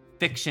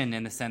fiction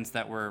in the sense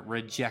that we're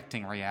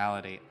rejecting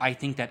reality. I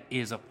think that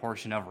is a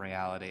portion of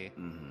reality.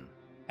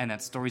 And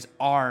that stories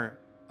are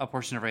a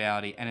portion of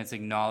reality, and it's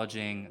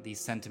acknowledging these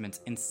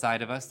sentiments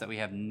inside of us that we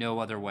have no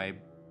other way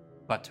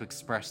but to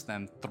express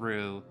them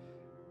through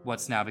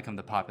what's now become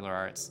the popular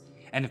arts.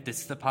 And if this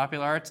is the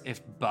popular arts,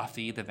 if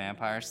Buffy the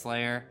Vampire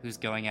Slayer, who's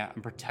going out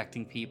and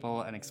protecting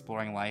people and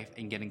exploring life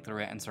and getting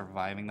through it and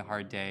surviving the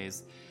hard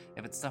days,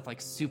 if it's stuff like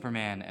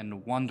Superman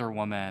and Wonder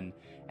Woman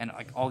and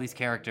like all these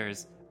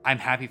characters, I'm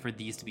happy for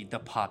these to be the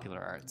popular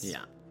arts.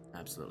 Yeah,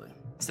 absolutely.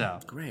 So,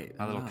 Great.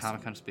 my little Awesome.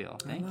 Comic-Con spiel.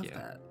 Thank you.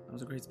 That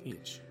was a great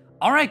speech.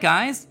 All right,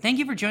 guys. Thank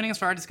you for joining us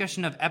for our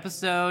discussion of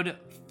episode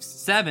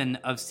 7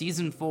 of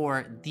season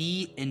 4,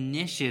 The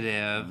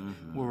Initiative,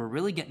 where we're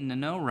really getting to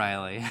know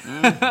Riley.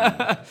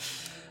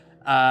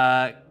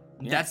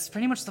 That's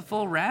pretty much the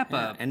full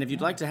wrap-up. And if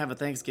you'd like to have a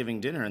Thanksgiving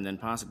dinner and then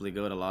possibly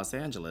go to Los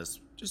Angeles,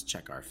 just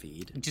check our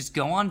feed. Just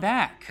go on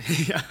back.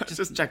 Yeah,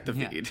 just check the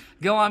feed.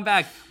 Go on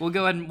back. We'll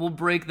go ahead and we'll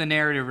break the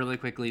narrative really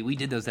quickly. We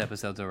did those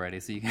episodes already,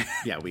 so you can...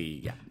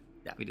 We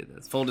did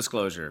those. Full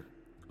disclosure.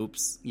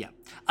 Oops. Yeah.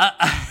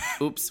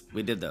 Oops,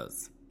 we did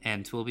those.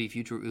 And will be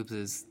future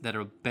oopses that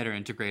are better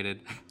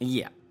integrated.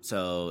 Yeah.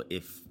 So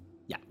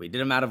we did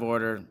them out of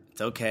order.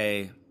 It's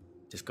okay.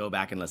 Just go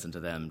back and listen to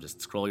them.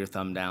 Just scroll your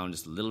thumb down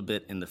just a little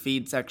bit in the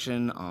feed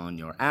section on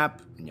your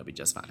app, and you'll be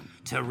just fine.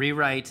 To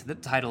rewrite the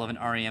title of an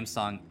REM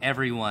song,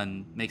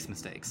 everyone makes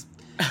mistakes.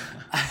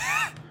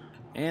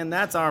 And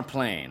that's our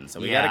plane, so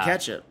we gotta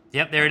catch it.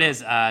 Yep, there it is,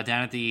 down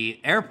at the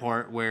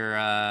airport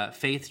where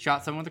Faith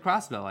shot someone with a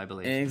crossbow, I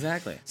believe.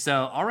 Exactly.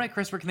 So, all right,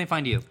 Chris, where can they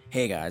find you?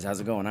 Hey guys,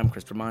 how's it going? I'm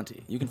Chris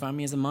Monty. You can find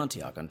me as a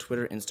Montyok on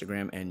Twitter,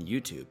 Instagram, and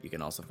YouTube. You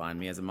can also find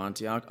me as a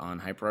Montyok on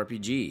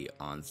HyperRPG.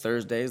 On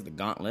Thursdays, The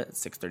Gauntlet at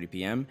 6:30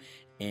 p.m.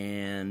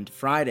 And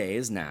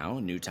Fridays now,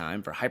 new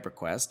time for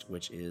HyperQuest,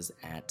 which is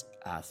at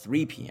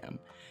 3 p.m. You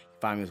can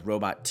find me with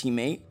Robot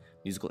Teammate,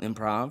 musical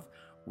improv.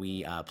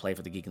 We play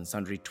for the Geek and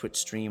Sundry Twitch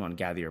stream on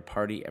Gather Your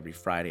Party every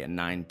Friday at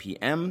 9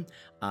 p.m.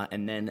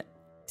 And then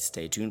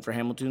stay tuned for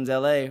Hamilton's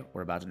LA.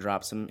 We're about to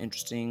drop some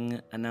interesting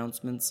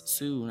announcements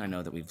soon. I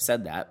know that we've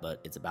said that,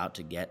 but it's about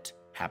to get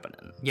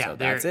happening. Yeah, so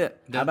that's it.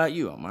 How about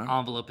you, Omar?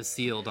 Envelope is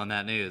sealed on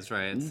that news,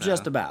 right? So,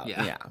 Just about,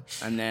 yeah.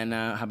 And then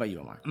how about you,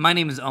 Omar? My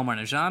name is Omar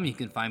Najam. You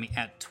can find me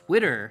at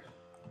Twitter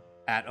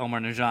at Omar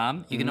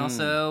Najam. You can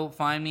also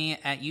find me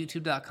at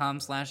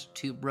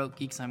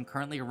youtube.com/twobrokegeeks. I'm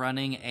currently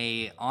running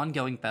a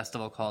ongoing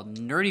festival called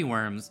Nerdy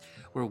Worms,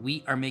 where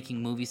we are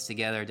making movies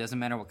together. It doesn't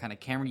matter what kind of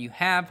camera you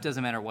have,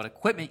 doesn't matter what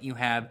equipment you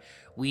have.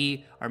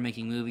 We are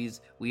making movies.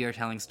 We are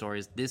telling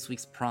stories. This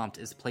week's prompt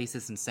is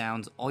Places and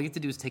Sounds. All you have to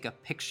do is take a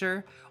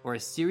picture or a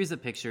series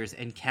of pictures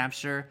and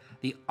capture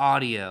the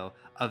audio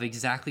of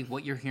exactly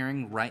what you're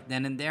hearing right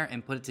then and there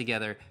and put it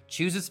together.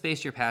 Choose a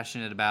space you're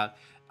passionate about.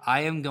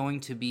 I am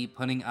going to be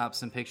putting up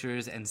some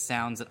pictures and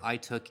sounds that I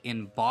took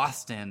in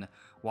Boston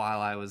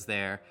while I was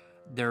there.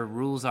 Their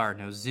rules are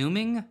no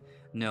zooming,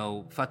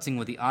 no futzing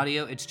with the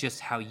audio. It's just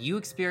how you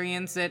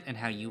experience it and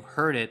how you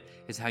heard it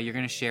is how you're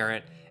going to share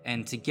it.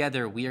 And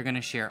together we are going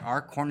to share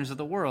our corners of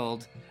the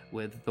world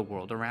with the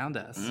world around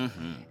us.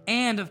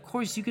 And of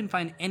course, you can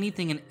find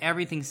anything and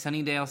everything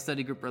Sunnydale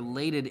Study Group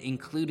related,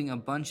 including a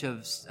bunch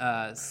of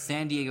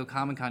San Diego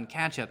Comic-Con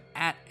catch-up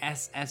at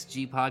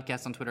SSG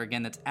Podcast on Twitter.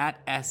 Again, that's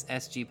at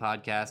SSG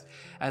Podcast,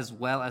 as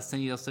well as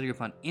Sunnydale Study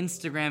Group on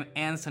Instagram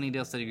and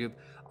Sunnydale Study Group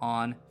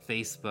on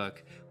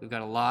Facebook. We've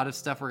got a lot of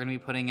stuff we're going to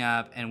be putting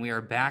up, and we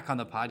are back on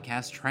the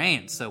podcast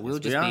train, so we'll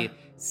just be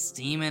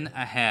steaming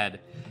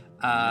ahead.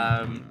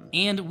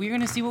 And we're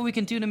going to see what we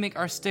can do to make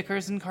our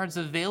stickers and cards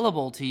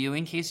available to you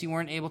in case you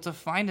weren't able to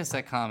find us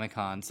at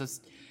Comic-Con. So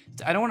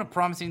I don't want to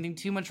promise anything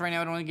too much right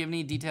now. I don't want to give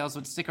any details,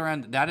 but stick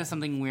around. That is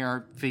something we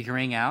are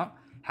figuring out,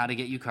 how to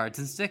get you cards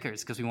and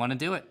stickers, because we want to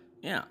do it.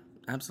 Yeah,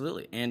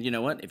 absolutely. And you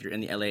know what? If you're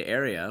in the LA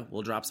area,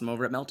 we'll drop some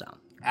over at Meltdown.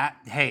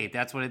 Hey,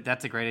 that's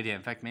a great idea.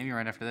 In fact, maybe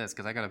right after this,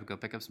 because I gotta go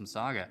pick up some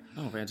Saga.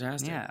 Oh,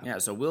 fantastic. Yeah.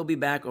 So we'll be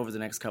back over the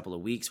next couple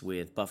of weeks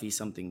with Buffy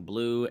Something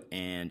Blue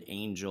and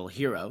Angel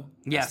Hero.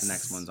 Yes. The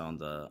next one's on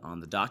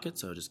the docket,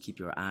 so just keep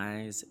your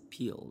eyes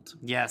peeled.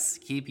 Yes,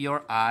 keep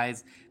your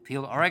eyes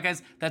peeled. All right,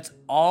 guys, that's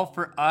all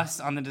for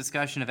us on the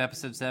discussion of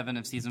episode 7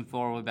 of season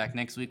 4. We'll be back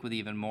next week with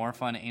even more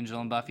fun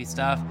Angel and Buffy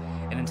stuff.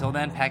 And until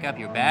then, pack up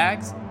your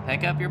bags,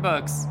 pack up your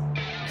books.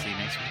 See you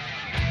next week.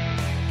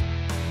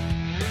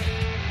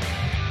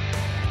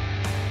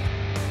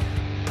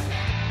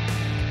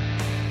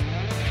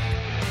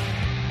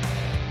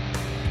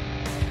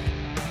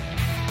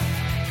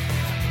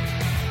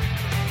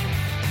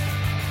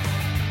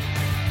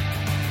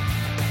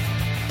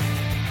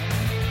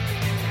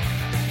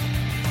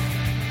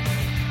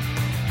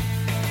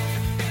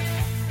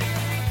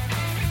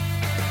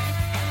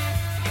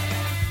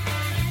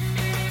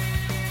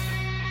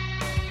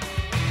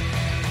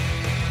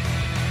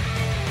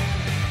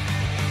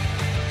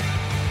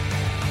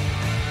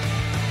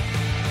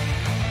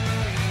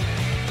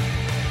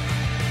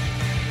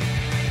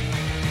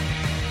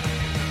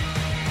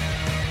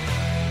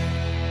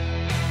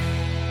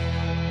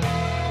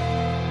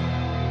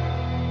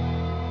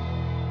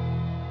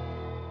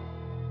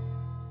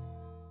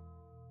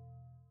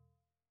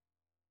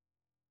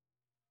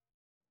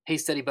 Hey,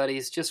 Study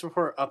Buddies, just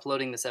before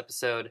uploading this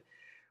episode,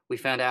 we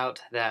found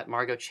out that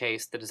Margot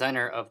Chase, the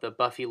designer of the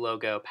Buffy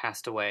logo,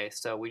 passed away.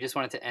 So we just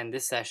wanted to end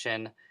this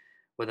session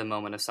with a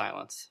moment of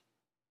silence.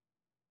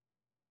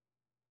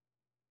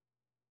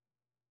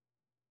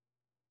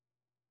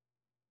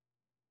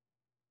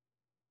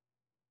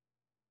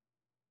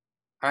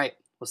 All right,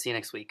 we'll see you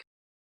next week.